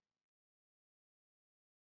on.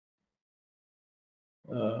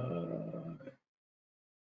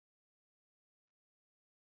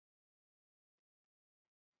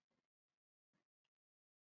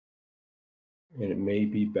 And it may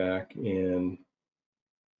be back in.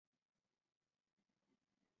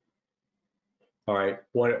 All right,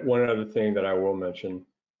 one other thing that I will mention,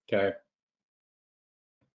 okay?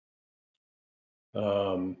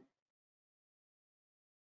 And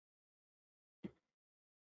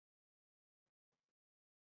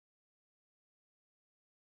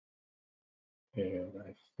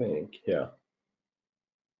I think, yeah.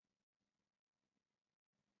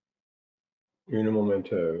 Uno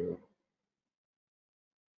momento.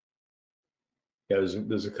 Yeah,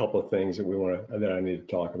 there's a couple of things that I need to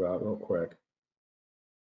talk about real quick.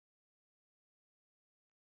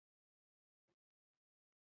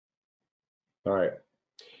 All right.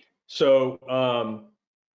 So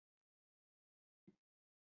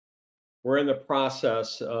we're in the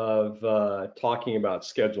process of talking about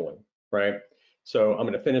scheduling, right? So I'm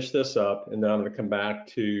going to finish this up, and then I'm going to come back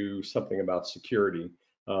to something about security.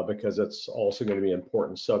 because it's also going to be an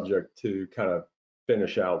important subject to kind of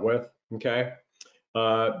finish out with, okay?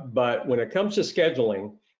 But when it comes to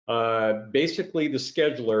scheduling, basically the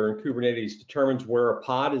scheduler in Kubernetes determines where a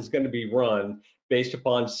pod is going to be run based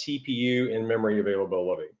upon CPU and memory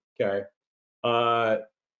availability, okay? What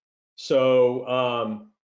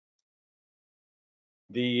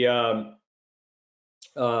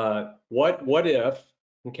if,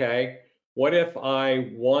 okay, what if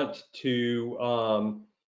I want to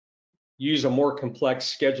use a more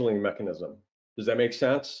complex scheduling mechanism? Does that make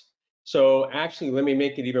sense? So actually, let me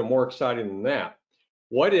make it even more exciting than that.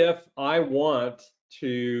 What if I want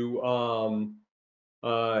to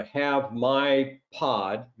have my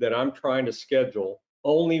pod that I'm trying to schedule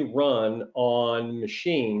only run on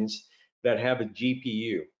machines that have a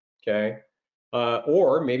GPU, okay?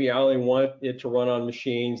 Or maybe I only want it to run on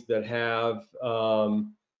machines that have,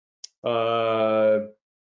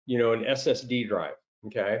 you know, an SSD drive,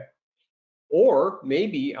 okay? Or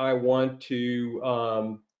maybe I want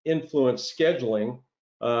to influence scheduling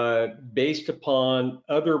based upon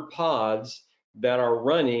other pods that are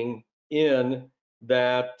running in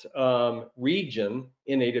that region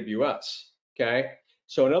in AWS, okay?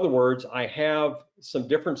 So in other words, I have some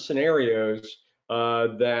different scenarios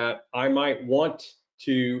that I might want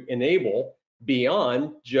to enable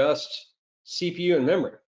beyond just CPU and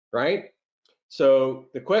memory, right? So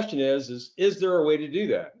the question is there a way to do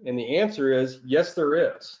that? And the answer is yes, there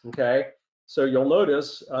is, okay? So you'll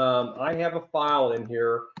notice I have a file in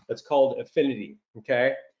here that's called Affinity,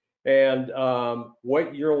 okay? And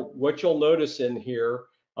what you'll notice in here,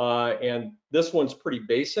 and this one's pretty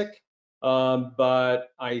basic, but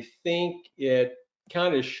I think it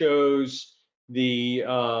kind of shows the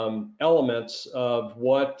elements of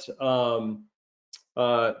what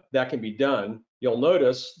that can be done. You'll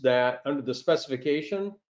notice that under the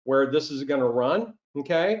specification where this is going to run,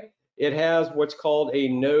 okay, it has what's called a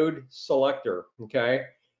node selector, okay,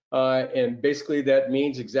 and basically that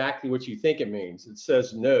means exactly what you think it means. It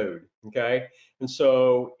says node, okay, and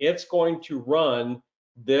so it's going to run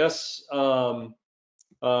this. It's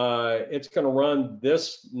going to run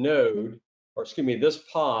this node, or excuse me, this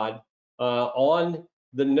pod on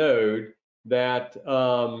the node that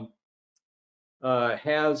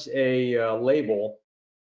has a label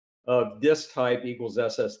of disk type equals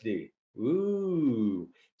SSD. Ooh,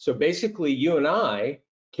 so basically you and I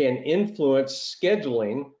can influence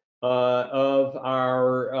scheduling of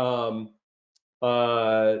our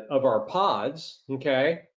pods,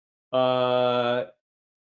 okay,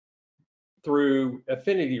 through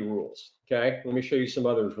affinity rules, okay? Let me show you some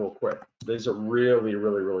others real quick. These are really,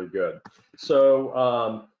 really, really good.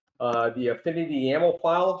 So the affinity YAML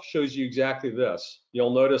file shows you exactly this.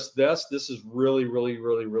 You'll notice this is really, really,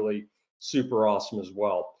 really, really super awesome as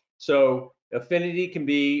well. So affinity can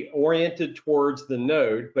be oriented towards the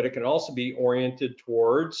node, but it can also be oriented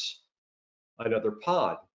towards another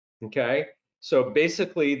pod, okay? So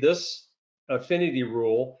basically this affinity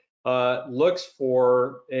rule looks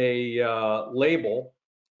for a label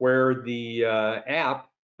where the app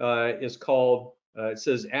is called, it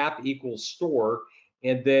says app equals store,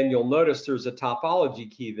 and then you'll notice there's a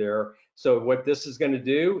topology key there. So what this is going to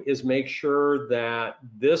do is make sure that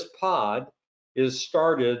this pod is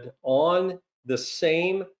started on the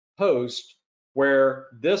same host where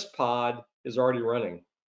this pod is already running.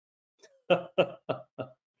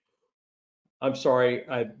 I'm sorry,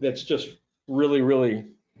 that's just really, really.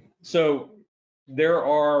 So there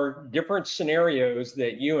are different scenarios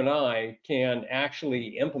that you and I can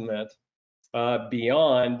actually implement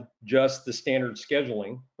beyond just the standard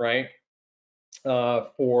scheduling, right?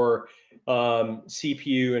 For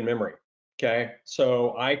CPU and memory, okay?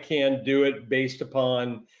 So I can do it based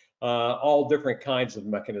upon all different kinds of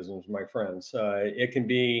mechanisms, my friends. It can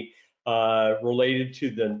be related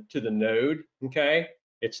to the node, okay?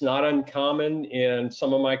 It's not uncommon in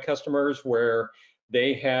some of my customers where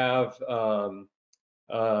they have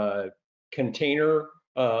container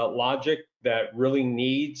logic that really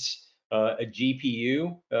needs a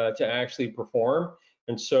GPU to actually perform.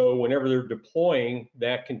 And so whenever they're deploying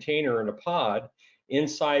that container in a pod,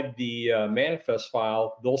 inside the manifest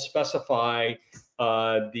file, they'll specify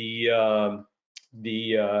the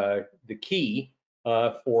key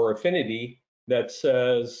for affinity that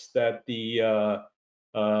says that the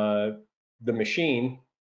machine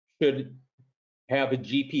should have a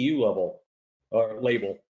GPU level or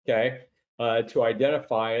label, okay, to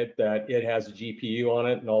identify it that it has a GPU on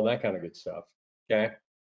it and all that kind of good stuff, okay.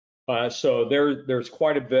 So there's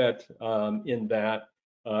quite a bit in that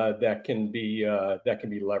that can be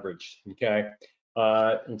leveraged, okay.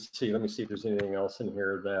 Let's see. Let me see if there's anything else in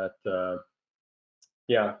here that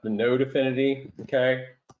Yeah, the node affinity, okay,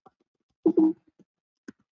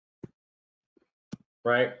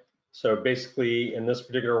 right? So basically, in this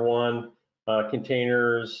particular one,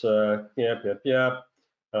 containers, for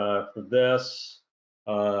this,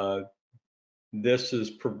 this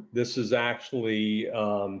is actually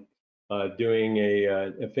doing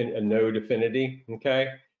a node affinity, okay?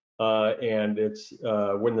 And it's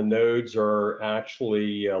when the nodes are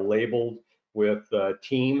actually labeled with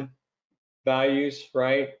team values,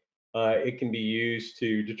 right? It can be used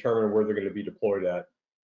to determine where they're going to be deployed at.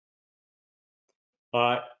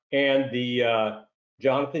 And the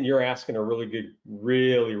Jonathan, you're asking a really good,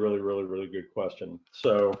 really good question.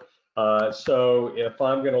 So, so if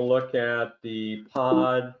I'm going to look at the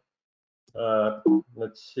pod,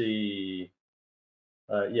 let's see,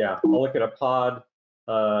 yeah, I'll look at a pod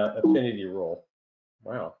affinity rule.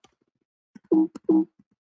 Wow.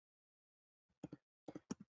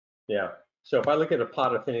 Yeah. So if I look at a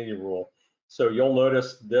pod affinity rule, so you'll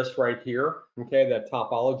notice this right here, okay, that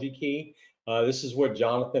topology key. This is what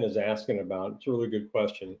Jonathan is asking about. It's a really good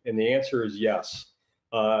question. And the answer is yes.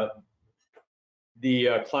 The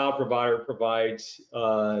cloud provider provides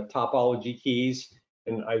topology keys.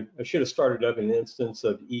 And I should have started up an instance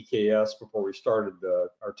of EKS before we started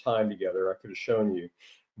our time together. I could have shown you.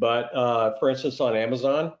 But for instance, on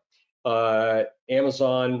Amazon,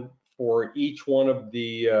 Amazon, for each one of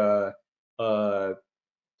the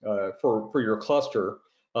for your cluster,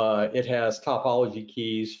 it has topology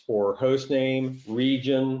keys for host name,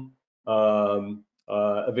 region,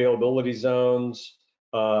 availability zones,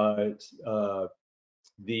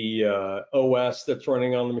 the OS that's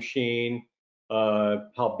running on the machine,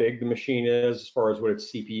 how big the machine is as far as what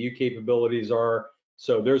its CPU capabilities are.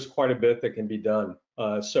 So there's quite a bit that can be done.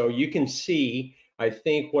 So you can see, I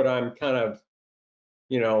think what I'm kind of,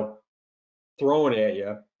 throwing at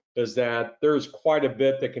you is that there's quite a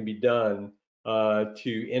bit that can be done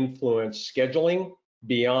to influence scheduling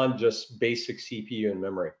beyond just basic CPU and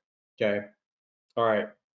memory. Okay. All right.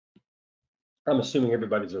 I'm assuming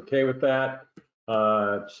everybody's okay with that.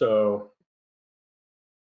 So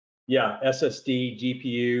yeah, SSD,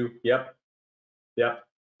 GPU. Yep. Yep.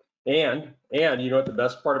 And you know what the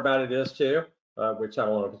best part about it is too, which I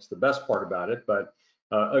don't know if it's the best part about it, but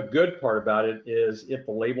a good part about it is if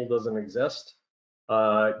the label doesn't exist,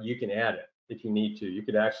 you can add it if you need to. You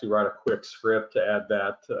could actually write a quick script to add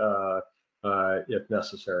that if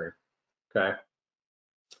necessary. Okay.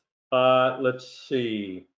 Let's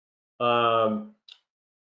see.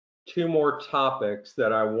 Two more topics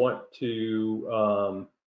that I want to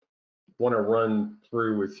run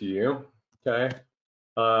through with you. Okay.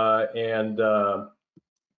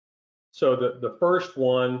 So the first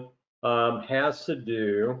one has to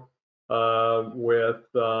do with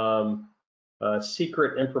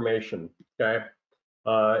secret information. Okay.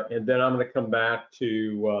 And then I'm going to come back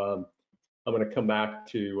to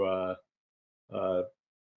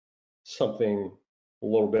something a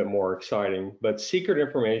little bit more exciting. But secret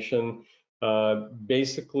information,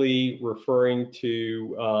 basically referring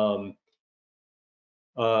to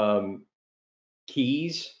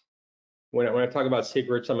keys. When I talk about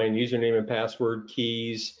secrets, I mean username and password,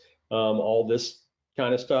 keys, all this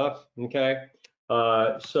kind of stuff. Okay.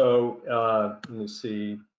 So let me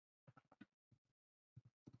see.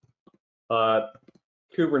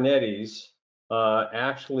 Kubernetes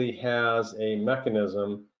actually has a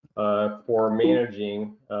mechanism for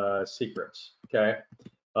managing secrets. Okay.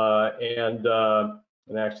 And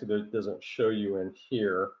actually, that doesn't show you in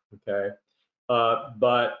here. Okay.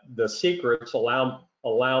 But the secrets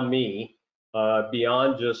allow me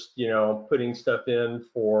beyond just putting stuff in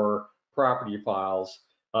for property files.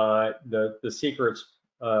 The secrets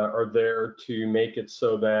are there to make it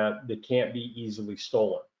so that they can't be easily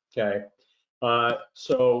stolen. Okay.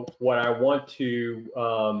 So what I want to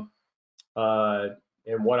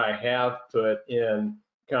and what I have put in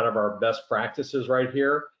kind of our best practices right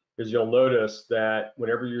here is you'll notice that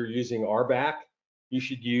whenever you're using RBAC, you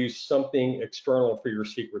should use something external for your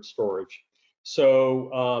secret storage. So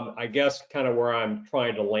I guess kind of where I'm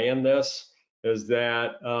trying to land this is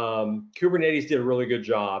that Kubernetes did a really good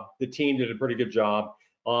job. The team did a pretty good job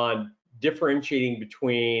on differentiating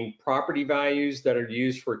between property values that are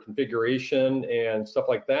used for configuration and stuff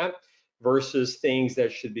like that versus things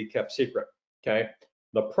that should be kept secret. Okay.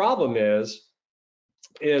 The problem is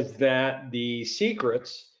that the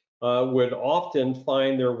secrets would often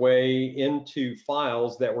find their way into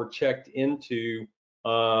files that were checked into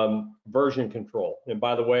version control. And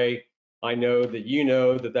by the way, I know that you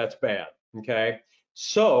know that that's bad. Okay.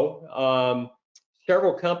 So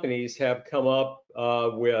several companies have come up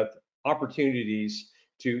with opportunities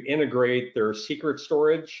to integrate their secret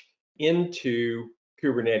storage into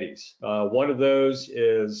Kubernetes. One of those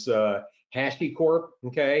is HashiCorp.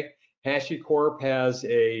 Okay, HashiCorp has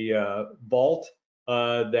a vault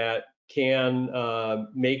that can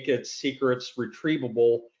make its secrets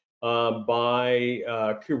retrievable by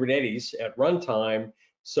Kubernetes at runtime,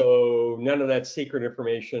 so none of that secret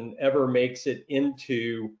information ever makes it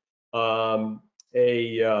into a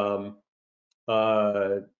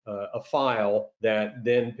file that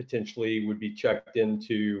then potentially would be checked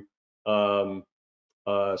into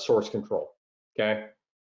source control. Okay,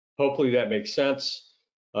 hopefully that makes sense.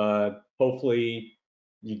 Hopefully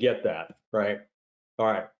you get that, right? All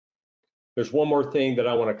right. There's one more thing that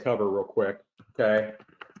I want to cover real quick, okay?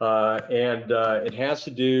 It has to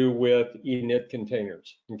do with Init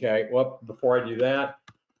containers, okay? Well, before I do that,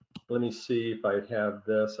 let me see if I have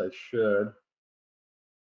this. I should.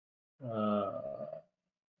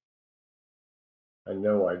 I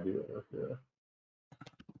know I do over here.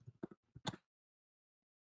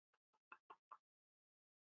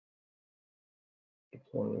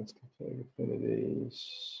 Deployments, config affinities,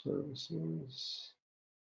 services.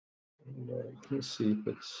 And I can see if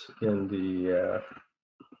it's in the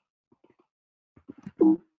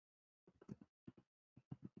no,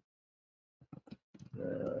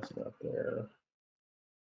 it's not there.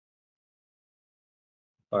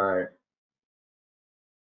 All right.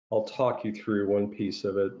 I'll talk you through one piece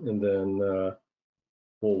of it, and then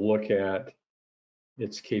we'll look at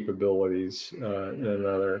its capabilities in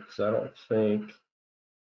another, because I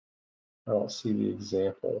don't see the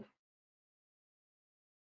example.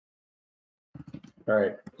 All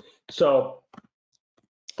right. So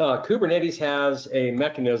Kubernetes has a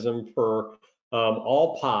mechanism for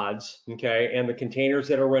all pods, okay, and the containers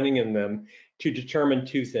that are running in them to determine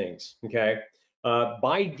two things, okay.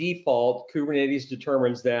 By default, Kubernetes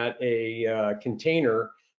determines that a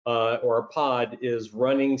container or a pod is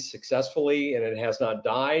running successfully and it has not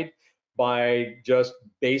died by just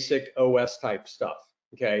basic OS type stuff,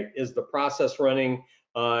 okay. Is the process running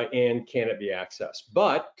and can it be accessed?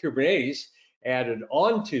 But Kubernetes added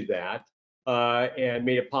on to that and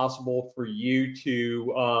made it possible for you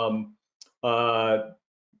to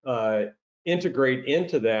integrate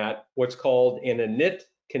into that what's called an init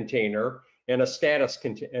container and a status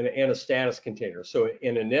container. So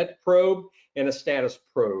an init probe and a status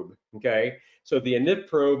probe. Okay. So the init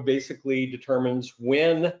probe basically determines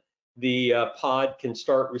when the pod can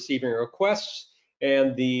start receiving requests,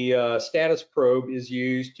 and the status probe is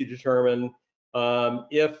used to determine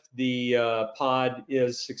if the pod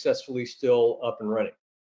is successfully still up and running.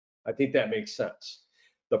 I think that makes sense.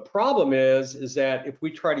 The problem is that if we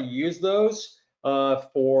try to use those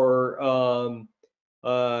for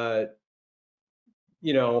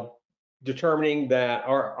you know, determining that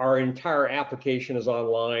our entire application is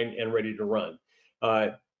online and ready to run.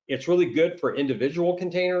 It's really good for individual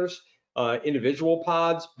containers, individual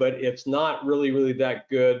pods, but it's not really that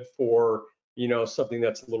good for, you know, something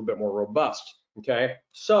that's a little bit more robust. Okay,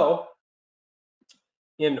 so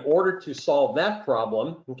in order to solve that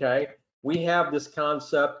problem, okay, we have this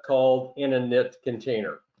concept called an init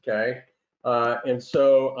container. Okay, and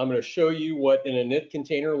so I'm going to show you what an init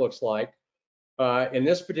container looks like. In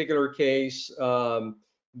this particular case, the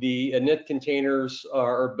init containers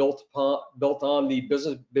are built on the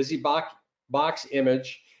BusyBox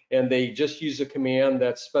image, and they just use a command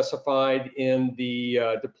that's specified in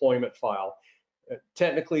the deployment file.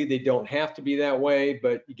 Technically, they don't have to be that way,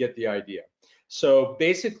 but you get the idea. So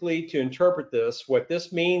basically, to interpret this, what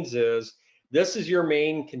this means is this is your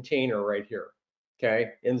main container right here,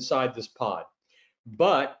 okay, inside this pod.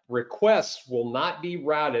 But requests will not be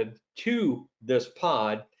routed to this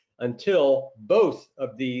pod until both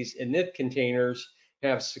of these init containers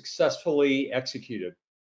have successfully executed,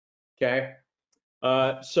 okay?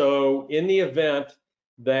 So in the event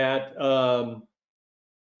that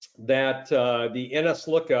the NS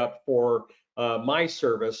lookup for my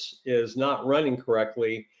service is not running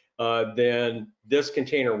correctly, then this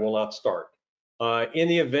container will not start. In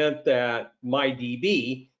the event that my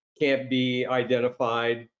DB can't be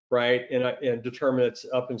identified, right, and determine it's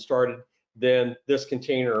up and started, then this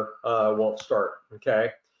container won't start,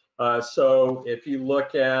 okay? So if you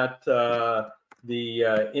look at the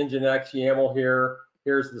Nginx YAML here,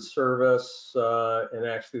 here's the service, and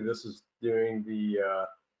actually this is doing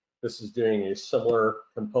a similar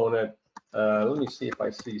component. Let me see if I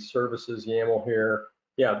see services YAML here.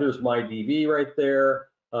 Yeah, there's my DB right there.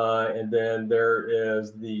 And then there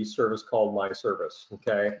is the service called my service,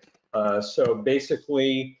 okay? So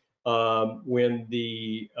basically, when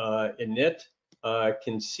the init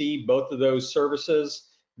can see both of those services,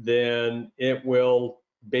 then it will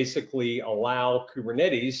basically allow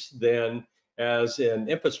Kubernetes then as an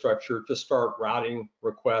infrastructure to start routing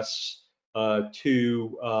requests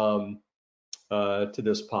to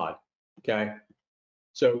this pod. Okay,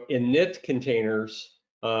 so init containers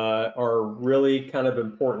are really kind of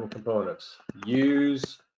important components.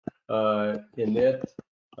 Use init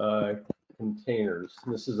containers.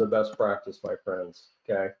 This is a best practice, my friends.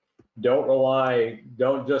 Okay,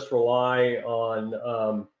 don't just rely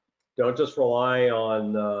on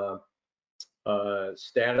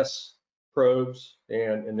status probes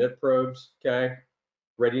and init probes. Okay,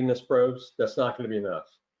 readiness probes. That's not going to be enough.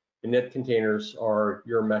 Init containers are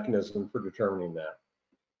your mechanism for determining that.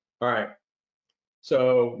 All right.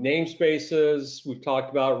 So namespaces, we've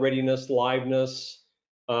talked about readiness, liveness.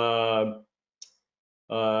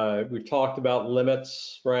 We've talked about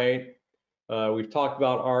limits, right? We've talked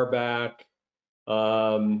about RBAC.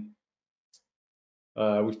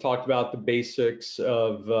 We've talked about the basics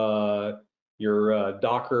of your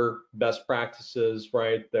Docker best practices,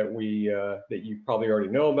 right? That you probably already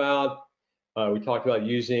know about. We talked about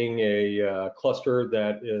using a cluster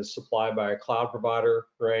that is supplied by a cloud provider,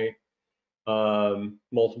 right?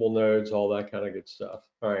 Multiple nodes, all that kind of good stuff.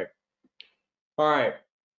 All right.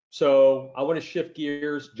 So I want to shift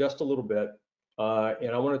gears just a little bit,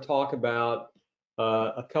 and I want to talk about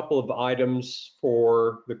a couple of items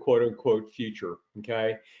for the quote-unquote future.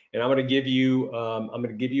 Okay, and I'm going to give you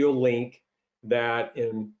a link that,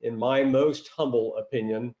 in my most humble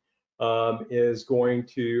opinion, is going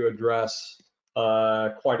to address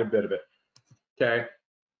quite a bit of it. Okay,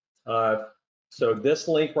 so this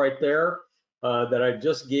link right there that I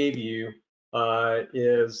just gave you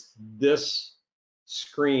is this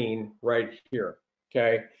screen right here.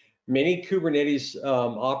 Okay, many Kubernetes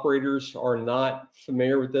operators are not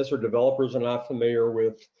familiar with this, or developers are not familiar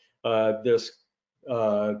with this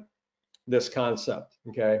concept.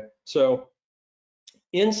 Okay, so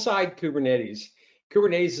inside Kubernetes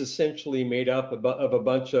is essentially made up of a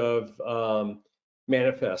bunch of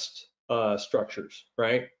manifest structures,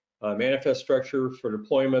 right? Manifest structure for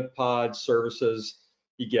deployment, pods, services,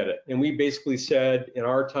 you get it. And we basically said in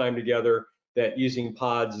our time together that using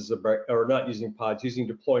pods is using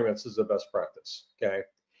deployments is the best practice, okay?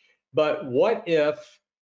 But what if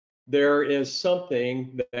there is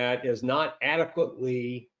something that is not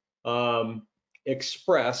adequately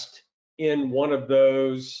expressed in one of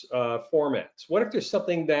those formats? What if there's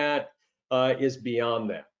something that is beyond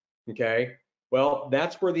that, okay? Well,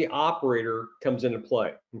 that's where the operator comes into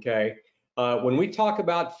play, okay? When we talk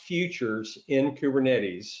about futures in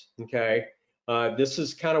Kubernetes, okay, this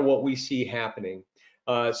is kind of what we see happening.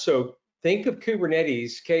 So think of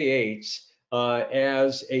Kubernetes K8s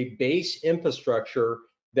as a base infrastructure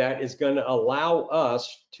that is going to allow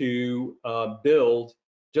us to build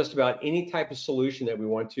just about any type of solution that we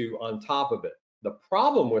want to on top of it. The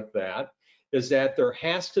problem with that is that there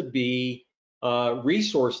has to be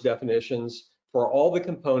resource definitions for all the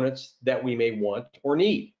components that we may want or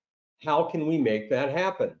need. How can we make that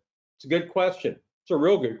happen? It's a good question. It's a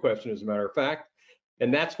real good question, as a matter of fact.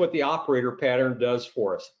 And that's what the operator pattern does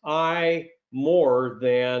for us. I more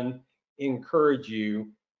than encourage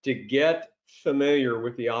you to get familiar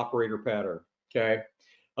with the operator pattern, okay?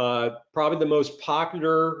 Probably the most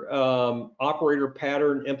popular operator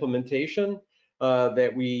pattern implementation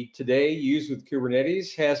that we today use with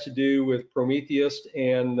Kubernetes has to do with Prometheus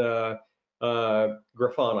and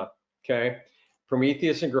Grafana, okay?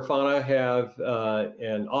 Prometheus and Grafana have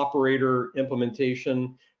an operator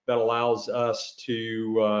implementation that allows us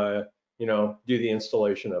to, do the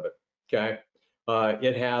installation of it, okay?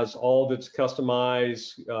 It has all of its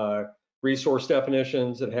customized resource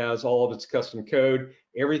definitions. It has all of its custom code.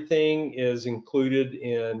 Everything is included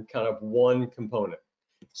in kind of one component.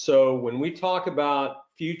 So when we talk about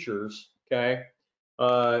futures, okay,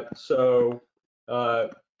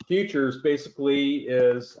 futures basically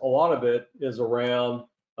is, a lot of it is around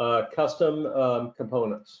custom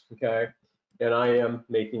components, okay? And I am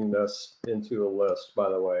making this into a list, by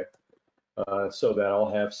the way, so that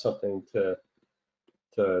I'll have something to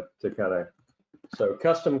kind of, so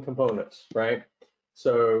custom components, right?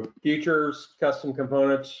 So futures, custom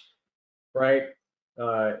components, right?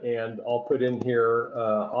 And I'll put in here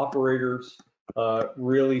operators,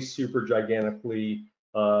 really super gigantically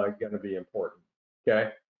going to be important,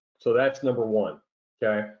 okay? So that's number one,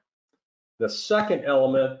 okay? The second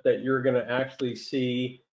element that you're going to actually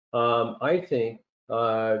see, I think,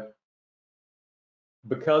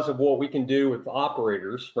 because of what we can do with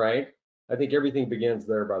operators, right? I think everything begins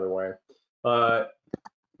there, by the way.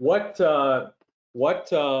 What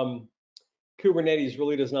Kubernetes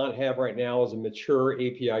really does not have right now is a mature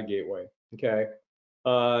API gateway, okay?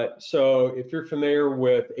 So if you're familiar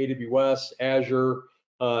with AWS, Azure,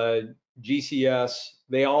 GCS,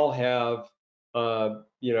 they all have,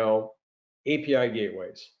 you know, API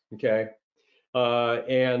gateways, okay?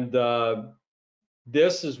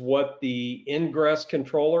 This is what the ingress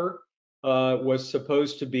controller was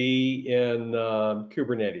supposed to be in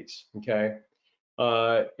Kubernetes, okay?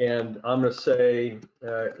 And I'm going to say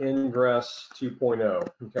ingress 2.0,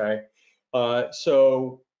 okay?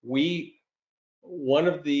 So one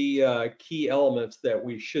of the key elements that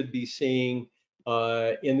we should be seeing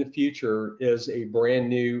in the future is a brand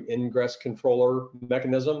new ingress controller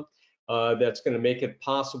mechanism that's going to make it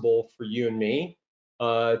possible for you and me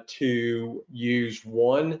to use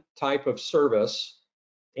one type of service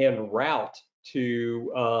and route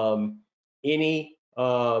to any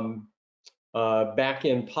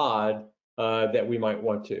backend pod that we might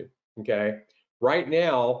want to, okay? Right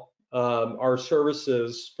now, our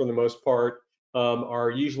services, for the most part, are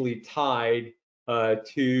usually tied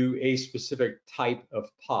to a specific type of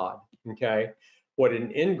pod, okay? What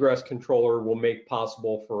an ingress controller will make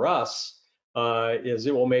possible for us is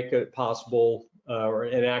it will make it possible,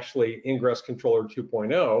 and actually ingress controller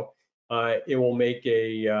 2.0, it will make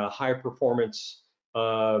a high performance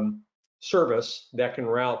service that can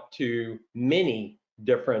route to many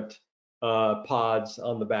different pods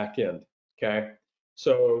on the back end, okay?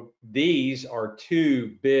 So these are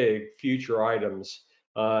two big future items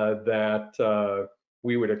that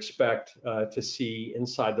we would expect to see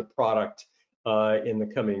inside the product in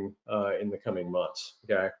the coming months,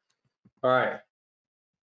 okay? All right,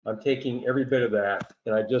 I'm taking every bit of that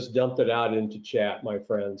and I just dumped it out into chat, my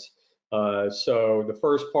friends. So the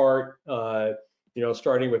first part, you know,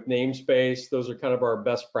 starting with namespace, those are kind of our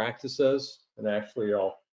best practices. And actually,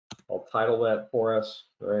 I'll title that for us,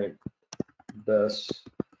 right? Best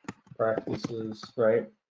practices, right?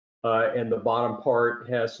 And the bottom part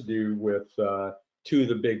has to do with two of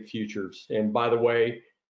the big futures. And by the way,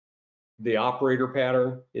 the operator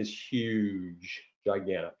pattern is huge,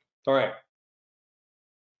 gigantic. All right.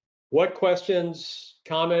 What questions,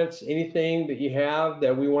 comments, anything that you have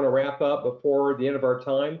that we want to wrap up before the end of our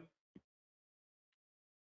time?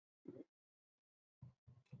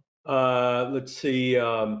 Let's see,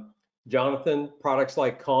 Jonathan, products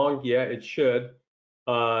like Kong, yeah, it should.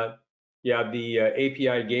 Yeah, the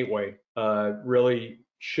API gateway really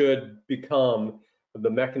should become the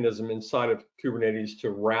mechanism inside of Kubernetes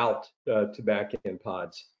to route to backend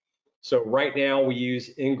pods. So right now we use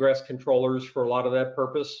ingress controllers for a lot of that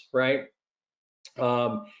purpose, right?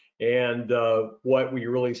 What we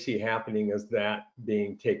really see happening is that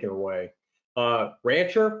being taken away.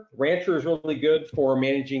 Rancher is really good for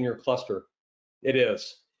managing your cluster. It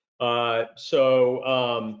is. I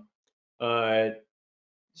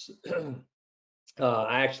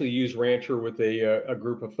actually use Rancher with a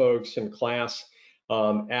group of folks in class.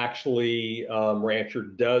 Rancher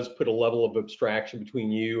does put a level of abstraction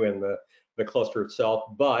between you and the cluster itself,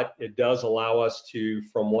 but it does allow us to,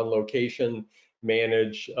 from one location,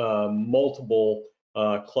 manage multiple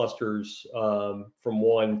clusters from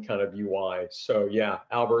one kind of UI. So yeah,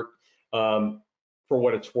 Albert, for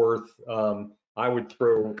what it's worth, I would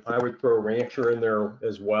throw Rancher in there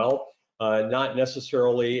as well. Not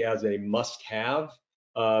necessarily as a must-have,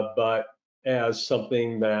 but as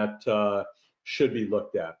something that should be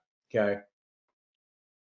looked at, okay?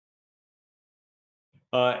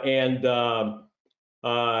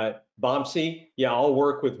 Bombsy, yeah, I'll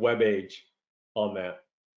work with WebAge on that,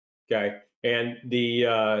 okay? And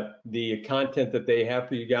the content that they have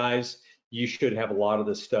for you guys, you should have a lot of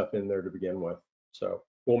this stuff in there to begin with. So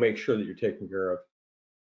we'll make sure that you're taken care of.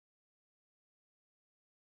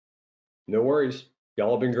 No worries,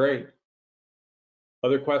 y'all have been great.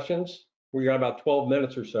 Other questions? We got about 12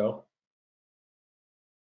 minutes or so.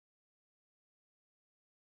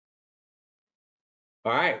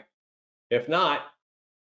 All right, if not,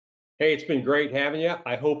 hey, it's been great having you.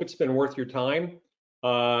 I hope it's been worth your time.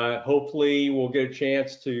 Hopefully we'll get a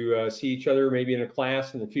chance to see each other maybe in a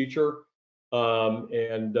class in the future.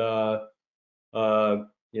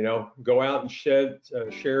 You know, go out and share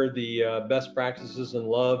the best practices and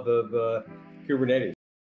love of Kubernetes.